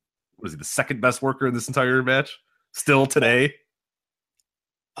 was he the second best worker in this entire match? Still today?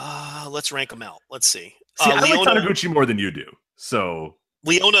 Let's rank them out. Let's see. See, I like Leona, Taniguchi more than you do. So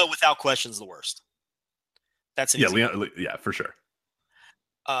Leona, without question, is the worst. That's an easy Leona, yeah, for sure.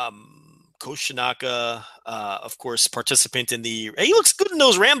 Koshinaka, of course, participant in the. He looks good in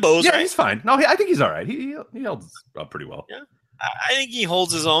those Rambos, Yeah, right? he's fine. No, I think he's all right. He held up pretty well. Yeah, I think he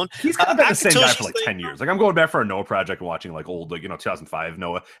holds his own. He's kind of been the same guy Akitoshi's for like 10 years. Like I'm going back for a Noah project and watching like old, 2005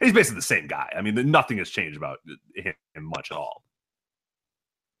 Noah. And he's basically the same guy. I mean, nothing has changed about him much at all.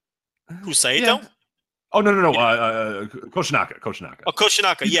 Who's Saito? Yeah. Oh no! Koshinaka. Oh,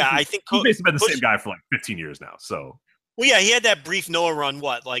 Koshinaka. Yeah, I think he's basically been the same guy for like 15 years now. So. Well, yeah, he had that brief Noah run.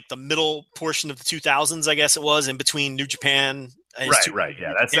 What, like the middle portion of the 2000s, I guess it was, in between New Japan. Right.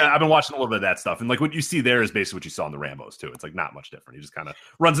 Yeah, that's. I've been watching a little bit of that stuff, and like what you see there is basically what you saw in the Rambos too. It's like not much different. He just kind of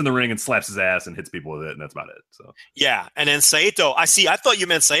runs in the ring and slaps his ass and hits people with it, and that's about it. So. Yeah, and then Saito. I thought you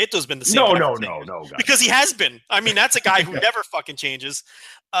meant Saito's been the same. No. Guys. Because he has been. I mean, that's a guy who never fucking changes.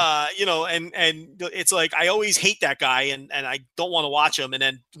 And it's like I always hate that guy, and I don't want to watch him. And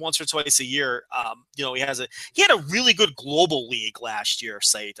then once or twice a year, he had a really good global league last year,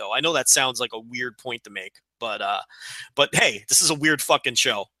 Saito. I know that sounds like a weird point to make, but hey, this is a weird fucking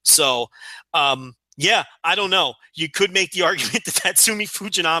show. So, yeah, I don't know. You could make the argument that Tatsumi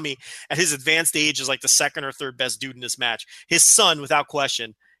Fujinami at his advanced age is like the second or third best dude in this match. His son, without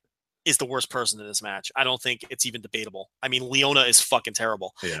question, is the worst person in this match. I don't think it's even debatable. I mean, Leona is fucking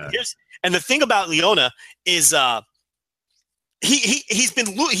terrible. Yeah. And the thing about Leona is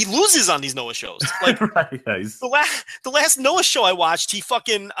he loses on these Noah shows. Like right, yeah, the last Noah show I watched, he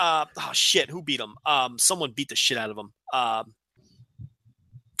fucking who beat him? Someone beat the shit out of him. I'm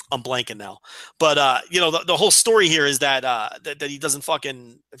blanking now. But the whole story here is that that he doesn't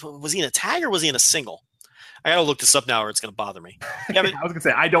fucking. Was he in a tag or was he in a single? I gotta look this up now, or it's gonna bother me. Yeah, but, I was gonna say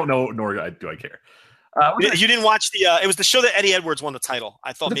I don't know, nor do I care. You didn't watch the? It was the show that Eddie Edwards won the title.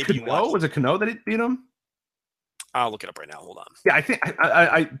 I thought maybe you watched. Was it Kano that beat him? I'll look it up right now. Hold on. Yeah, I think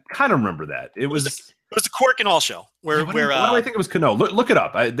I kind of remember that. It was the Cork and All show where why do I think it was Kano? Look it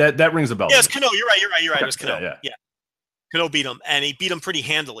up. That rings a bell. Yeah, it's Kano. You're right. Okay. It was Kano. Yeah. Kano beat him, and he beat him pretty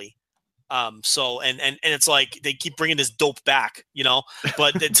handily. So it's like they keep bringing this dope back,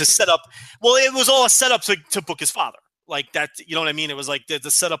 but to set up, well, it was all a setup to book his father. Like that, you know what I mean? It was like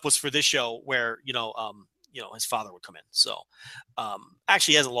the setup was for this show where, his father would come in. So,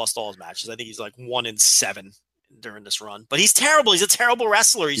 actually he hasn't lost all his matches. I think he's like 1-7 during this run, but he's terrible. He's a terrible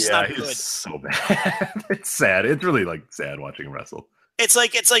wrestler. He's not good. He's so bad. It's sad. It's really like sad watching him wrestle. It's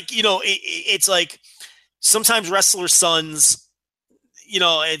like sometimes wrestlers' sons,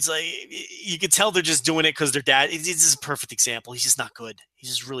 it's like you can tell they're just doing it because their dad. This is a perfect example. He's just not good. He's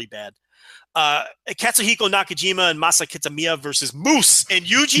just really bad. Katsuhiko Nakajima and Masa Kitamiya versus Moose and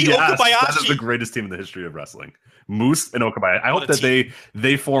Yuji Okabayashi. That is the greatest team in the history of wrestling. Moose and Okabayashi. I hope that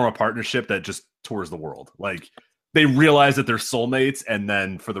they form a partnership that just tours the world. Like they realize that they're soulmates, and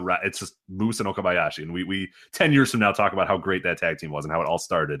then for it's just Moose and Okabayashi. And we 10 years from now talk about how great that tag team was and how it all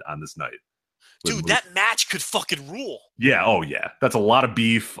started on this night. Dude, that match could fucking rule. Yeah, oh yeah. That's a lot of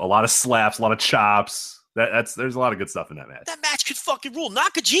beef, a lot of slaps, a lot of chops. There's a lot of good stuff in that match. That match could fucking rule.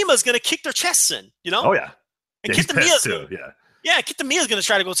 Nakajima's gonna kick their chests in, Oh yeah. And Kitamiya's too. Yeah, Kitamiya's gonna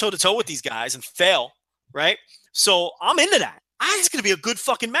try to go toe to toe with these guys and fail, right? So I'm into that. It's gonna be a good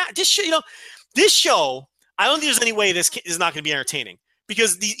fucking match. This show, I don't think there's any way this is not gonna be entertaining.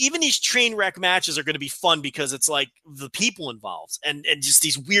 Because even these train wreck matches are going to be fun because it's like the people involved and just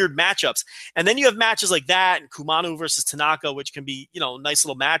these weird matchups. And then you have matches like that and Kumano versus Tanaka, which can be, nice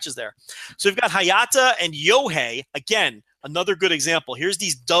little matches there. So we've got Hayata and Yohei. Again, another good example. Here's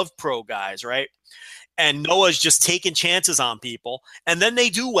these Dove Pro guys, right? And Noah's just taking chances on people, and then they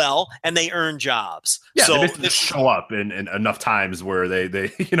do well and they earn jobs. Yeah, so they show up in enough times where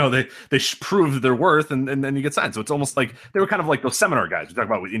they prove their worth, and then you get signed. So it's almost like they were kind of like those seminar guys we talk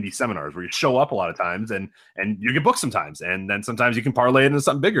about with indie seminars, where you show up a lot of times and you get booked sometimes, and then sometimes you can parlay it into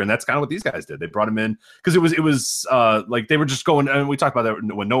something bigger. And that's kind of what these guys did. They brought him in because it was like they were just going. And we talked about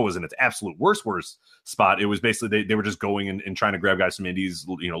that when Noah was in its absolute worst spot. It was basically they were just going and trying to grab guys from indies,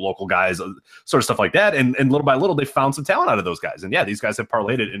 local guys, sort of stuff like that. And little by little, they found some talent out of those guys. And yeah, these guys have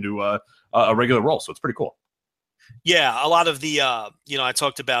parlayed it into a regular role. So it's pretty cool. Yeah, a lot of the I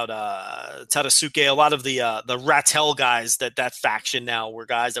talked about Tadasuke. A lot of the Rattel guys that faction now were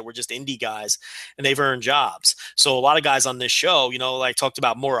guys that were just indie guys, and they've earned jobs. So a lot of guys on this show, like talked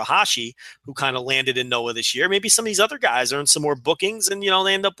about Morihashi, who kind of landed in Noah this year. Maybe some of these other guys earned some more bookings, and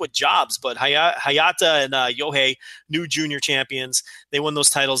they end up with jobs. But Hayata and Yohei, new junior champions, they won those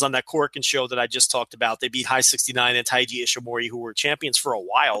titles on that Korakuen show that I just talked about. They beat High 69 and Taiji Ishimori, who were champions for a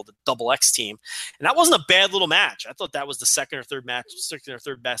while, the Double X team, and that wasn't a bad little match. match. I thought that was the second or third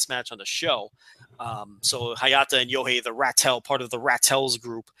best match on the show. So Hayata and Yohei, the Rattel, part of the Rattels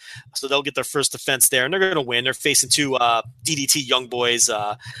group. So they'll get their first defense there, and they're going to win. They're facing two DDT young boys,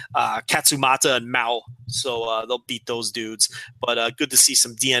 Katsumata and Mao. So they'll beat those dudes. But good to see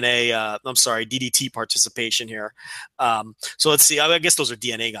some DDT participation here. So let's see. I guess those are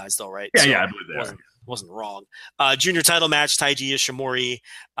DNA guys, though, right? Yeah, so yeah, I believe they are. Wasn't wrong. Junior title match, Taiji Ishimori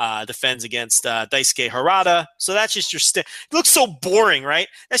defends against Daisuke Harada. So that's just your it looks so boring, right?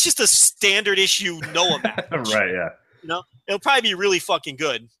 That's just a standard issue Noah match. Right, yeah. You know, it'll probably be really fucking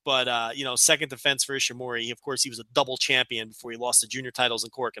good. But, second defense for Ishimori. Of course, he was a double champion before he lost the junior titles in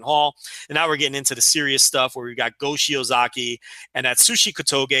Cork and Hall. And now we're getting into the serious stuff where we got Go Shiozaki and Atsushi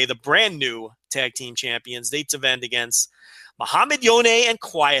Kotoge, the brand new tag team champions. They defend against Muhammad Yone and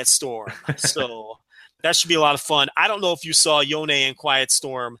Quiet Storm. So that should be a lot of fun. I don't know if you saw Yone and Quiet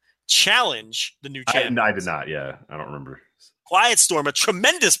Storm challenge the new champions. I did not. Yeah, I don't remember. Quiet Storm, a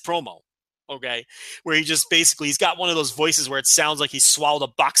tremendous promo. Okay, where he just basically he's got one of those voices where it sounds like he swallowed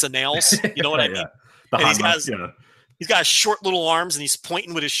a box of nails. You know what I mean? And he's got short little arms, and he's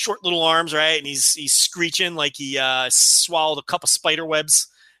pointing with his short little arms, right? And he's screeching like he swallowed a cup of spider webs.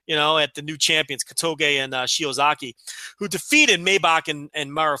 At the new champions, Kotoge and Shiozaki, who defeated Maybach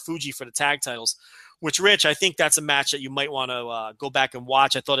and Marufuji for the tag titles. Which, Rich, I think that's a match that you might want to go back and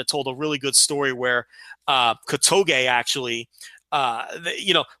watch. I thought it told a really good story where Kotoge actually,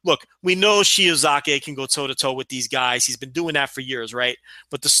 look, we know Shiozaki can go toe-to-toe with these guys. He's been doing that for years, right?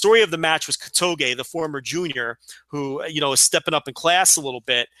 But the story of the match was Kotoge, the former junior, who, is stepping up in class a little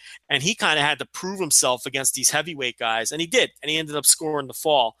bit, and he kind of had to prove himself against these heavyweight guys, and he did, and he ended up scoring the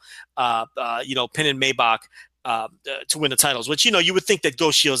fall, pinning Maybach. To win the titles, which you would think that Go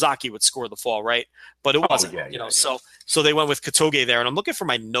Shiozaki would score the fall, right? But it wasn't. So they went with Kotoge there, and I'm looking for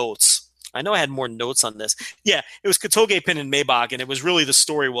my notes. I know I had more notes on this. Yeah, it was Kotoge pinning Maybach, and it was really the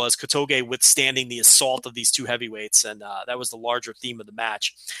story was Kotoge withstanding the assault of these two heavyweights, and that was the larger theme of the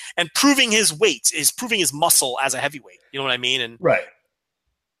match, and proving his weight is proving his muscle as a heavyweight. You know what I mean? And right,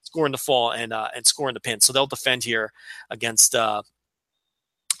 scoring the fall and scoring the pin. So they'll defend here against.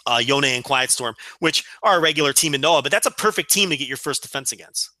 Yone and Quiet Storm, which are a regular team in Noah, but that's a perfect team to get your first defense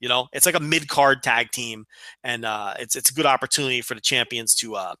against. It's like a mid-card tag team, and it's a good opportunity for the champions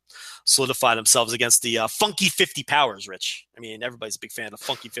to solidify themselves against the Funky 50 Powers, Rich. I mean, everybody's a big fan of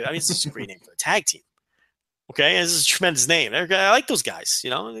Funky 50. I mean, it's just a great name for a tag team. Okay, this is a tremendous name. I like those guys,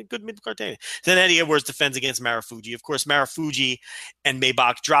 good mid-card tag team. Then Eddie Edwards defends against Marufuji. Of course, Marufuji and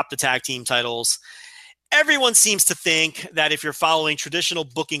Maybach drop the tag team titles. Everyone seems to think that if you're following traditional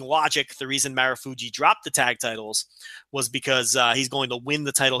booking logic, the reason Marufuji dropped the tag titles was because he's going to win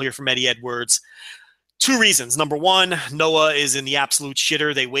the title here from Eddie Edwards. Two reasons. Number one, Noah is in the absolute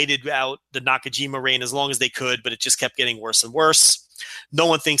shitter. They waited out the Nakajima reign as long as they could, but it just kept getting worse and worse. No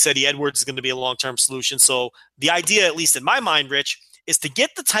one thinks Eddie Edwards is going to be a long-term solution. So the idea, at least in my mind, Rich, is to get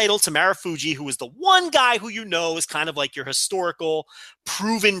the title to Marufuji, who is the one guy who is kind of like your historical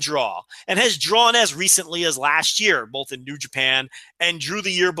proven draw and has drawn as recently as last year, both in New Japan and drew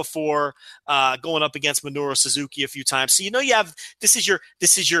the year before going up against Minoru Suzuki a few times. So, you have, this is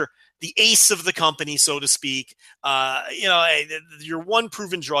the ace of the company, so to speak. Your one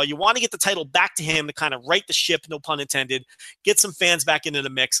proven draw. You want to get the title back to him to kind of right the ship, no pun intended, get some fans back into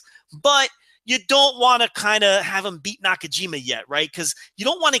the mix. But you don't want to kind of have him beat Nakajima yet, right? Because you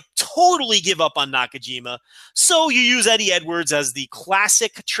don't want to totally give up on Nakajima. So you use Eddie Edwards as the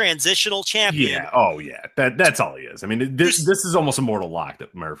classic transitional champion. Yeah. Oh, yeah. That's all he is. I mean, this is almost a mortal lock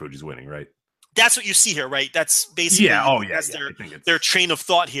that Marufuji's winning, right? That's what you see here, right? That's basically their train of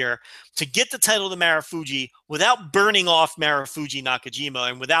thought here. To get the title to Marufuji without burning off Marufuji Nakajima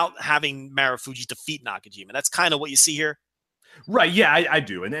and without having Marufuji defeat Nakajima. That's kind of what you see here. Right, yeah, I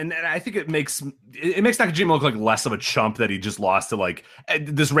do, and I think it makes Nakajima look like less of a chump that he just lost to like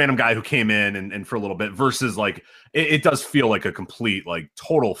this random guy who came in and for a little bit versus like it does feel like a complete like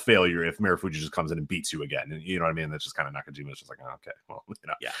total failure if Marufuji just comes in and beats you again, and you know what I mean. That's just kind of Nakajima's just like, oh, okay, well,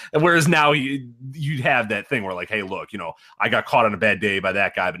 yeah. And whereas now you'd have that thing where like, hey, look, I got caught on a bad day by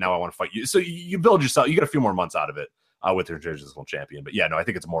that guy, but now I want to fight you. So you build yourself, you get a few more months out of it with your transitional champion. But yeah, no, I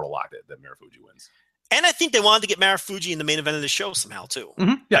think it's a mortal lock that Marufuji wins. And I think they wanted to get Marufuji in the main event of the show somehow, too.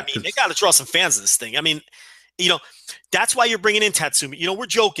 Mm-hmm. Yeah, I mean, they got to draw some fans of this thing. I mean, that's why you're bringing in Tatsumi. We're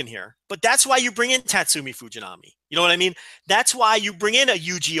joking here, but that's why you bring in Tatsumi Fujinami. You know what I mean? That's why you bring in a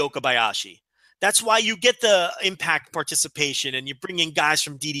Yuji Okabayashi. That's why you get the Impact participation and you bring in guys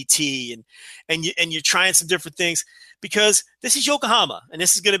from DDT and you're trying some different things because this is Yokohama and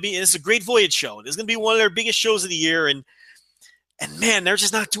this is a great Voyage show. This is going to be one of their biggest shows of the year. And man, they're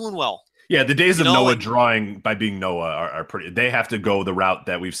just not doing well. Yeah, the days of Noah drawing by being Noah are pretty. They have to go the route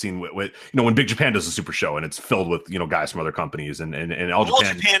that we've seen with when Big Japan does a super show and it's filled with guys from other companies and All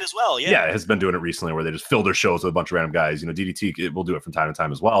Japan as well. Yeah, has been doing it recently where they just fill their shows with a bunch of random guys. DDT will do it from time to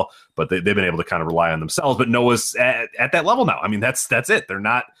time as well, but they've been able to kind of rely on themselves. But Noah's at that level now. I mean, that's it. They're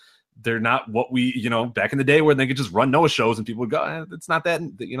not what we back in the day where they could just run Noah shows and people would go. It's not that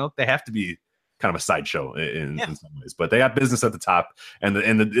they have to be kind of a sideshow in some ways, but they got business at the top, and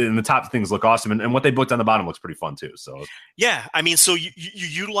the top things look awesome, and what they booked on the bottom looks pretty fun too. So yeah, I mean, so you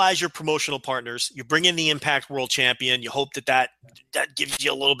utilize your promotional partners, you bring in the Impact World Champion, you hope that gives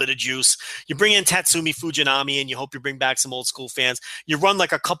you a little bit of juice. You bring in Tatsumi Fujinami, and you hope you bring back some old school fans. You run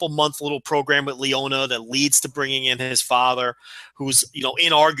like a couple month little program with Leona that leads to bringing in his father, who's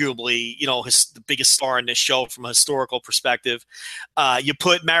inarguably the biggest star in this show from a historical perspective. You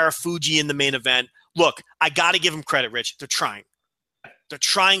put Marufuji in the main event. Look, I got to give them credit, Rich. They're trying. They're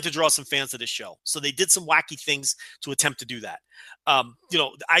trying to draw some fans to this show. So they did some wacky things to attempt to do that.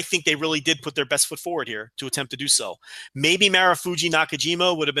 I think they really did put their best foot forward here to attempt to do so. Maybe Marufuji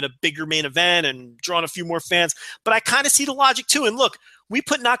Nakajima would have been a bigger main event and drawn a few more fans, but I kind of see the logic too. And look, we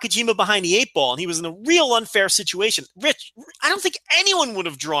put Nakajima behind the 8 ball, and he was in a real unfair situation. Rich, I don't think anyone would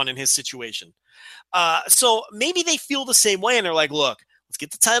have drawn in his situation. So maybe they feel the same way, and they're like, look, let's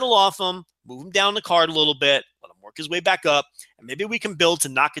get the title off him, move him down the card a little bit, let him work his way back up, and maybe we can build to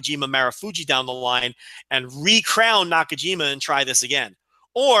Nakajima Marufuji down the line and re-crown Nakajima and try this again.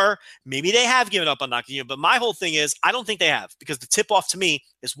 Or maybe they have given up on Nakajima, but my whole thing is I don't think they have, because the tip-off to me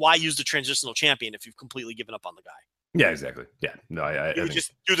is why use the transitional champion if you've completely given up on the guy. Yeah, exactly. Yeah, no, I would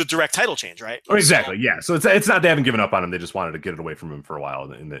just do the direct title change, right? Or exactly. Yeah. So it's not they haven't given up on him; they just wanted to get it away from him for a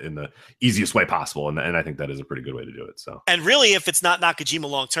while in the easiest way possible, and I think that is a pretty good way to do it. So, and really, if it's not Nakajima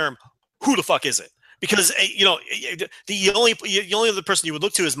long term, who the fuck is it? Because the only other person you would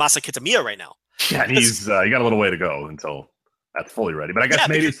look to is Masa Kitamiya right now. Yeah, and he's he got a little way to go until that's fully ready. But I guess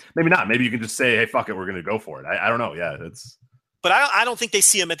maybe not. Maybe you can just say, hey, fuck it, we're going to go for it. I don't know. Yeah, it's. But I don't think they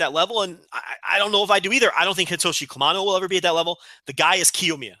see him at that level, and I don't know if I do either. I don't think Hitoshi Kamano will ever be at that level. The guy is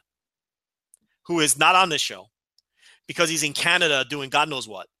Kiyomiya, who is not on this show because he's in Canada doing God knows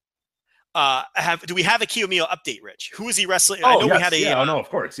what. Do we have a Kiyomiya update, Rich? Who is he wrestling? I know we had a. Of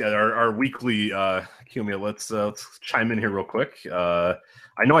course. Yeah, our weekly Kiyomiya. Let's chime in here real quick. I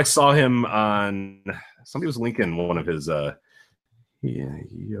know I saw him on. Somebody was linking one of his.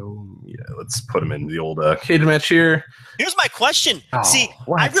 Let's put him in the old cage match here. Here's my question. See,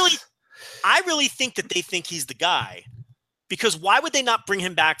 what? I really think that they think he's the guy, because why would they not bring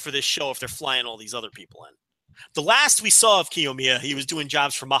him back for this show if they're flying all these other people in? The last we saw of Kiyomiya, he was doing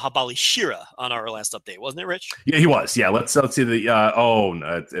jobs for Mahabali Shira on our last update, wasn't it, Rich? Yeah, he was. Yeah, let's see the.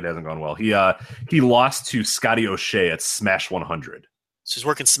 It hasn't gone well. He lost to Scotty O'Shea at Smash 100. So he's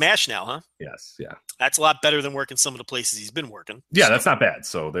working Smash now, huh? Yes, yeah. That's a lot better than working some of the places he's been working. Yeah, that's not bad.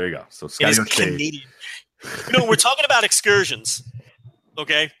 So there you go. So Scotty O'Shea. Canadian. We're talking about excursions,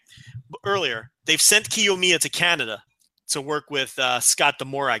 okay? Earlier, they've sent Kiyomiya to Canada to work with Scott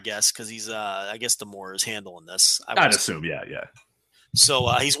D'Amore, I guess, because he's, I guess D'Amore is handling this. I'd assume, yeah. So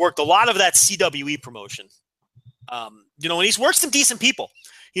he's worked a lot of that CWE promotion. And he's worked some decent people.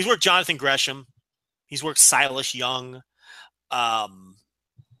 He's worked Jonathan Gresham. He's worked Silas Young.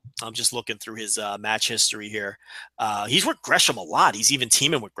 I'm just looking through his match history here. He's worked Gresham a lot. He's even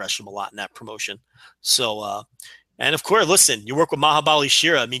teaming with Gresham a lot in that promotion. So, and of course, listen, you work with Mahabali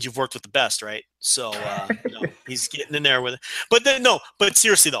Shira, it means you've worked with the best, right? So he's getting in there with it. But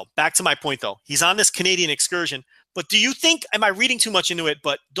seriously though, back to my point though, he's on this Canadian excursion. But do you think, am I reading too much into it?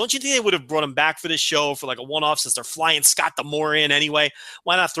 But don't you think they would have brought him back for this show for like a one-off, since they're flying Scott D'Amore in anyway?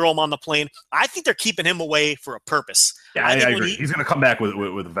 Why not throw him on the plane? I think they're keeping him away for a purpose. Yeah, I agree. He's going to come back with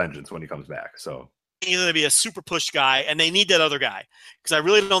a vengeance when he comes back. So he's going to be a super push guy, and they need that other guy, because I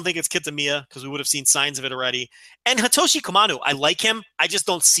really don't think it's Kitamiya, because we would have seen signs of it already. And Hitoshi Kamano, I like him. I just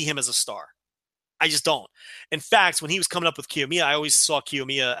don't see him as a star. I just don't. In fact, when he was coming up with Kiyomiya, I always saw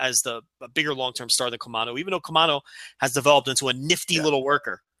Kiyomiya as a bigger long-term star than Kamano, even though Kamano has developed into a nifty little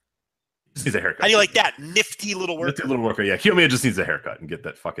worker. Just needs a haircut. How do you like that? Nifty little worker. Nifty little worker, yeah. Kiyomiya just needs a haircut and get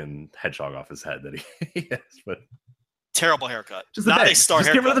that fucking hedgehog off his head that he has. But terrible haircut. Just not a star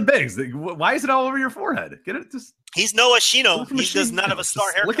haircut. Get rid of the bigs. Why is it all over your forehead? Get it. Just. He's no Ashino. He does not have a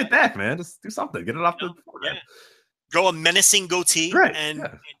star haircut. Look at that, man. Just do something. Get it off the forehead. Yeah. Grow a menacing goatee and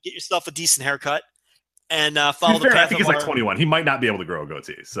get yourself a decent haircut. And follow the path. I think he's like 21. He might not be able to grow a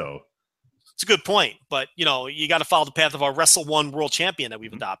goatee. So it's a good point. But, you got to follow the path of our Wrestle One world champion that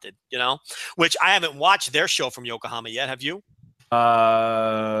we've adopted, which I haven't watched their show from Yokohama yet. Have you?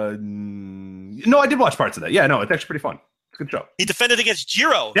 No, I did watch parts of that. Yeah, no, it's actually pretty fun. Good show. He defended against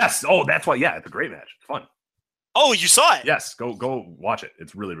Jiro. Yes. Oh, that's why. Yeah, it's a great match. It's fun. Oh, you saw it? Yes. Go watch it.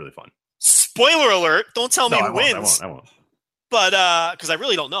 It's really, really fun. Spoiler alert. Don't tell me who wins. I won't. But because I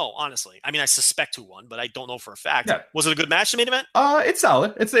really don't know, honestly. I mean, I suspect who won, but I don't know for a fact. Yeah. Was it a good match, the main event? It's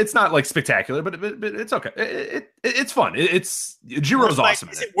solid. It's not like spectacular, but it's okay. It's fun. Jiro's awesome.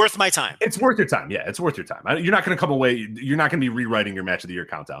 Is it worth my time? It's worth your time. Yeah, it's worth your time. You're not going to come away. You're not going to be rewriting your match of the year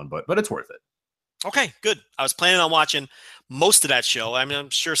countdown, but it's worth it. Okay, good. I was planning on watching most of that show. I mean, I'm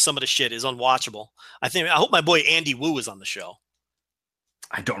sure some of the shit is unwatchable. I hope my boy Andy Wu is on the show.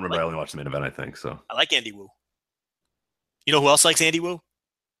 I don't remember. I only watched the main event, I think. So I like Andy Wu. You know who else likes Andy Wu?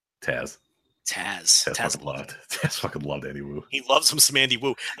 Taz fucking loved Andy Wu. He loves him some Andy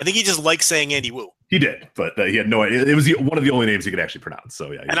Wu. I think he just likes saying Andy Wu. He did, but he had no idea. It was one of the only names he could actually pronounce.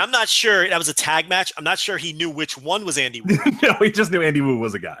 So yeah. And I'm not sure that was a tag match. I'm not sure he knew which one was Andy Wu. No, he just knew Andy Wu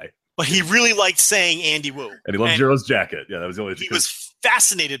was a guy. But he really liked saying Andy Wu. And he loved Jiro's jacket. Yeah, that was the only thing. He was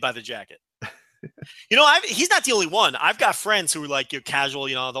fascinated by the jacket. He's not the only one. I've got friends who are like casual,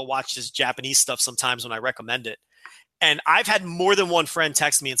 they'll watch this Japanese stuff sometimes when I recommend it. And I've had more than one friend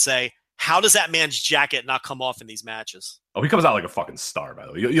text me and say, how does that man's jacket not come off in these matches? Oh, he comes out like a fucking star, by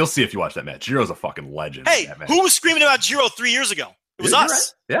the way. You'll see if you watch that match. Jiro's a fucking legend. Hey, who was screaming about Jiro 3 years ago? It was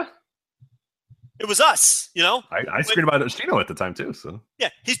us. Right. Yeah. It was us, I screamed about Shino at the time, too. So yeah,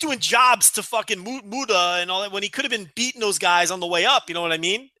 he's doing jobs to fucking Muda and all that when he could have been beating those guys on the way up. You know what I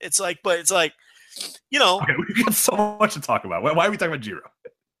mean? It's like, okay, we've got so much to talk about. Why are we talking about Jiro?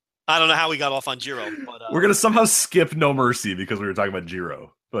 I don't know how we got off on Jiro, but we're gonna somehow skip No Mercy because we were talking about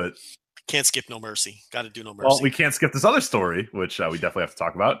Jiro, but can't skip No Mercy. Got to do No Mercy. Well, we can't skip this other story, which we definitely have to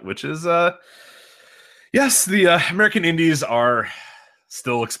talk about, which is yes, the American Indies are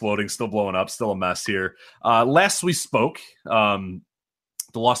still exploding, still blowing up, still a mess here. Last we spoke,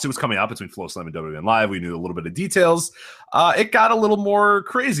 the lawsuit was coming out between FloSlam and WWE Live. We knew a little bit of details. It got a little more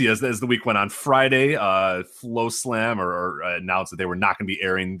crazy as the week went on. Friday, FloSlam or announced that they were not going to be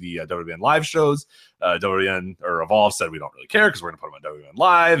airing the WWE Live shows. WWN or Evolve said we don't really care because we're going to put them on WWN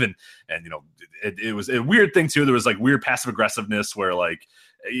Live, and it was a weird thing too. There was like weird passive aggressiveness where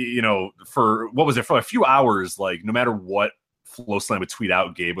for what was it for a few hours, like no matter what FloSlam would tweet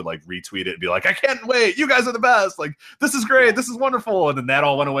out, Gabe would like retweet it and be like, I can't wait, you guys are the best, like this is great, this is wonderful. And then that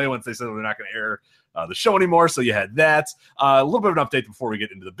all went away once they said they're not going to air the show anymore. So you had that. A little bit of an update before we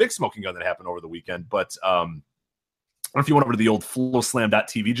get into the big smoking gun that happened over the weekend. But I don't know if you went over to the old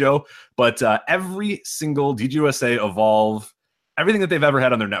FloSlam.tv, Joe, but every single DGUSA, Evolve, everything that they've ever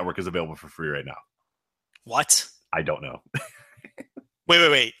had on their network is available for free right now. What? I don't know.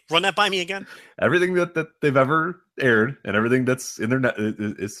 Wait. Run that by me again. Everything that they've ever aired and everything that's in their net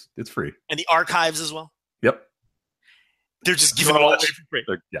it's free. And the archives as well? Yep. They're just giving it all away for free.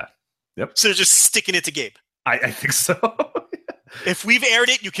 Yeah. Yep. So they're just sticking it to Gabe. I think so. If we've aired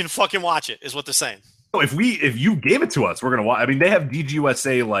it, you can fucking watch it, is what they're saying. If you gave it to us, we're gonna watch. I mean, they have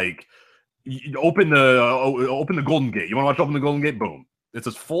DGUSA like open the Golden Gate. You want to watch Open the Golden Gate? Boom. It's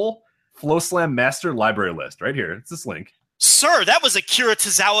a full FloSlam master library list right here. It's this link. Sir, that was Akira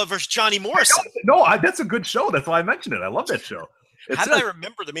Tozawa versus Johnny Morrison. No, that's a good show. That's why I mentioned it. I love that show. How did I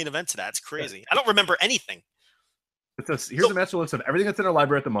remember the main event to that? It's crazy. Yeah. I don't remember anything. Here's a master list of everything that's in our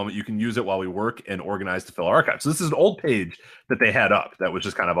library at the moment. You can use it while we work and organize to fill our archives. So this is an old page that they had up that was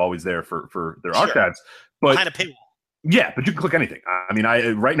just kind of always there for their archives. But kind of paywall. Yeah, but you can click anything. I mean,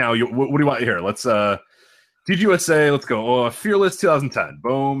 right now, what do you want here? Let's DGUSA. Let's go. Fearless 2010.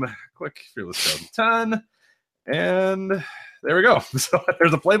 Boom. Click Fearless 2010. And there we go. So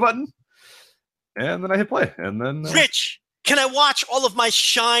there's a play button. And then I hit play. And then Rich, can I watch all of my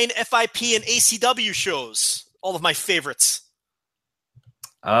Shine, FIP, and ACW shows? All of my favorites.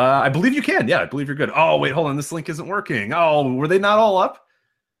 I believe you can. Yeah, I believe you're good. Oh, wait, hold on. This link isn't working. Oh, were they not all up?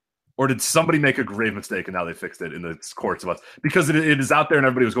 Or did somebody make a grave mistake and now they fixed it in the courts of us? Because it is out there and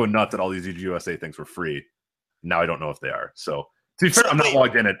everybody was going nuts that all these DGUSA things were free. Now I don't know if they are. So to be fair, I'm not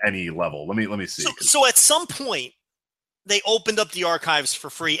logged in at any level. Let me see. So at some point, they opened up the archives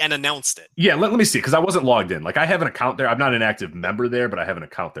for free and announced it. Yeah, let me see, because I wasn't logged in. Like, I have an account there. I'm not an active member there, but I have an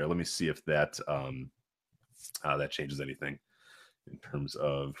account there. Let me see if that that changes anything in terms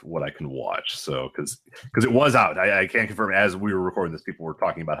of what I can watch. So, because it was out. I can't confirm. As we were recording this, people were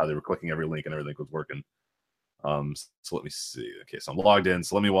talking about how they were clicking every link and everything was working. So let me see. Okay, so I'm logged in.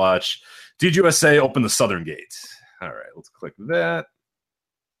 So let me watch DGUSA Open the Southern Gate. All right, let's click that.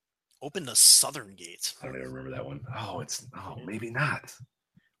 Open the Southern Gate. I don't even remember that one. Maybe not.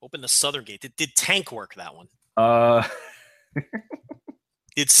 Open the Southern Gate. Did Tank work that one?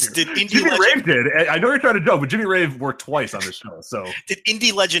 Did Indie Jimmy Legend... Rave did. I know you're trying to joke, but Jimmy Rave worked twice on this show. So did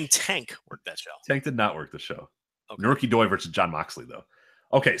Indie Legend Tank work that show? Tank did not work the show. Okay. Naruki Doi versus John Moxley, though.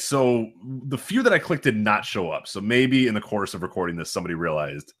 Okay, so the few that I clicked did not show up. So maybe in the course of recording this, somebody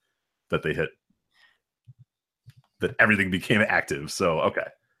realized that that everything became active. So, okay.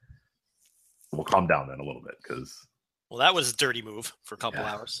 We'll calm down then a little bit because... Well, that was a dirty move for a couple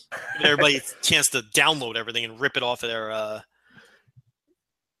hours. Give everybody a chance to download everything and rip it off of their...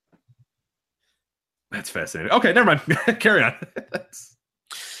 That's fascinating. Okay, never mind. Carry on.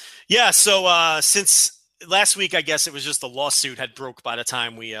 Yeah, so since last week, I guess it was just the lawsuit had broke by the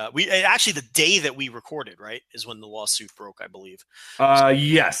time we actually the day that we recorded, right, is when the lawsuit broke, I believe.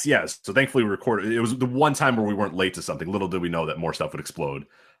 Yes. So thankfully we recorded. It was the one time where we weren't late to something. Little did we know that more stuff would explode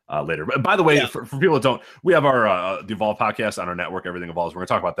later. But by the way, for people that don't, we have our the Evolve podcast on our network. Everything Evolves. We're going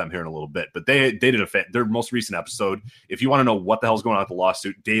to talk about them here in a little bit. But they did their most recent episode. If you want to know what the hell's going on with the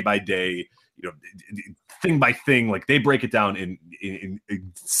lawsuit, day by day, thing by thing, like they break it down in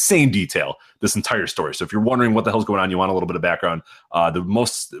insane detail, this entire story. So if you're wondering what the hell's going on, you want a little bit of background, the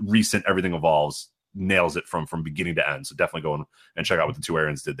most recent Everything Evolves nails it from beginning to end. So definitely go and check out what the two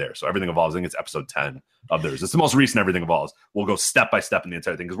Aarons did there. So Everything Evolves, I think it's episode 10 of theirs. It's the most recent Everything Evolves. We'll go step by step in the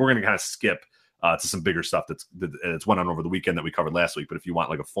entire thing because we're going to kind of skip to some bigger stuff that's went on over the weekend that we covered last week. But if you want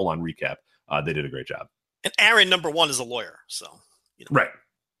like a full-on recap, they did a great job. And Aaron, number one, is a lawyer. So, right.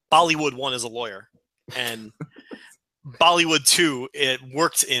 Bollywood 1 is a lawyer, and Bollywood 2, it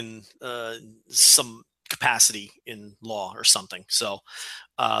worked in some capacity in law or something. So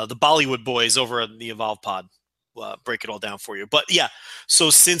the Bollywood boys over at the Evolve Pod break it all down for you. But yeah, so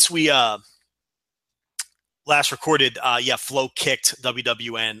since we last recorded, Flow kicked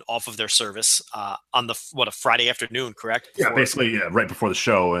WWN off of their service on a Friday afternoon, correct? Basically, right before the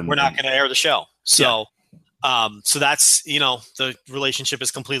show, and we're not going to air the show. So. Yeah. So that's, the relationship is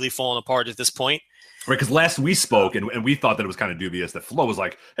completely fallen apart at this point. Right, because last we spoke, and we thought that it was kind of dubious, that Flo was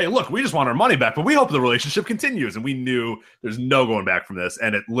like, hey, look, we just want our money back, but we hope the relationship continues. And we knew there's no going back from this.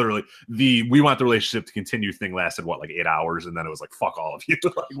 And it literally, we want the relationship to continue thing lasted, 8 hours? And then it was like, fuck all of you.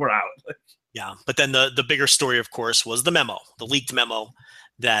 Like, we're out. Yeah, but then the bigger story, of course, was the leaked memo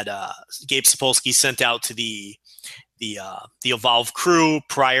that Gabe Sapolsky sent out to the Evolve crew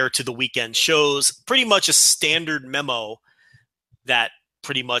prior to the weekend shows. Pretty much a standard memo that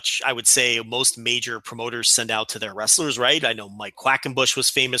pretty much, I would say, most major promoters send out to their wrestlers, right? I know Mike Quackenbush was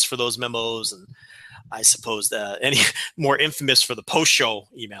famous for those memos, and I suppose any more infamous for the post-show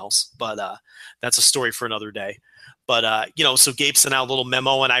emails, but that's a story for another day. But, so Gabe sent out a little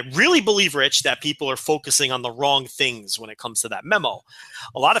memo, and I really believe, Rich, that people are focusing on the wrong things when it comes to that memo.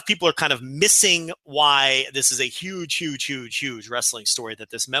 A lot of people are kind of missing why this is a huge wrestling story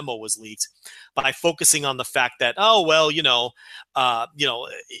that this memo was leaked by focusing on the fact that,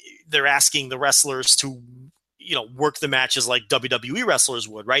 they're asking the wrestlers to, work the matches like WWE wrestlers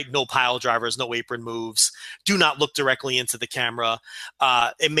would, right? No pile drivers, no apron moves, do not look directly into the camera.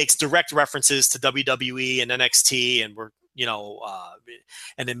 It makes direct references to WWE and NXT, and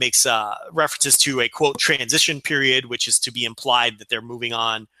and it makes references to a quote transition period, which is to be implied that they're moving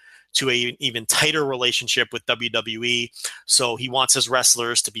on to a even tighter relationship with WWE. So he wants his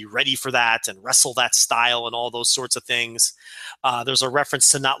wrestlers to be ready for that and wrestle that style and all those sorts of things. There's a reference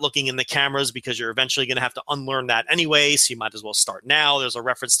to not looking in the cameras because you're eventually going to have to unlearn that anyway, so you might as well start now. There's a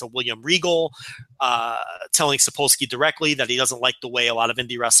reference to William Regal telling Sapolsky directly that he doesn't like the way a lot of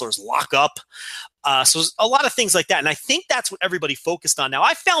indie wrestlers lock up. So a lot of things like that. And I think that's what everybody focused on. Now,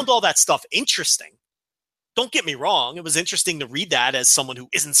 I found all that stuff interesting. Don't get me wrong. It was interesting to read that as someone who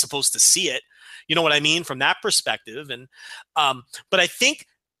isn't supposed to see it. You know what I mean? From that perspective. And, but I think,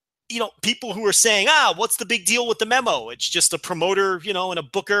 people who are saying, what's the big deal with the memo? It's just a promoter, and a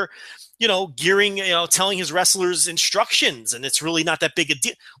booker, gearing, telling his wrestlers instructions, and it's really not that big a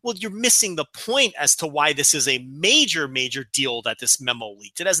deal. Well, you're missing the point as to why this is a major deal that this memo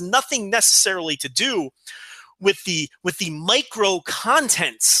leaked. It has nothing necessarily to do with the micro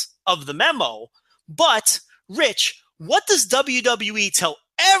contents of the memo. But, Rich, what does WWE tell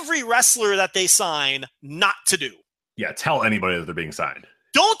every wrestler that they sign not to do? Yeah, tell anybody that they're being signed.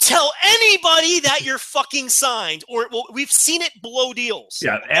 Don't tell anybody that you're fucking signed, or we've seen it blow deals.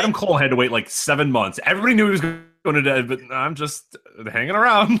 Yeah, Adam Cole had to wait 7 months. Everybody knew he was going to die, but I'm just hanging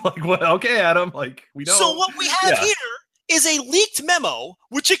around. Okay, Adam, we know. So what we have here is a leaked memo,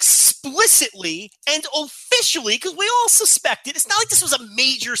 which explicitly and officially, because we all suspected, it's not like this was a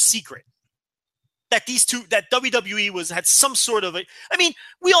major secret, that WWE had some sort of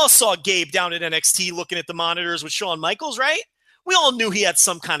we all saw Gabe down at NXT looking at the monitors with Shawn Michaels, right? We all knew he had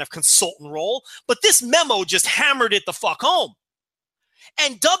some kind of consultant role, but this memo just hammered it the fuck home.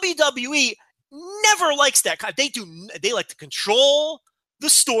 And WWE never likes that. They like to control the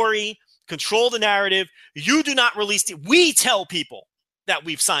story control the narrative. You do not release it. We tell people that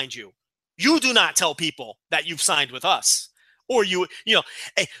we've signed you. You do not tell people that you've signed with us. Or and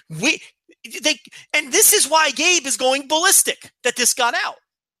this is why Gabe is going ballistic that this got out.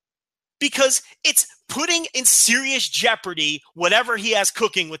 Because it's putting in serious jeopardy whatever he has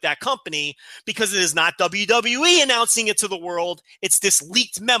cooking with that company, because it is not WWE announcing it to the world. It's this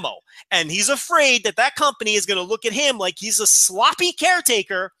leaked memo. And he's afraid that that company is going to look at him like he's a sloppy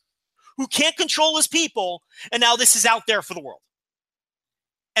caretaker who can't control his people. And now this is out there for the world.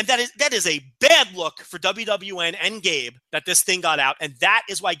 And that is a bad look for WWN and Gabe that this thing got out. And that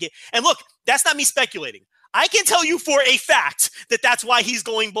is why Gabe, and look, that's not me speculating. I can tell you for a fact that that's why he's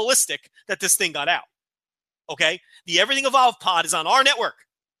going ballistic, that this thing got out. Okay? The Everything Evolved pod is on our network.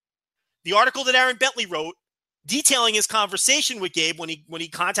 The article that Aaron Bentley wrote detailing his conversation with Gabe when he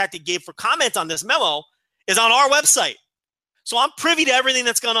contacted Gabe for comment on this memo is on our website. So I'm privy to everything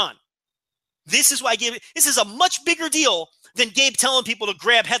that's gone on. This is why this is a much bigger deal than Gabe telling people to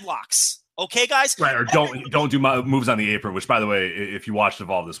grab headlocks. Okay, guys? Right, or don't do moves on the apron, which, by the way, if you watched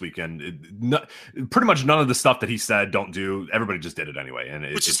Evolve this weekend, pretty much none of the stuff that he said don't do, everybody just did it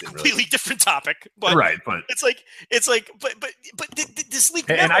anyway. Which is a completely different topic. But right, but it's like this leak.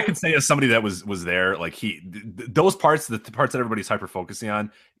 Hey, and I can say, as somebody that was there, like those parts, the parts that everybody's hyper focusing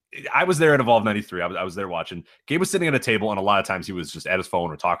on, I was there at Evolve 93. I was there watching. Gabe was sitting at a table, and a lot of times he was just at his phone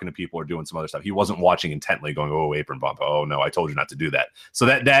or talking to people or doing some other stuff. He wasn't watching intently, going, "Oh, apron bump. Oh no, I told you not to do that." So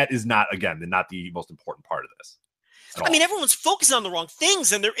that is not the most important part of this. I mean, everyone's focusing on the wrong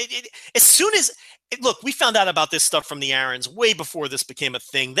things, and as soon as look, we found out about this stuff from the Aarons way before this became a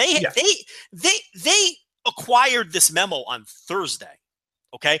thing. They acquired this memo on Thursday.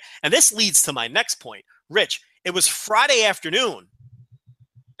 Okay, and this leads to my next point, Rich. It was Friday afternoon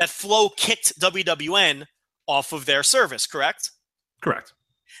that Flow kicked WWN off of their service, correct? Correct.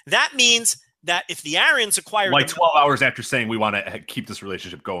 That means that if the Aarons acquired... Like 12 hours after saying we want to keep this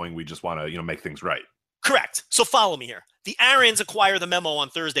relationship going, we just want to, make things right. Correct. So follow me here. The Aarons acquire the memo on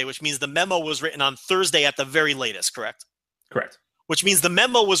Thursday, which means the memo was written on Thursday at the very latest, correct? Correct. Which means the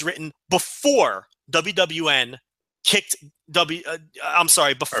memo was written before WWN kicked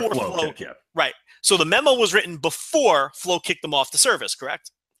before Flow. Yeah. Right. So the memo was written before Flow kicked them off the service, correct?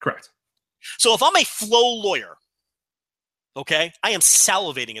 Correct. So if I'm a Flow lawyer, okay, I am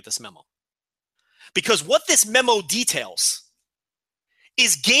salivating at this memo. Because what this memo details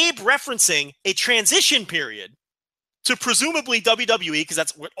is Gabe referencing a transition period to presumably WWE, because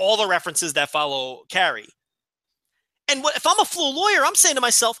that's what all the references that follow carry. And if I'm a Flow lawyer, I'm saying to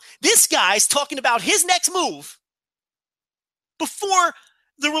myself, this guy's talking about his next move before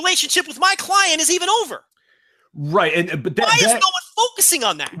the relationship with my client is even over. Right, why is no one focusing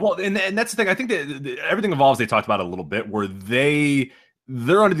on that? Well, and that's the thing. I think that Everything Evolves, they talked about a little bit, where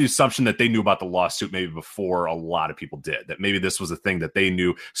they're under the assumption that they knew about the lawsuit maybe before a lot of people did. That maybe this was a thing that they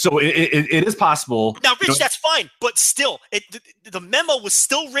knew. So it is possible. Now, Rich, that's fine, but still, the memo was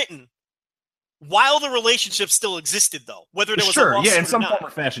still written while the relationship still existed, though. Whether there was a lawsuit in some or not.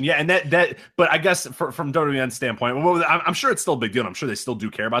 form or fashion, yeah, and that. But I guess from WWN's standpoint, well, I'm sure it's still a big deal. And I'm sure they still do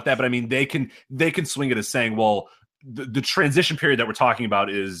care about that. But I mean, they can swing it as saying, well, the transition period that we're talking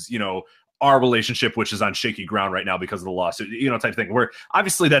about is, our relationship, which is on shaky ground right now because of the lawsuit, type thing. Where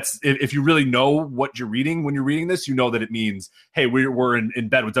obviously that's, if you really know what you're reading when you're reading this, that it means, hey, we're in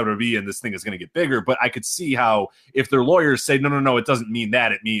bed with WWE and this thing is going to get bigger. But I could see how if their lawyers say, no, it doesn't mean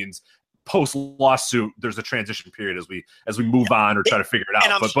that. It means post lawsuit, there's a transition period as we move on or try to figure it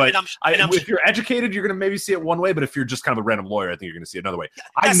out. If you're educated, you're going to maybe see it one way. But if you're just kind of a random lawyer, I think you're going to see it another way.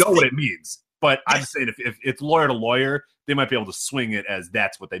 I know what it means. But I'm just saying, if it's lawyer to lawyer, they might be able to swing it as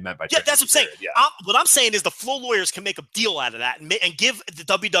that's what they meant by. Yeah, that's what I'm saying. Yeah. What I'm saying is the Flow lawyers can make a deal out of that and give the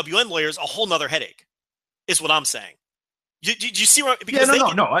WWN lawyers a whole nother headache. Is what I'm saying. Do you see what? Because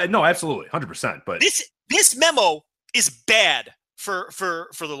no, absolutely, 100%. But this memo is bad for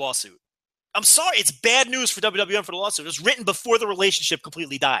the lawsuit. I'm sorry, it's bad news for WWN for the lawsuit. It was written before the relationship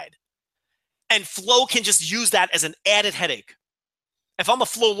completely died, and Flow can just use that as an added headache. If I'm a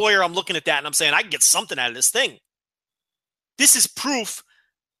Flow lawyer, I'm looking at that and I'm saying I can get something out of this thing. This is proof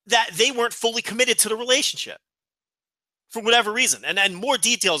that they weren't fully committed to the relationship for whatever reason. And more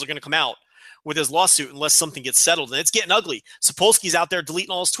details are going to come out with his lawsuit unless something gets settled. And it's getting ugly. Sapolsky's out there deleting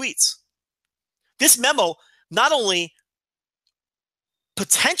all his tweets. This memo not only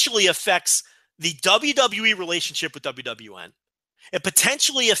potentially affects the WWE relationship with WWN, it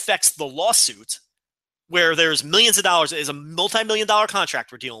potentially affects the lawsuit where there's millions of dollars. It's a multi-million-dollar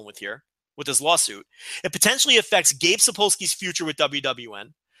contract we're dealing with here with this lawsuit. It potentially affects Gabe Sapolsky's future with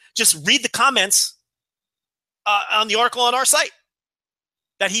WWN. Just read the comments on the article on our site.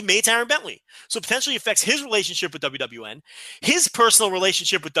 that he made to Aaron Bentley. So potentially affects his relationship with WWN, his personal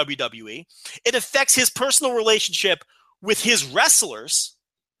relationship with WWE. It affects his personal relationship with his wrestlers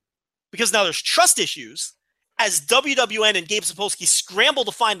because now there's trust issues as WWN and Gabe Sapolsky scramble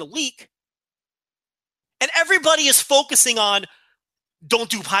to find a leak. And everybody is focusing on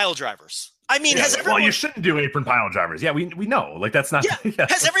don't do pile drivers. I mean, well, you shouldn't do apron pile drivers. Yeah, we know. Like, that's not. Yeah.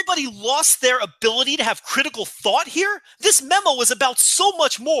 Has everybody lost their ability to have critical thought here? This memo is about so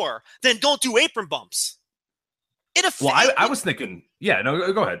much more than don't do apron bumps. I was thinking. Yeah,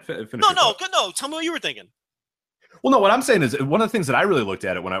 no, go ahead. Finish no. Tell me what you were thinking. Well, no, what I'm saying is one of the things that I really looked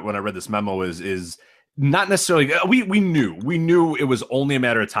at it when I read this memo is not necessarily. We knew it was only a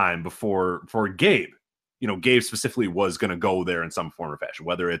matter of time before Gabe. Gabe specifically was going to go there in some form or fashion,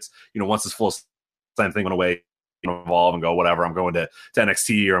 whether it's, once this full time thing went away, evolve and go, whatever, I'm going to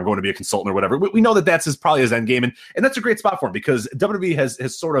NXT or I'm going to be a consultant or whatever. We know that that's probably his end game. And that's a great spot for him because WWE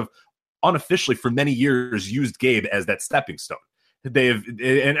has sort of unofficially for many years used Gabe as that stepping stone.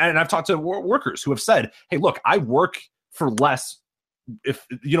 And I've talked to workers who have said, hey, look, I work for less. If,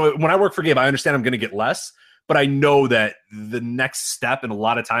 when I work for Gabe, I understand I'm going to get less. But I know that the next step, and a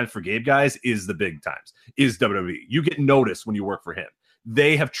lot of times for Gabe guys, is the big times, is WWE. You get noticed when you work for him.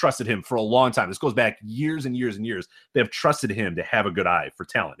 They have trusted him for a long time. This goes back years and years and years. They have trusted him to have a good eye for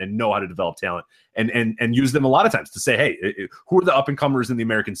talent and know how to develop talent and use them a lot of times to say, hey, who are the up-and-comers in the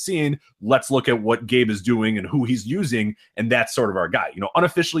American scene? Let's look at what Gabe is doing and who he's using, and that's sort of our guy.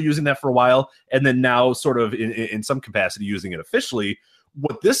 Unofficially using that for a while, and then now sort of in some capacity using it officially.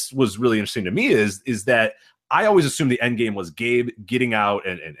 What this was really interesting to me is that I always assumed the end game was Gabe getting out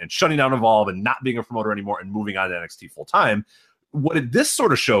and shutting down Evolve and not being a promoter anymore and moving on to NXT full time. What this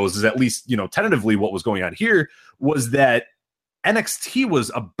sort of shows is, at least, tentatively what was going on here was that NXT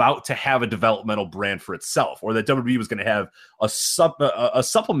was about to have a developmental brand for itself, or that WWE was going to have a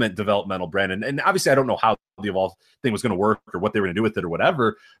supplement developmental brand. And obviously I don't know how the Evolve thing was going to work or what they were going to do with it or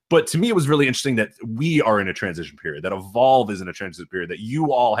whatever. But to me, it was really interesting that we are in a transition period, that Evolve is in a transition period, that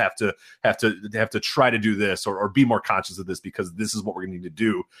you all have to try to do this or be more conscious of this, because this is what we're going to need to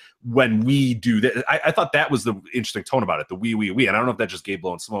do when we do that. I thought that was the interesting tone about it, the we. And I don't know if that just gave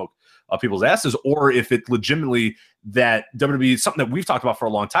blowing smoke up people's asses, or if it legitimately that WWE, something that we've talked about for a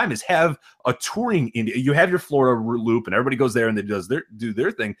long time, is have a touring India. You have your Florida loop and everybody goes there and they do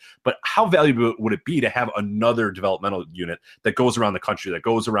their thing. But how valuable would it be to have another developmental unit that goes around the country, that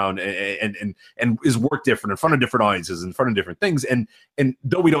goes around and is worked different in front of different audiences, in front of different things. And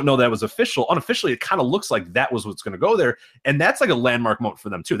though we don't know that was official, unofficially, it kind of looks like that was what's going to go there. And that's like a landmark moment for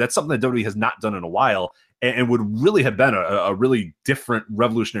them too. That's something that WWE has not done in a while, and would really have been a really different,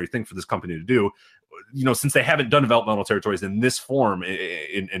 revolutionary thing for this company to do, since they haven't done developmental territories in this form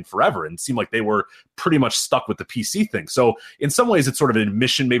in forever, and seemed like they were pretty much stuck with the PC thing. So in some ways, it's sort of an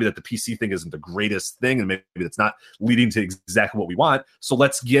admission maybe that the PC thing isn't the greatest thing, and maybe it's not leading to exactly what we want. So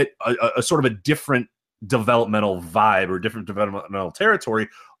let's get a sort of a different developmental vibe or different developmental territory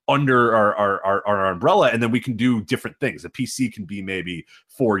under our umbrella, and then we can do different things. The PC can be maybe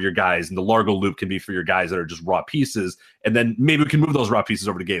for your guys, and the Largo loop can be for your guys that are just raw pieces, and then maybe we can move those raw pieces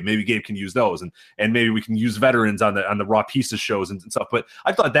over to Gabe. Maybe Gabe can use those, and maybe we can use veterans on the raw pieces shows and stuff. But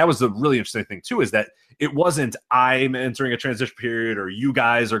I thought that was the really interesting thing too, is that it wasn't I'm entering a transition period or you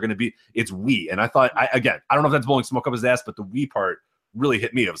guys are going to be, it's we. And I thought, I don't know if that's blowing smoke up his ass, but the we part really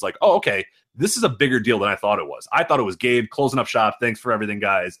hit me. It was like, oh, okay, this is a bigger deal than I thought it was. I thought it was Gabe closing up shop. Thanks for everything,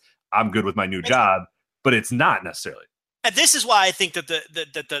 guys. I'm good with my new job, but it's not necessarily. And this is why I think that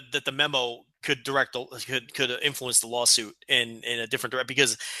the memo could influence the lawsuit in a different direction,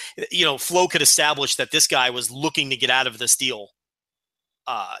 because Flo could establish that this guy was looking to get out of this deal,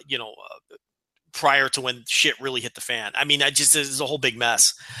 prior to when shit really hit the fan. I mean, this is a whole big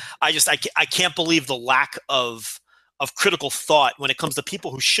mess. I can't believe the lack of critical thought when it comes to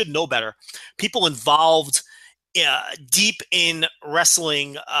people who should know better, people involved deep in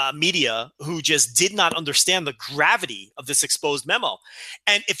wrestling media who just did not understand the gravity of this exposed memo.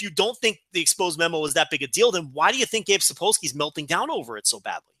 And if you don't think the exposed memo was that big a deal, then why do you think Gabe Sapolsky's melting down over it so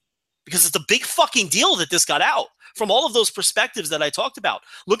badly? Because it's a big fucking deal that this got out from all of those perspectives that I talked about.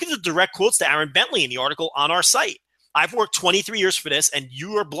 Look at the direct quotes to Aaron Bentley in the article on our site. I've worked 23 years for this, and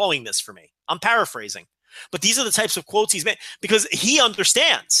you are blowing this for me. I'm paraphrasing. But these are the types of quotes he's made because he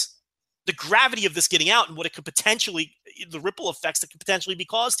understands the gravity of this getting out and what it could potentially, the ripple effects that could potentially be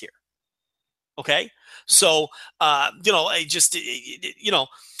caused here. Okay. So, and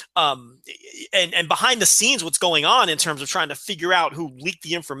behind the scenes, what's going on in terms of trying to figure out who leaked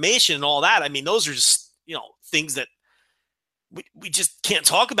the information and all that. I mean, those are just, things that we just can't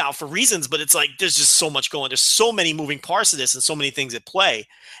talk about for reasons, but it's like there's just so much going. There's so many moving parts of this and so many things at play.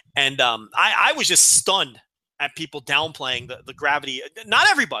 And I was just stunned at people downplaying the gravity. Not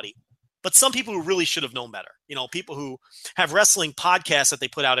everybody, but some people who really should have known better. You know, people who have wrestling podcasts that they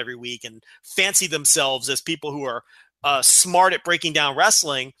put out every week and fancy themselves as people who are smart at breaking down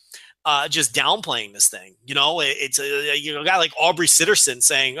wrestling. Just downplaying this thing. You know, it's a guy like Aubrey Sitterson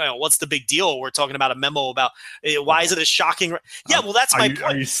saying, oh, what's the big deal? We're talking about a memo about why is it a shocking? Yeah, well, that's my point.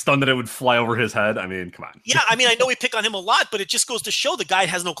 Are you stunned that it would fly over his head? I mean, come on. Yeah, I mean, I know we pick on him a lot, but it just goes to show the guy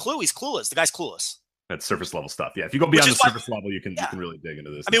has no clue. He's clueless. The guy's clueless. That's surface level stuff. Yeah, if you go beyond the surface level, you can really dig into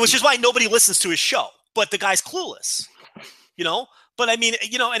this. I mean, which is why nobody listens to his show, but the guy's clueless. You know, but I mean,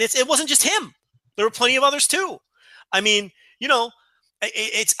 you know, and it wasn't just him. There were plenty of others too. I mean, you know.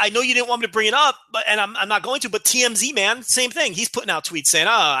 I know you didn't want me to bring it up, and I'm not going to. But TMZ man, same thing. He's putting out tweets saying,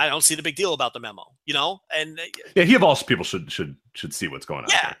 I don't see the big deal about the memo." You know, and yeah, he of all people should see what's going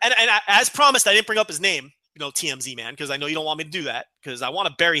on. Yeah, and as promised, I didn't bring up his name. You know, TMZ man, because I know you don't want me to do that because I want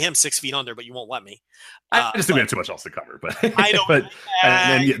to bury him 6 feet under, but you won't let me. I just think we have too much else to cover. But I know, but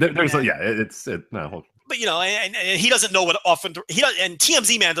no. But you know, and he doesn't know what and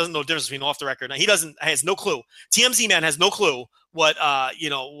TMZ man doesn't know the difference between off the record. He has no clue. TMZ man has no clue what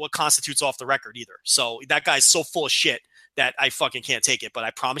what constitutes off the record either. So that guy's so full of shit that I fucking can't take it. But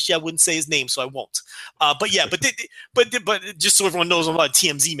I promise you I wouldn't say his name, so I won't. But yeah, but just so everyone knows I'm about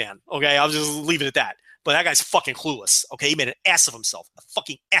TMZ man. Okay, I'll just leave it at that. But that guy's fucking clueless. Okay, he made an ass of himself, a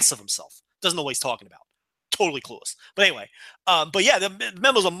fucking ass of himself. Doesn't know what he's talking about. Totally clueless. But anyway, but yeah, the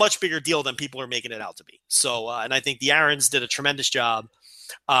memo's a much bigger deal than people are making it out to be. So, and I think the Aarons did a tremendous job.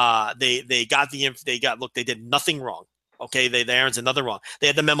 They did nothing wrong. Okay, the Aarons did nothing wrong. They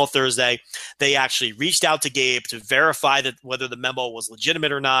had the memo Thursday. They actually reached out to Gabe to verify that whether the memo was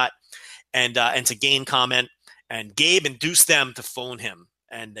legitimate or not, and to gain comment. And Gabe induced them to phone him,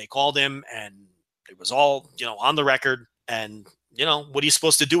 and they called him, and it was all on the record. And what are you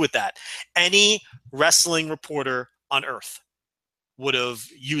supposed to do with that? Any wrestling reporter on earth would have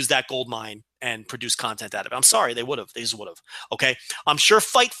used that gold mine and produced content out of it. I'm sorry, they would have. They just would have. Okay, I'm sure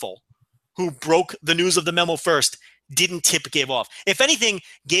Fightful, who broke the news of the memo first, didn't tip Gabe off. If anything,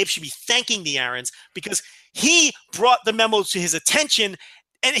 Gabe should be thanking the Aarons because he brought the memo to his attention,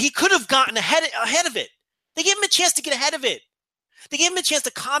 and he could have gotten ahead of it. They gave him a chance to get ahead of it. They gave him a chance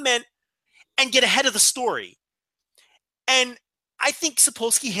to comment and get ahead of the story. And I think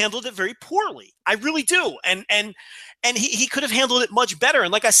Sapolsky handled it very poorly. I really do. And he could have handled it much better.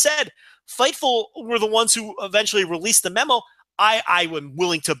 And like I said, Fightful were the ones who eventually released the memo. I am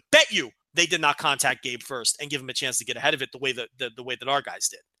willing to bet you they did not contact Gabe first and give him a chance to get ahead of it the way that our guys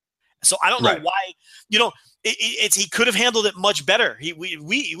did. So I don't know why, he could have handled it much better.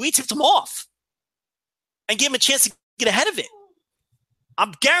 We tipped him off and gave him a chance to get ahead of it.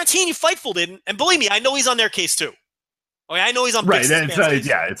 I'm guaranteeing you Fightful didn't. And believe me, I know he's on their case too. Okay, I know he's on right.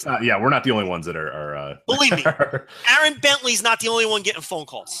 It's not. Yeah, we're not the only ones that are. Believe me, Aaron Bentley's not the only one getting phone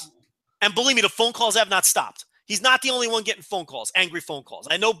calls, and believe me, the phone calls have not stopped. He's not the only one getting phone calls, angry phone calls.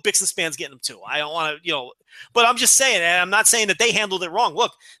 I know Bix and Span's getting them too. I don't want to, but I'm just saying, and I'm not saying that they handled it wrong.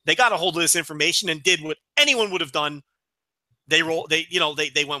 Look, they got a hold of this information and did what anyone would have done. They went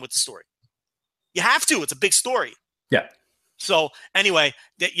with the story. You have to. It's a big story. Yeah. So anyway,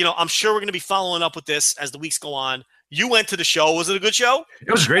 I'm sure we're going to be following up with this as the weeks go on. You went to the show. Was it a good show? It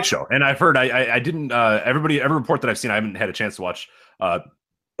was a great show. And I've heard, I didn't, every report that I've seen, I haven't had a chance to watch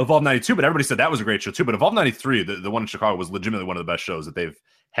Evolve 92, but everybody said that was a great show too. But Evolve 93, the one in Chicago, was legitimately one of the best shows that they've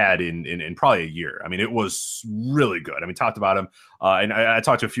had in probably a year. I mean, it was really good. I mean, talked about him. And I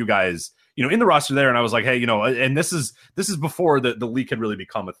talked to a few guys, in the roster there, and I was like, hey, and this is before the leak had really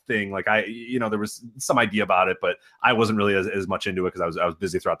become a thing. Like there was some idea about it, but I wasn't really as much into it because I was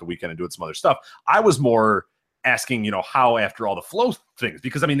busy throughout the weekend and doing some other stuff. I was more asking, how after all the Flow things,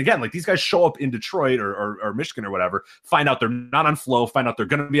 because I mean, again, like these guys show up in Detroit or Michigan or whatever, find out they're not on Flow, find out they're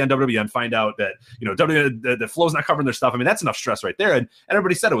going to be on WWN, find out that, the Flow's not covering their stuff. I mean, that's enough stress right there. And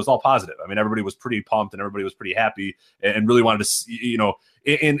everybody said it was all positive. I mean, everybody was pretty pumped and everybody was pretty happy and really wanted to see,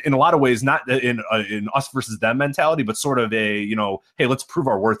 in a lot of ways, not in us versus them mentality, but sort of a, hey, let's prove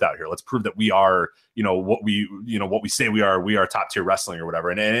our worth out here. Let's prove that we are, what we say we are top tier wrestling or whatever.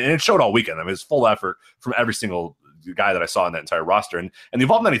 And it showed all weekend. I mean, it's full effort from every single guy that I saw in that entire roster. And the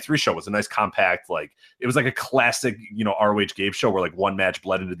Evolve 93 show was a nice compact, like it was like a classic, ROH Gabe show where like one match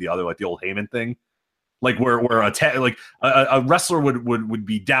bled into the other, like the old Heyman thing. like where a wrestler would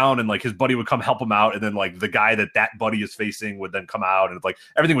be down and like his buddy would come help him out, and then like the guy that buddy is facing would then come out, and it's like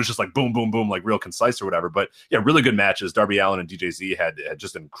everything was just like boom boom boom, like real concise or whatever. But yeah, really good matches. Darby Allin and DJZ had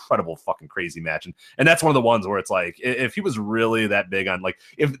just an incredible fucking crazy match, and that's one of the ones where it's like if he was really that big on like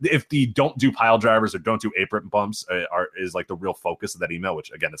if the don't do pile drivers or don't do apron bumps is like the real focus of that email,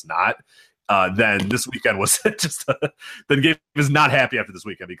 which again it's not. Then this weekend was just then Gabe was not happy after this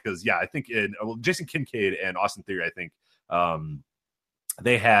weekend because I think Jason Kincaid and Austin Theory, I think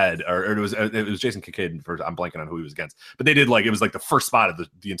they had or it was Jason Kincaid first. I'm blanking on who he was against, but they did like it was like the first spot of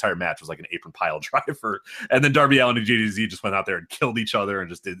the entire match was like an apron pile driver, and then Darby Allin and JDZ just went out there and killed each other and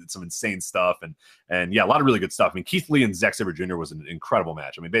just did some insane stuff and yeah, a lot of really good stuff. I mean, Keith Lee and Zack Sabre Jr. was an incredible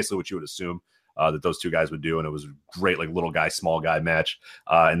match. I mean, basically what you would assume that those two guys would do, and it was a great like little guy small guy match.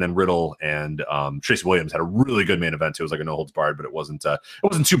 And then Riddle and Tracy Williams had a really good main event too. It was like a no holds barred, but it wasn't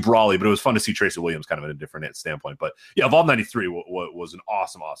too brawly, but it was fun to see Tracy Williams kind of in a different standpoint. But yeah, Evolve 93 was an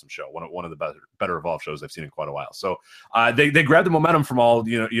awesome show, one of the better Evolve shows I've seen in quite a while. So they grabbed the momentum from all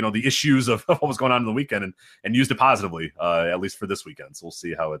the issues of what was going on in the weekend and used it positively, at least for this weekend. So we'll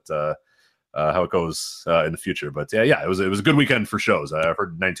see how it goes in the future. But yeah, it was a good weekend for shows. I've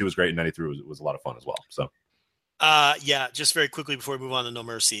heard 92 was great and 93 was a lot of fun as well. So just very quickly before we move on to No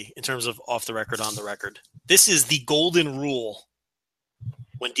Mercy, in terms of off the record, on the record, this is the golden rule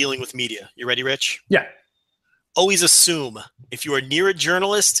when dealing with media. You ready, Rich? Yeah. Always assume if you are near a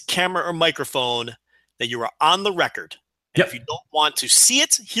journalist, camera, or microphone that you are on the record. And if you don't want to see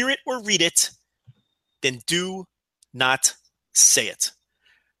it, hear it, or read it, then do not say it.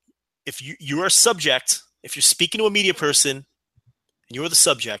 If you are a subject, if you're speaking to a media person and you're the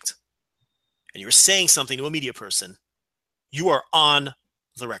subject and you're saying something to a media person, you are on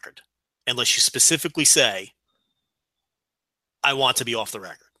the record unless you specifically say, I want to be off the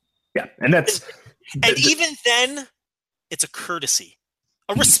record. Yeah. And even then it's a courtesy,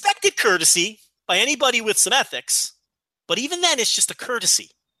 a respected courtesy by anybody with some ethics. But even then it's just a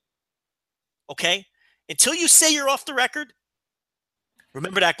courtesy. Okay. Until you say you're off the record,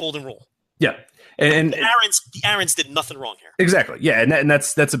 remember that golden rule. Yeah. And the Aarons did nothing wrong here. Exactly. Yeah. And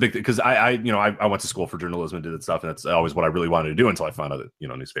that's a big thing because I went to school for journalism and did that stuff. And that's always what I really wanted to do until I found out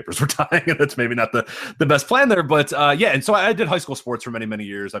that, newspapers were dying. And that's maybe not the best plan there. But yeah. And so I did high school sports for many, many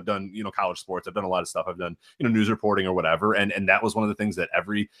years. I've done, college sports. I've done a lot of stuff. I've done, news reporting or whatever. And that was one of the things that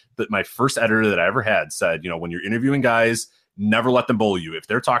my first editor that I ever had said, when you're interviewing guys, never let them bully you. If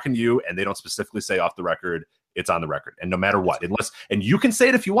they're talking to you and they don't specifically say off the record, it's on the record. And no matter what, and you can say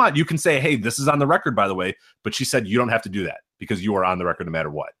it if you want, you can say, hey, this is on the record, by the way. But she said, you don't have to do that because you are on the record no matter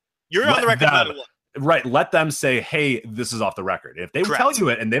what. You're on the record no matter what. Right. Let them say, hey, this is off the record. If they tell you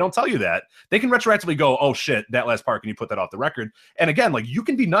it and they don't tell you that, they can retroactively go, oh shit, that last part, can you put that off the record? And again, like you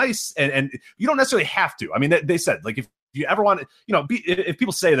can be nice and you don't necessarily have to. I mean, they said like, if you ever want to, if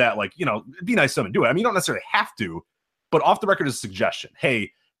people say that, like, be nice to them and do it. I mean, you don't necessarily have to, but off the record is a suggestion.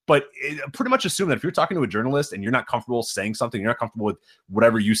 Hey, but pretty much assume that if you're talking to a journalist and you're not comfortable saying something, you're not comfortable with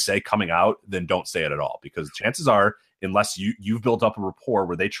whatever you say coming out, then don't say it at all. Because chances are, unless you've built up a rapport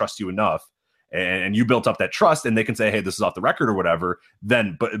where they trust you enough and you built up that trust and they can say, hey, this is off the record or whatever,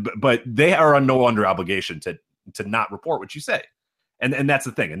 then but they are no under obligation to not report what you say. And that's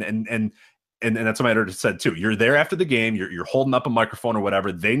the thing. And that's what my editor said too. You're there after the game, you're holding up a microphone or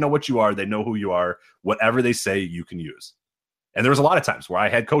whatever. They know what you are, they know who you are. Whatever they say, you can use. And there was a lot of times where I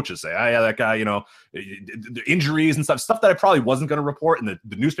had coaches say, oh, yeah, that guy, the injuries and stuff that I probably wasn't going to report. And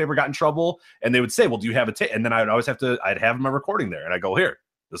the newspaper got in trouble. And they would say, well, do you have a tape? And then I'd have my recording there. And I go, here,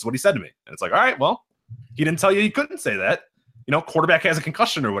 this is what he said to me. And it's like, all right, well, he didn't tell you he couldn't say that. Quarterback has a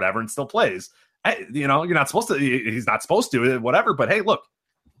concussion or whatever and still plays. You're not supposed to, he's not supposed to, whatever. But hey, look,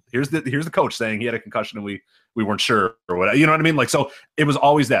 here's the coach saying he had a concussion and we weren't sure or whatever. You know what I mean? Like, so it was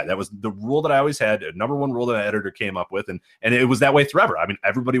always that. That was the rule that I always had. Number one rule that my editor came up with. And it was that way forever. I mean,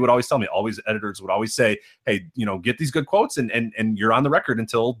 everybody would always tell me, editors would always say, hey, get these good quotes and you're on the record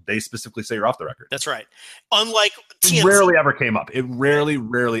until they specifically say you're off the record. That's right. Unlike TMZ. It rarely ever came up. It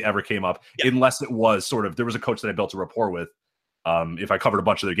rarely ever came up unless it was sort of, there was a coach that I built a rapport with. If I covered a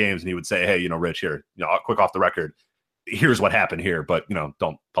bunch of their games and he would say, hey, Rich, here, quick off the record, here's what happened here, but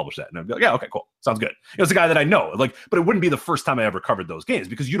don't publish that. And I'd be like, yeah, okay, cool, sounds good. It's a guy that I know, like, but it wouldn't be the first time I ever covered those games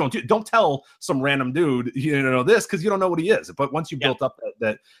because you don't tell some random dude this because you don't know what he is. But once you built up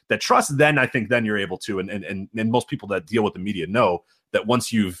that trust, then I think then you're able to, and most people that deal with the media know that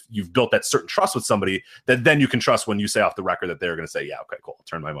once you've built that certain trust with somebody, that then you can trust when you say off the record that they're going to say, yeah, okay, cool, I'll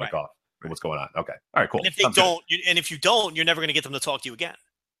turn my mic off. What's going on? Okay, all right, cool. And if they don't, and if you don't, you're never going to get them to talk to you again.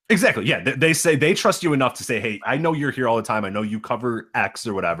 Exactly. Yeah. They say they trust you enough to say, hey, I know you're here all the time. I know you cover X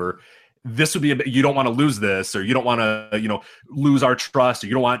or whatever. this would be you don't want to lose this, or you don't want to, lose our trust, or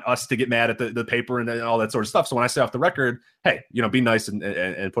you don't want us to get mad at the paper and all that sort of stuff. So when I say off the record, hey, be nice and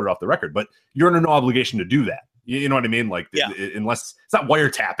put it off the record, but you're under no obligation to do that. You know what I mean? Like, unless it's not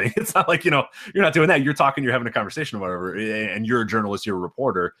wiretapping, it's not like, you're not doing that. You're talking, you're having a conversation or whatever, and you're a journalist, you're a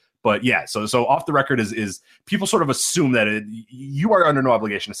reporter. But yeah, so off the record is people sort of assume that you are under no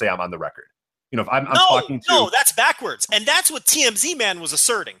obligation to say I'm on the record. If I'm talking to... No, that's backwards. And that's what TMZ man was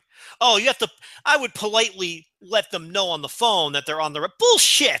asserting. Oh, I would politely let them know on the phone that they're on the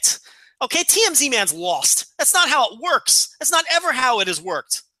bullshit. Okay, TMZ man's lost. That's not how it works. That's not ever how it has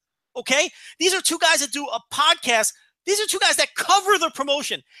worked. Okay? These are two guys that do a podcast. These are two guys that cover the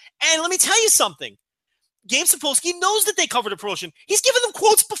promotion. And let me tell you something. Gabe Sapolsky knows that they cover the promotion. He's given them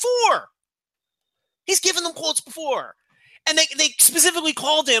quotes before. And they specifically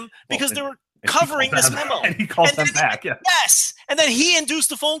called him because they were covering this memo. And he called them back, yeah. Yes. And then he induced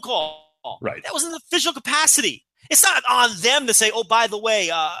the phone call. Right. That was an official capacity. It's not on them to say, oh, by the way,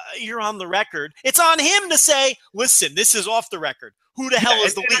 you're on the record. It's on him to say, listen, this is off the record. Who the hell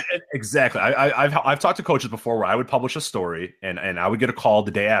is the lead? Exactly. I've talked to coaches before where I would publish a story and I would get a call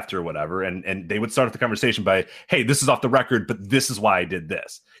the day after or whatever, and they would start the conversation by, hey, this is off the record, but this is why I did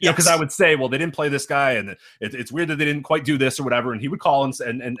this. Because I would say, well, they didn't play this guy, and it's weird that they didn't quite do this or whatever. And he would call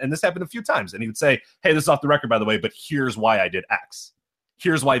and this happened a few times, and he would say, hey, this is off the record, by the way, but here's why I did X.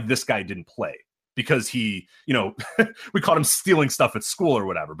 Here's why this guy didn't play. Because he, we caught him stealing stuff at school or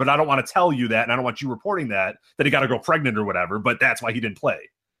whatever. But I don't want to tell you that, and I don't want you reporting that he got a girl pregnant or whatever. But that's why he didn't play,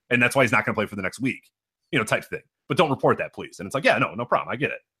 and that's why he's not going to play for the next week, type thing. But don't report that, please. And it's like, yeah, no problem, I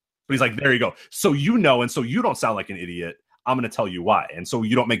get it. But he's like, there you go. So and so you don't sound like an idiot. I'm going to tell you why, and so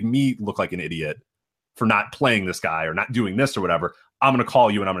you don't make me look like an idiot for not playing this guy or not doing this or whatever. I'm going to call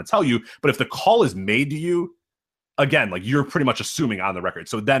you and I'm going to tell you. But if the call is made to you, again, like you're pretty much assuming on the record.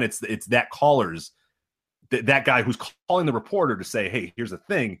 So then it's that caller's, that guy who's calling the reporter to say, hey, here's the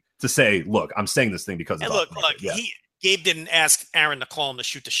thing, to say, look, I'm saying this thing because of Gabe didn't ask Aaron to call him to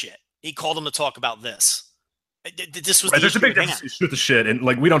shoot the shit. He called him to talk about this. This was there's a big difference. Shoot the shit, and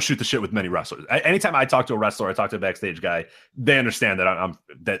like we don't shoot the shit with many wrestlers. Anytime I talk to a wrestler, I talk to a backstage guy, they understand that I'm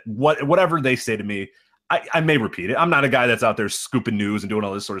that whatever they say to me, I may repeat it. I'm not a guy that's out there scooping news and doing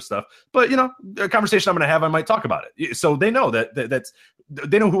all this sort of stuff. But, a conversation I'm going to have, I might talk about it. So they know that's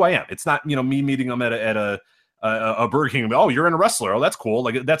they know who I am. It's not, me meeting them at a Burger King. Oh, you're in a wrestler. Oh, that's cool.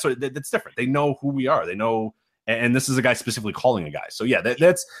 Like that's different. They know who we are. They know. And this is a guy specifically calling a guy. So, yeah,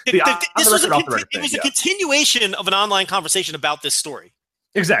 that's it was a continuation of an online conversation about this story.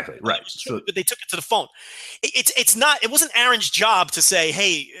 Exactly. Right. But they took it to the phone. It wasn't Aaron's job to say,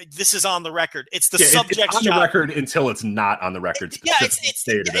 hey, this is on the record. It's the subject's job. It's on the record until it's not on the record. It's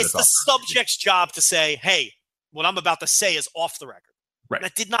the subject's job to say, hey, what I'm about to say is off the record. Right.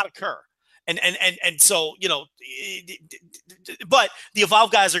 That did not occur. And so, but the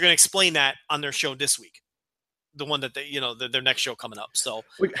Evolve guys are going to explain that on their show this week. The one that they, their next show coming up. So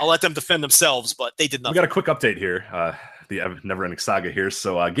I'll let them defend themselves, but they did nothing. We got a quick update here. The never-ending saga here.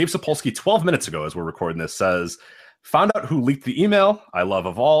 So Gabe Sapolsky, 12 minutes ago, as we're recording this, says, found out who leaked the email. I love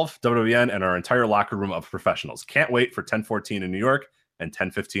Evolve, WWN, and our entire locker room of professionals. Can't wait for 10:14 in New York and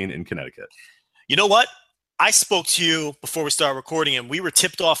 10:15 in Connecticut. You know what? I spoke to you before we started recording, and we were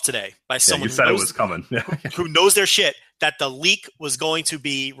tipped off today by someone who said it was coming. who knows their shit, that the leak was going to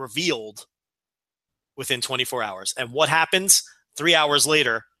be revealed within 24 hours. And what happens? 3 hours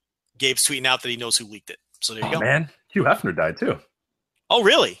later, Gabe's tweeting out that he knows who leaked it. So there you go. Man, Hugh Hefner died too. Oh,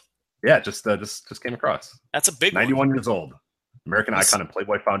 really? Yeah, just came across. That's a big 91 years old. American icon and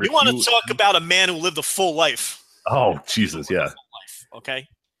Playboy founder. You want to talk about a man who lived a full life. Oh, Jesus, yeah. Okay.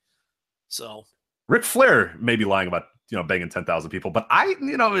 So Ric Flair may be lying about, banging 10,000 people, but I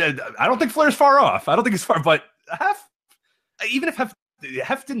don't think Flair's far off. I don't think he's far, but even if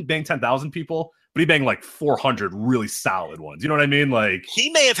Hef didn't bang 10,000 people, but he banged like 400 really solid ones. You know what I mean? Like, he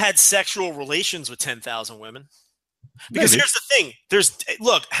may have had sexual relations with 10,000 women. Because here's the thing.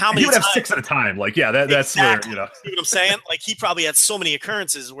 Look, how many he would have 6 at a time. Like, yeah, that's exactly. where, See what I'm saying? Like, he probably had so many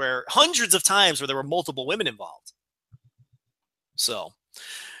occurrences where hundreds of times where there were multiple women involved. So,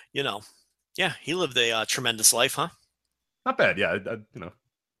 yeah, he lived a tremendous life, huh? Not bad. Yeah.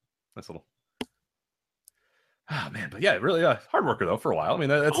 Nice little. Oh, man. But yeah, really hard worker, though, for a while. I mean,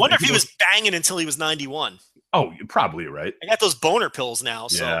 I wonder if he was banging until he was 91. Oh, you're probably right. I got those boner pills now.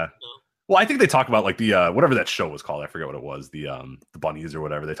 So. Yeah. Well, I think they talk about like the whatever that show was called. I forget what it was. The bunnies or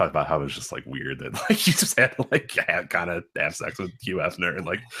whatever. They talked about how it was just like weird that like he just had to like kind of have sex with Hugh Hefner and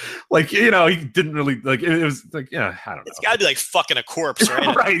like he didn't really like it was like I don't know. It's got to be like fucking a corpse,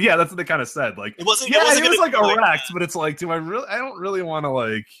 right? Right? Yeah, that's what they kind of said. Like it wasn't. Yeah, it was like erect, but it's like, I don't really want to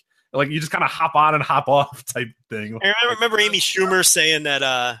like. Like you just kind of hop on and hop off type thing. I remember Amy Schumer saying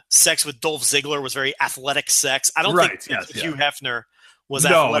that sex with Dolph Ziggler was very athletic sex. I don't think Hugh Hefner was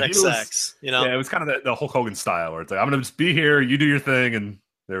athletic sex. You know, yeah, it was kind of the Hulk Hogan style where it's like, I'm gonna just be here, you do your thing, and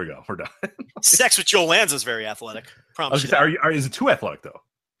there we go, we're done. Sex with Joe Lanza is very athletic. Promise you. Is it too athletic though?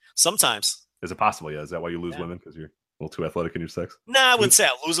 Sometimes. Is it possible? Yeah, is that why you lose women because you're a little too athletic in your sex? Nah, I wouldn't say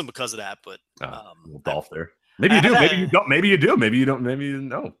I lose them because of that, but little Dolph there. Maybe you do. Maybe you don't. Maybe you do. Maybe you don't. Maybe you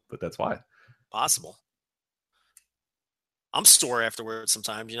know. But that's why. Possible. I'm sore afterwards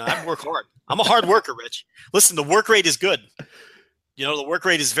sometimes. You know, I work hard. I'm a hard worker, Rich. Listen, the work rate is good. You know, the work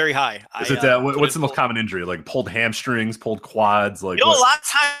rate is very high. Is it what's the most common injury? Like pulled hamstrings, pulled quads? Like a lot of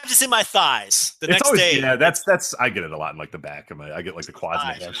times it's in my thighs. The next day, yeah, that's I get it a lot in like the back of my. I get like the quads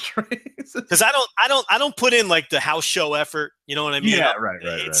and the hamstrings because I don't put in like the house show effort. You know what I mean? Yeah, right.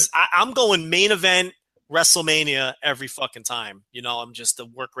 I'm going main event WrestleMania every fucking time. You know, I'm just the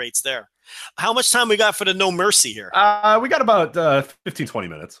work rate's there. How much time we got for the No Mercy here? We got about 15, 20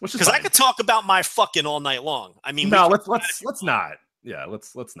 minutes, which is because I could talk about my fucking all night long. I mean, no, let's not. Yeah,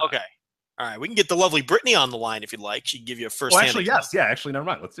 let's not. Okay. All right. We can get the lovely Brittany on the line if you'd like. She can give you a first hand. Actually, yes. Yeah, actually, never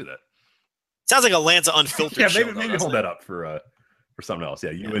mind. Let's do that. Sounds like a Lanza Unfiltered yeah, show. Maybe hold that up for something else. Yeah,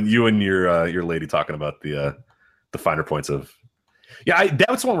 you and your lady talking about the finer points of. Yeah,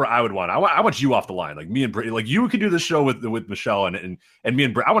 that's one where I would want. I want you off the line, like me and Brittany. Like you could do this show with Michelle and me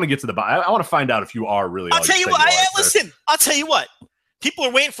and Brittany. I want to get to the bottom. I want to find out if you are really. I'll tell you what. Listen, I'll tell you what. People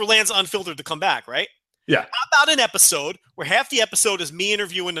are waiting for Lanza Unfiltered to come back, right? Yeah. How about an episode where half the episode is me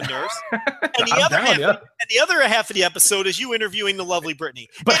interviewing the nurse, and the other half of the episode is you interviewing the lovely Brittany.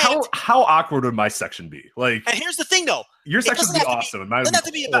 But how awkward would my section be? Like, and here's the thing, though. Your section would be awesome. Doesn't have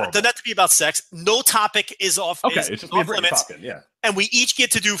to be about sex. No topic is off. Okay, it's just off limits. Talking, yeah. And we each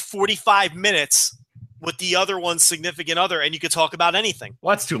get to do 45 minutes with the other one's significant other, and you could talk about anything.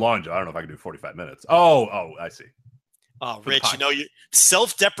 Well, that's too long, Joe. I don't know if I can do 45 minutes. Oh, I see. Oh, Rich, you know, you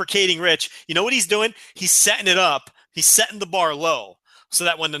self-deprecating Rich. You know what he's doing? He's setting it up. He's setting the bar low so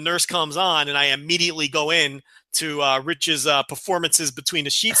that when the nurse comes on and I immediately go in to Rich's performances between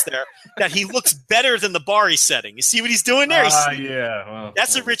the sheets there, that he looks better than the bar he's setting. You see what he's doing there? Yeah. Well,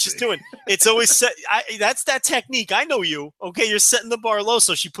 that's what Rich is doing. It's always set. That's that technique. I know you. Okay, you're setting the bar low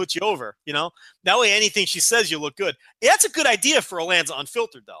so she puts you over. You know, that way anything she says, you look good. That's a good idea for a Lanza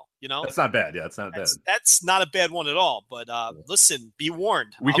Unfiltered, though. You know, that's not bad. Yeah, it's not bad. That's not a bad one at all. But listen, be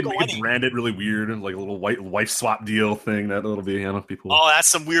warned. We could brand it really weird, like a little wife swap deal thing. That'll be, people. Oh, that's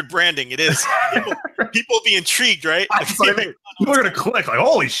some weird branding. It is. People will be intrigued, right? People are gonna click like,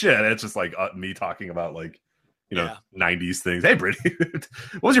 holy shit! It's just like me talking about like, 90s things. Hey, Brittany,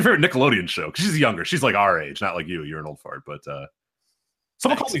 what was your favorite Nickelodeon show? Because she's younger. She's like our age, not like you. You're an old fart. But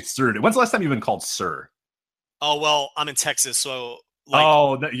someone called me sir. When's the last time you've been called sir? Oh well, I'm in Texas, so.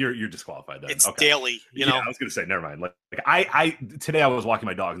 You're disqualified then. It's daily, you know. I was gonna say, never mind. Like I today I was walking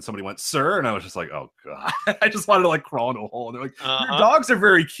my dog and somebody went, sir, and I was just like, oh god. I just wanted to like crawl into a hole. And they're like, your dogs are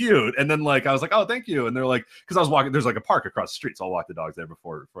very cute. And then like I was like, oh, thank you. And they're like, because I was walking, there's like a park across the street, so I'll walk the dogs there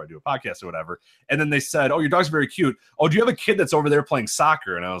before I do a podcast or whatever. And then they said, oh, your dog's very cute. Oh, do you have a kid that's over there playing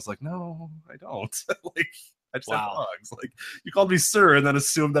soccer? And I was like, no, I don't. Like I just have dogs. Like you called me sir and then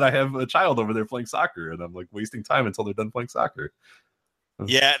assumed that I have a child over there playing soccer, and I'm like wasting time until they're done playing soccer.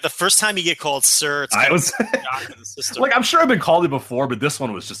 Yeah, the first time you get called sir, it's like I'm sure I've been called it before, but this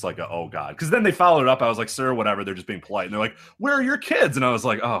one was just like, oh god. Because then they followed it up. I was like, sir, whatever. They're just being polite, and they're like, where are your kids? And I was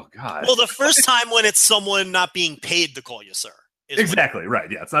like, oh god. Well, the first time when it's someone not being paid to call you sir. Exactly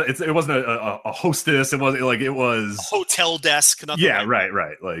right. Yeah, it wasn't a hostess. It wasn't like it was a hotel desk. Yeah, right.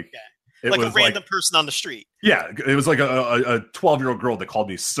 Like. Yeah. Like a random person on the street. Yeah, it was like a 12-year-old girl that called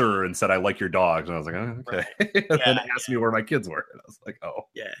me sir and said, I like your dogs. And I was like, oh, okay. Right. And then asked me where my kids were. And I was like, oh.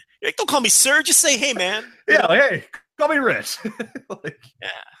 Yeah. You're like, don't call me sir. Just say, hey, man. Yeah, like, hey, call me Rich.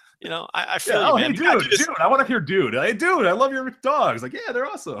 Yeah. I feel you, man. Hey, dude, I want to hear dude. Hey, dude, I love your dogs. Like, yeah, they're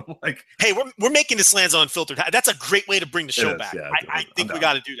awesome. Like, hey, we're making this Lanza Unfiltered. That's a great way to bring the show back. Yeah, I think we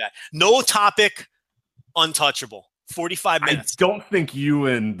got to do that. No topic, untouchable. 45 minutes. I don't think you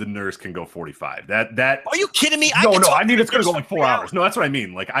and the nurse can go 45. That Are you kidding me? No, I mean it's going to go like 4 hours. No, that's what I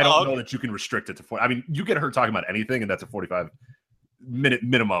mean. Like I don't know that you can restrict it to 4. I mean, you get her talking about anything and that's a 45-minute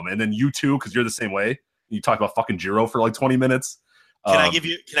minimum. And then you too, because you're the same way. You talk about fucking Jiro for like 20 minutes. Can I give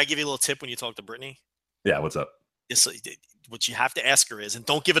you a little tip when you talk to Brittany? Yeah, what's up? What you have to ask her is, and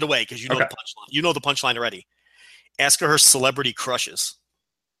don't give it away because you know the punchline. You know the punchline already. Ask her celebrity crushes.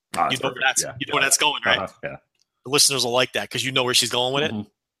 Oh, you know where that's going, right? Yeah. The listeners will like that because you know where she's going with it.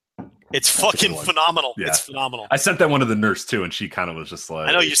 Mm-hmm. It's fucking phenomenal. Yeah. It's phenomenal. I sent that one to the nurse too, and she kind of was just like,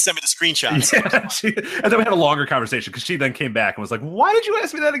 I know you sent me the screenshots. Yeah, and then we had a longer conversation because she then came back and was like, "Why did you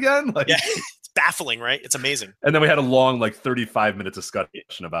ask me that again?" Like, yeah, it's baffling, right? It's amazing. And then we had a long, like 35-minute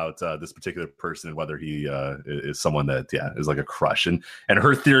discussion about this particular person and whether he is someone that is like a crush. And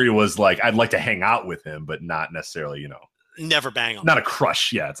her theory was like, I'd like to hang out with him, but not necessarily, never bang him. Not a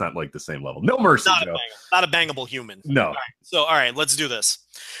crush. Yeah, it's not like the same level. No mercy. Not a bangable human. No. All right, let's do this.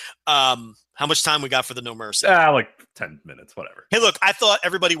 How much time we got for the no mercy? Like 10 minutes, whatever. Hey, look, I thought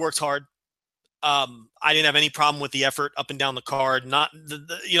everybody worked hard. I didn't have any problem with the effort up and down the card. Not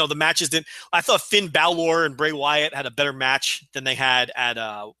the matches didn't. I thought Finn Balor and Bray Wyatt had a better match than they had at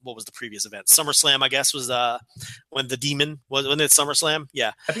what was the previous event? SummerSlam, I guess, was when the Demon wasn't it SummerSlam?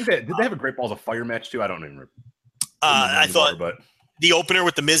 Yeah, I think did they have a Great Balls of Fire match too? I don't even remember. I thought the opener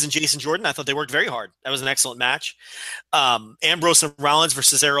with the Miz and Jason Jordan, I thought they worked very hard. That was an excellent match. Ambrose and Rollins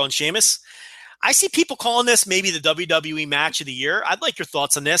versus Cesaro and Sheamus. I see people calling this maybe the WWE match of the year. I'd like your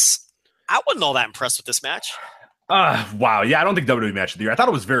thoughts on this. I wasn't all that impressed with this match. Wow. Yeah, I don't think WWE match of the year. I thought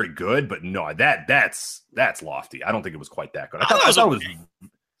it was very good, but no, that's lofty. I don't think it was quite that good. I thought it was.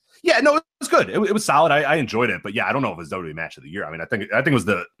 Yeah, no, it was good. It was solid. I enjoyed it, but yeah, I don't know if it was WWE match of the year. I mean, I think it was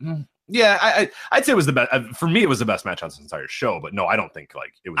the. Yeah, I'd say it was the best. For me, it was the best match on this entire show. But no, I don't think it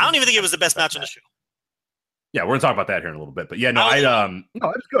was. I don't even think it was the best match on the show. Yeah, we're gonna talk about that here in a little bit. But yeah, no, it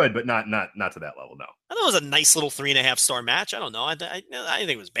was good, but not to that level. No, I thought it was a nice little 3.5 star match. I don't know. I didn't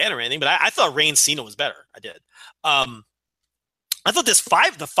think it was bad or anything, but I thought Reigns Cena was better. I did. I thought the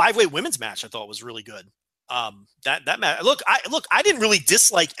 5-way women's match I thought was really good. That match. Look, I didn't really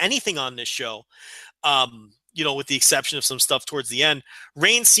dislike anything on this show. With the exception of some stuff towards the end.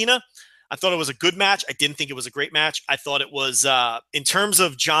 Reigns Cena, I thought it was a good match. I didn't think it was a great match. I thought it was, in terms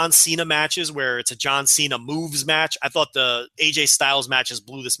of John Cena matches where it's a John Cena moves match, I thought the AJ Styles matches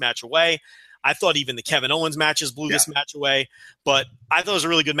blew this match away. I thought even the Kevin Owens matches blew this match away. But I thought it was a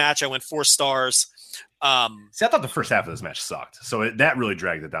really good match. I went 4 stars. See, I thought the first half of this match sucked, so that really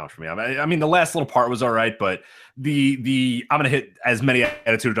dragged it down for me. I mean, the last little part was all right, but the I'm gonna hit as many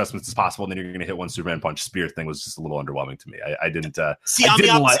attitude adjustments as possible, and then you're gonna hit one Superman punch spear thing was just a little underwhelming to me. I didn't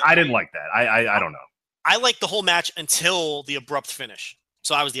like that. I don't know. I liked the whole match until the abrupt finish.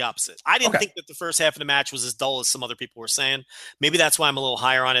 So I was the opposite. I didn't think that the first half of the match was as dull as some other people were saying. Maybe that's why I'm a little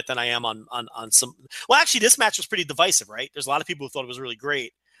higher on it than I am on some. Well, actually, this match was pretty divisive, right? There's a lot of people who thought it was really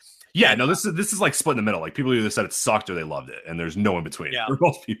great. Yeah, no, this is like split in the middle. Like people either said it sucked or they loved it, and there's no in between for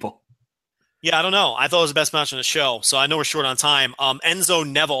most people. Yeah, I don't know. I thought it was the best match on the show, so I know we're short on time. Enzo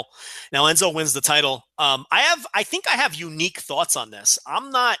Neville. Now Enzo wins the title. I think I have unique thoughts on this. I'm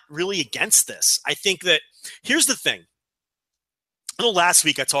not really against this. I think that here's the thing. I know last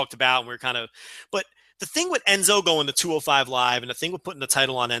week I talked about, and we were but the thing with Enzo going to 205 Live, and the thing with putting the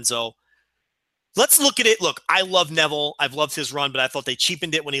title on Enzo. Let's look at it. Look, I love Neville. I've loved his run, but I thought they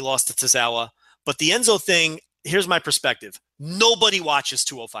cheapened it when he lost to Tozawa. But the Enzo thing, here's my perspective. Nobody watches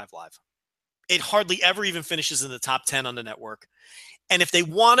 205 Live. It hardly ever even finishes in the top 10 on the network. And if they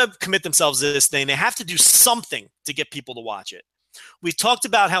want to commit themselves to this thing, they have to do something to get people to watch it. We've talked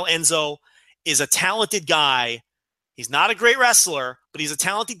about how Enzo is a talented guy. He's not a great wrestler, but he's a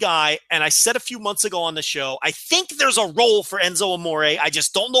talented guy. And I said a few months ago on the show, I think there's a role for Enzo Amore. I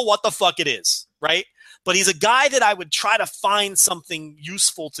just don't know what the fuck it is, right? But he's a guy that I would try to find something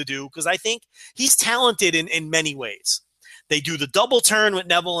useful to do because I think he's talented in many ways. They do the double turn with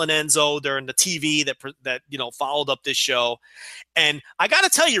Neville and Enzo during the TV that followed up this show. And I got to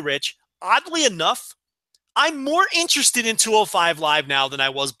tell you, Rich, oddly enough, I'm more interested in 205 Live now than I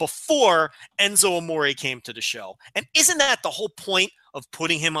was before Enzo Amore came to the show. And isn't that the whole point of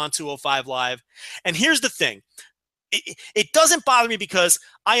putting him on 205 Live? And here's the thing. It doesn't bother me because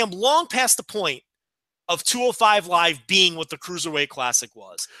I am long past the point of 205 Live being what the Cruiserweight Classic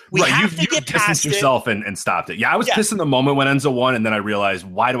was. We have to get past yourself and stopped it. Yeah, I was pissed in the moment when Enzo won, and then I realized,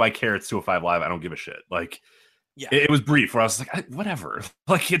 why do I care? It's 205 Live. I don't give a shit. Like, it was brief where I was like, whatever.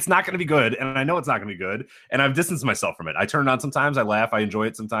 Like, it's not going to be good, and I know it's not going to be good, and I've distanced myself from it. I turn it on sometimes. I laugh. I enjoy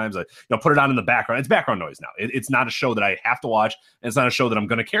it sometimes. I put it on in the background. It's background noise now. It's not a show that I have to watch, and it's not a show that I'm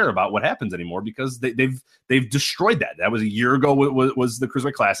going to care about what happens anymore because they've destroyed that. That was a year ago. Was the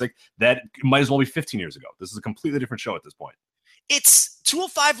Cruiserweight Classic. That might as well be 15 years ago. This is a completely different show at this point. It's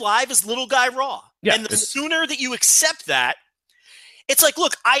 205 Live is Little Guy Raw, and the sooner that you accept that, it's like,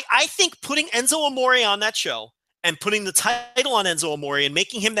 look, I think putting Enzo Amore on that show and putting the title on Enzo Amore and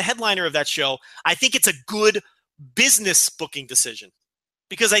making him the headliner of that show, I think it's a good business booking decision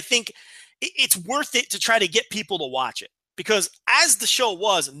because I think it's worth it to try to get people to watch it because as the show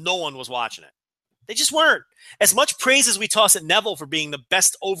was, no one was watching it. They just weren't. As much praise as we toss at Neville for being the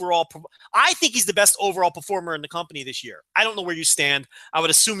best overall, I think he's the best overall performer in the company this year. I don't know where you stand. I would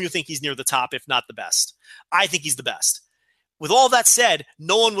assume you think he's near the top, if not the best. I think he's the best. With all that said,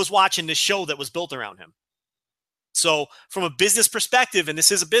 no one was watching this show that was built around him. So from a business perspective, and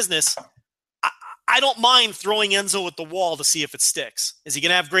this is a business, I don't mind throwing Enzo at the wall to see if it sticks. Is he going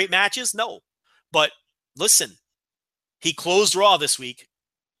to have great matches? No. But listen, he closed Raw this week.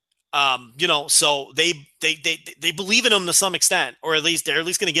 So they believe in him to some extent, or at least they're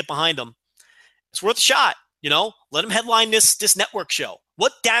going to get behind him. It's worth a shot. Let him headline this network show.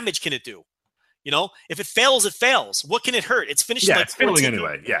 What damage can it do? If it fails, it fails. What can it hurt? It's finished. Yeah, it's failing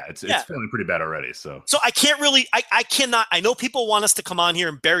anyway. Yeah, it's failing pretty bad already. So I can't really. I cannot. I know people want us to come on here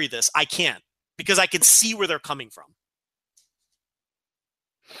and bury this. I can't, because I can see where they're coming from.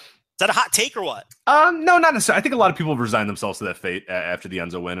 Is that a hot take or what? No, not necessarily. I think a lot of people have resigned themselves to that fate after the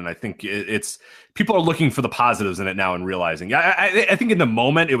Enzo win, and I think it's people are looking for the positives in it now and realizing. Yeah, I think in the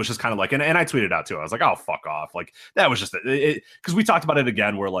moment it was just kind of like, and I tweeted out too. I was like, oh, fuck off. Like that was just because we talked about it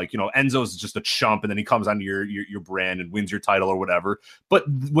again, where like Enzo's just a chump, and then he comes onto your brand and wins your title or whatever. But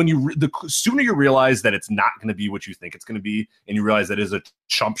when the sooner you realize that it's not going to be what you think it's going to be, and you realize that it is a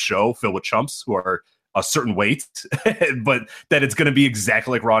chump show filled with chumps who are a certain weight, but that it's going to be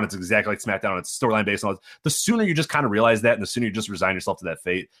exactly like Raw and it's exactly like SmackDown. It's storyline based on it. The sooner you just kind of realize that, and the sooner you just resign yourself to that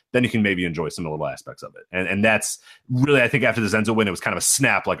fate, then you can maybe enjoy some of the little aspects of it. And that's really, I think after the Enzo win, it was kind of a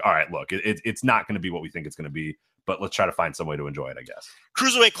snap. Like, all right, look, it's not going to be what we think it's going to be, but let's try to find some way to enjoy it, I guess.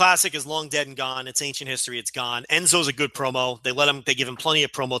 Cruiserweight Classic is long dead and gone. It's ancient history. It's gone. Enzo's a good promo. They give him plenty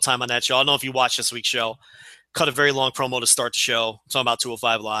of promo time on that show. I don't know if you watched this week's show. Cut a very long promo to start the show. It's on about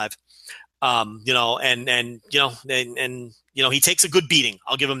 205 Live. He takes a good beating.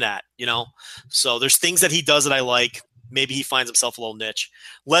 I'll give him that, So there's things that he does that I like. Maybe he finds himself a little niche.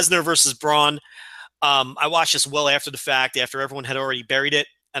 Lesnar versus Braun. I watched this well after the fact, after everyone had already buried it.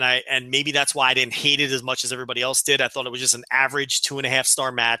 And maybe that's why I didn't hate it as much as everybody else did. I thought it was just an average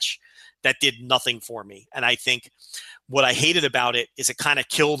 2.5-star match that did nothing for me. And I think what I hated about it is it kind of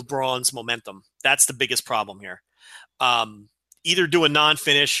killed Braun's momentum. That's the biggest problem here. Either do a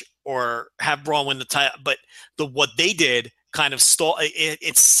non-finish or have Braun win the title, but what they did kind of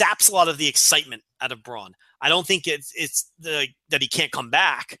it saps a lot of the excitement out of Braun. I don't think it's that he can't come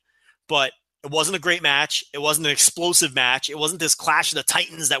back, but it wasn't a great match. It wasn't an explosive match. It wasn't this Clash of the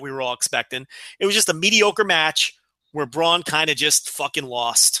Titans that we were all expecting. It was just a mediocre match where Braun kind of just fucking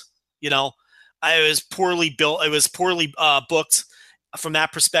lost. It was poorly built. It was poorly booked from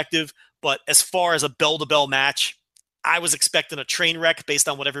that perspective. But as far as a bell-to-bell match, I was expecting a train wreck based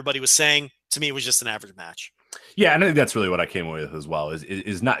on what everybody was saying. To me, it was just an average match. Yeah, and I think that's really what I came away with as well,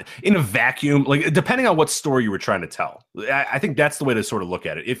 is not in a vacuum, like depending on what story you were trying to tell. I think that's the way to sort of look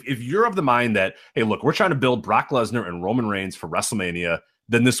at it. If you're of the mind that, hey, look, we're trying to build Brock Lesnar and Roman Reigns for WrestleMania,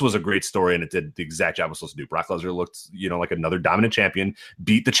 then this was a great story and it did the exact job it was supposed to do. Brock Lesnar looked, like another dominant champion,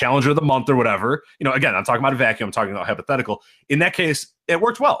 beat the challenger of the month or whatever. Again, I'm talking about a vacuum, I'm talking about hypothetical. In that case, it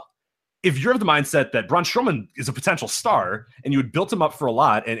worked well. If you're of the mindset that Braun Strowman is a potential star and you had built him up for a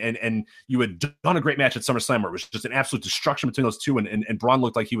lot and you had done a great match at SummerSlam where it was just an absolute destruction between those two and Braun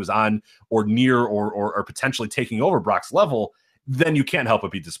looked like he was on or near or potentially taking over Brock's level, then you can't help but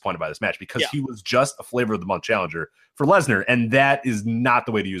be disappointed by this match because he was just a flavor of the month challenger for Lesnar, and that is not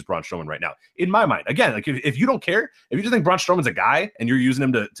the way to use Braun Strowman right now. In my mind, again, like if you don't care, if you just think Braun Strowman's a guy and you're using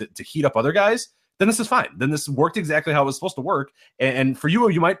him to heat up other guys, then this is fine. Then this worked exactly how it was supposed to work. And for you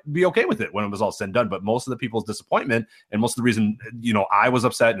might be okay with it when it was all said and done. But most of the people's disappointment and most of the reason, I was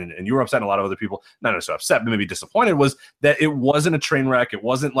upset and you were upset and a lot of other people, not necessarily upset, but maybe disappointed, was that it wasn't a train wreck. It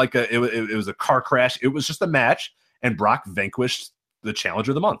wasn't like it was a car crash. It was just a match. And Brock vanquished the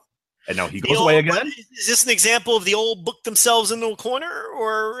challenger of the month. And now he goes away again. Is this an example of the old book themselves into a corner?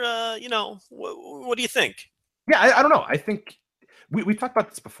 Or, what do you think? Yeah, I don't know. I think we talked about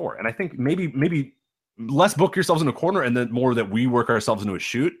this before, and I think maybe less book yourselves in a corner and then more that we work ourselves into a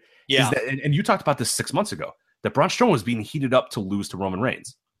shoot. Yeah. And you talked about this 6 months ago, that Braun Strowman was being heated up to lose to Roman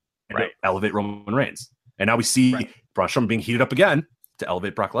Reigns. And to elevate Roman Reigns. And now we see Braun Strowman being heated up again to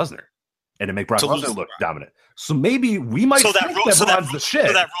elevate Brock Lesnar and to make Brock Lesnar look dominant. So maybe we might think that Braun's the shit.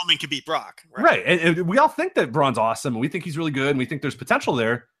 So that Roman could beat Brock. Right. And we all think that Braun's awesome, and we think he's really good, and we think there's potential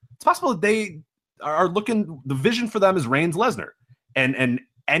there. It's possible that they are looking, the vision for them is Reigns Lesnar. And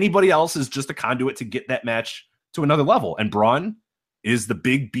anybody else is just a conduit to get that match to another level. And Braun is the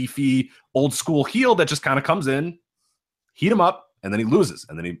big, beefy, old school heel that just kind of comes in, heat him up, and then he loses.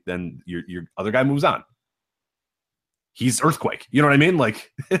 And then your other guy moves on. He's Earthquake. You know what I mean?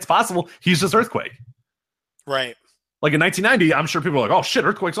 Like, it's possible he's just Earthquake. Right. Like in 1990, I'm sure people are like, "Oh shit,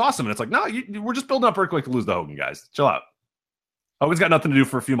 Earthquake's awesome," and it's like, no, we're just building up Earthquake to lose to Hogan, guys. Chill out. Hogan's got nothing to do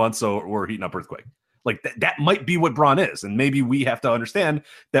for a few months, so we're heating up Earthquake. Like that might be what Braun is, and maybe we have to understand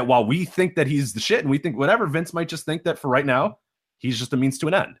that while we think that he's the shit and we think whatever, Vince might just think that for right now he's just a means to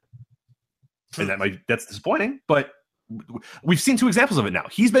an end, and that's disappointing. But we've seen two examples of it now.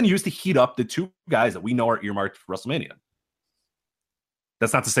 He's been used to heat up the two guys that we know are earmarked for WrestleMania.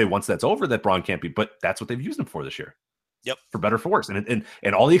 That's not to say once that's over that Braun can't be, but that's what they've used him for this year. Yep, for better, for worse, and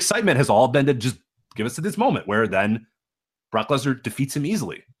all the excitement has all been to just give us to this moment where then Brock Lesnar defeats him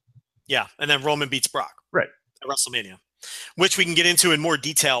easily. Yeah, and then Roman beats Brock. Right. At WrestleMania, which we can get into in more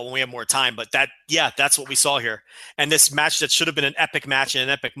detail when we have more time. But that's what we saw here. And this match that should have been an epic match and an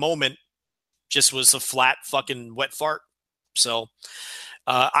epic moment just was a flat fucking wet fart. So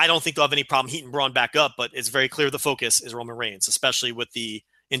I don't think they'll have any problem heating Braun back up, but it's very clear the focus is Roman Reigns, especially with the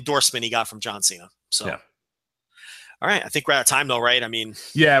endorsement he got from John Cena. So, yeah. All right, I think we're out of time, though, right? I mean,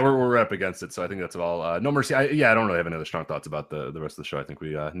 yeah, we're up against it, so I think that's all. No mercy. I don't really have any other strong thoughts about the rest of the show. I think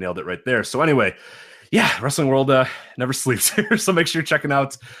we nailed it right there. So anyway, yeah, Wrestling World never sleeps here, so make sure you're checking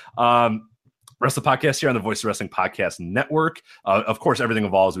out Wrestling Podcast here on the Voice of Wrestling Podcast Network. Of course, everything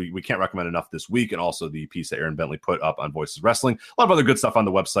evolves. We can't recommend enough this week, and also the piece that Aaron Bentley put up on Voices of Wrestling. A lot of other good stuff on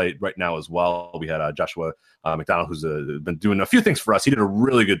the website right now as well. We had Joshua McDonald, who's been doing a few things for us. He did a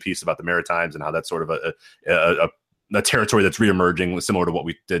really good piece about the Maritimes and how that's sort of a territory that's reemerging, similar to what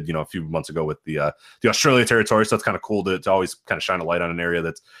we did, a few months ago with the Australia territory. So it's kind of cool to always kind of shine a light on an area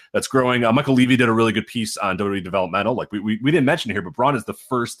that's growing. Michael Levy did a really good piece on WWE Developmental. Like we didn't mention it here, but Braun is the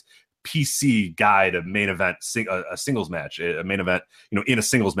first PC guy to main event a singles match, a main event, in a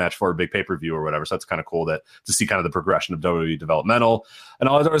singles match for a big pay-per-view or whatever. So that's kind of cool to see kind of the progression of WWE Developmental and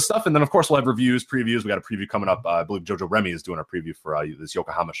all that other stuff. And then of course we'll have reviews, previews. We got a preview coming up. I believe Jojo Remy is doing our preview for this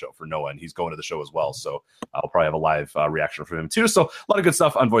Yokohama show for Noah, and he's going to the show as well. So I'll probably have a live reaction from him too. So a lot of good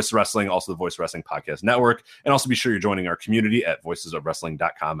stuff on Voice of Wrestling, also the Voice of Wrestling Podcast Network. And also be sure you're joining our community at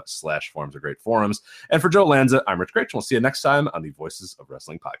voicesofwrestling.com/forums or great forums. And for Joe Lanza, I'm Rich Grich. We'll see you next time on the Voices of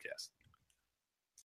Wrestling Podcast.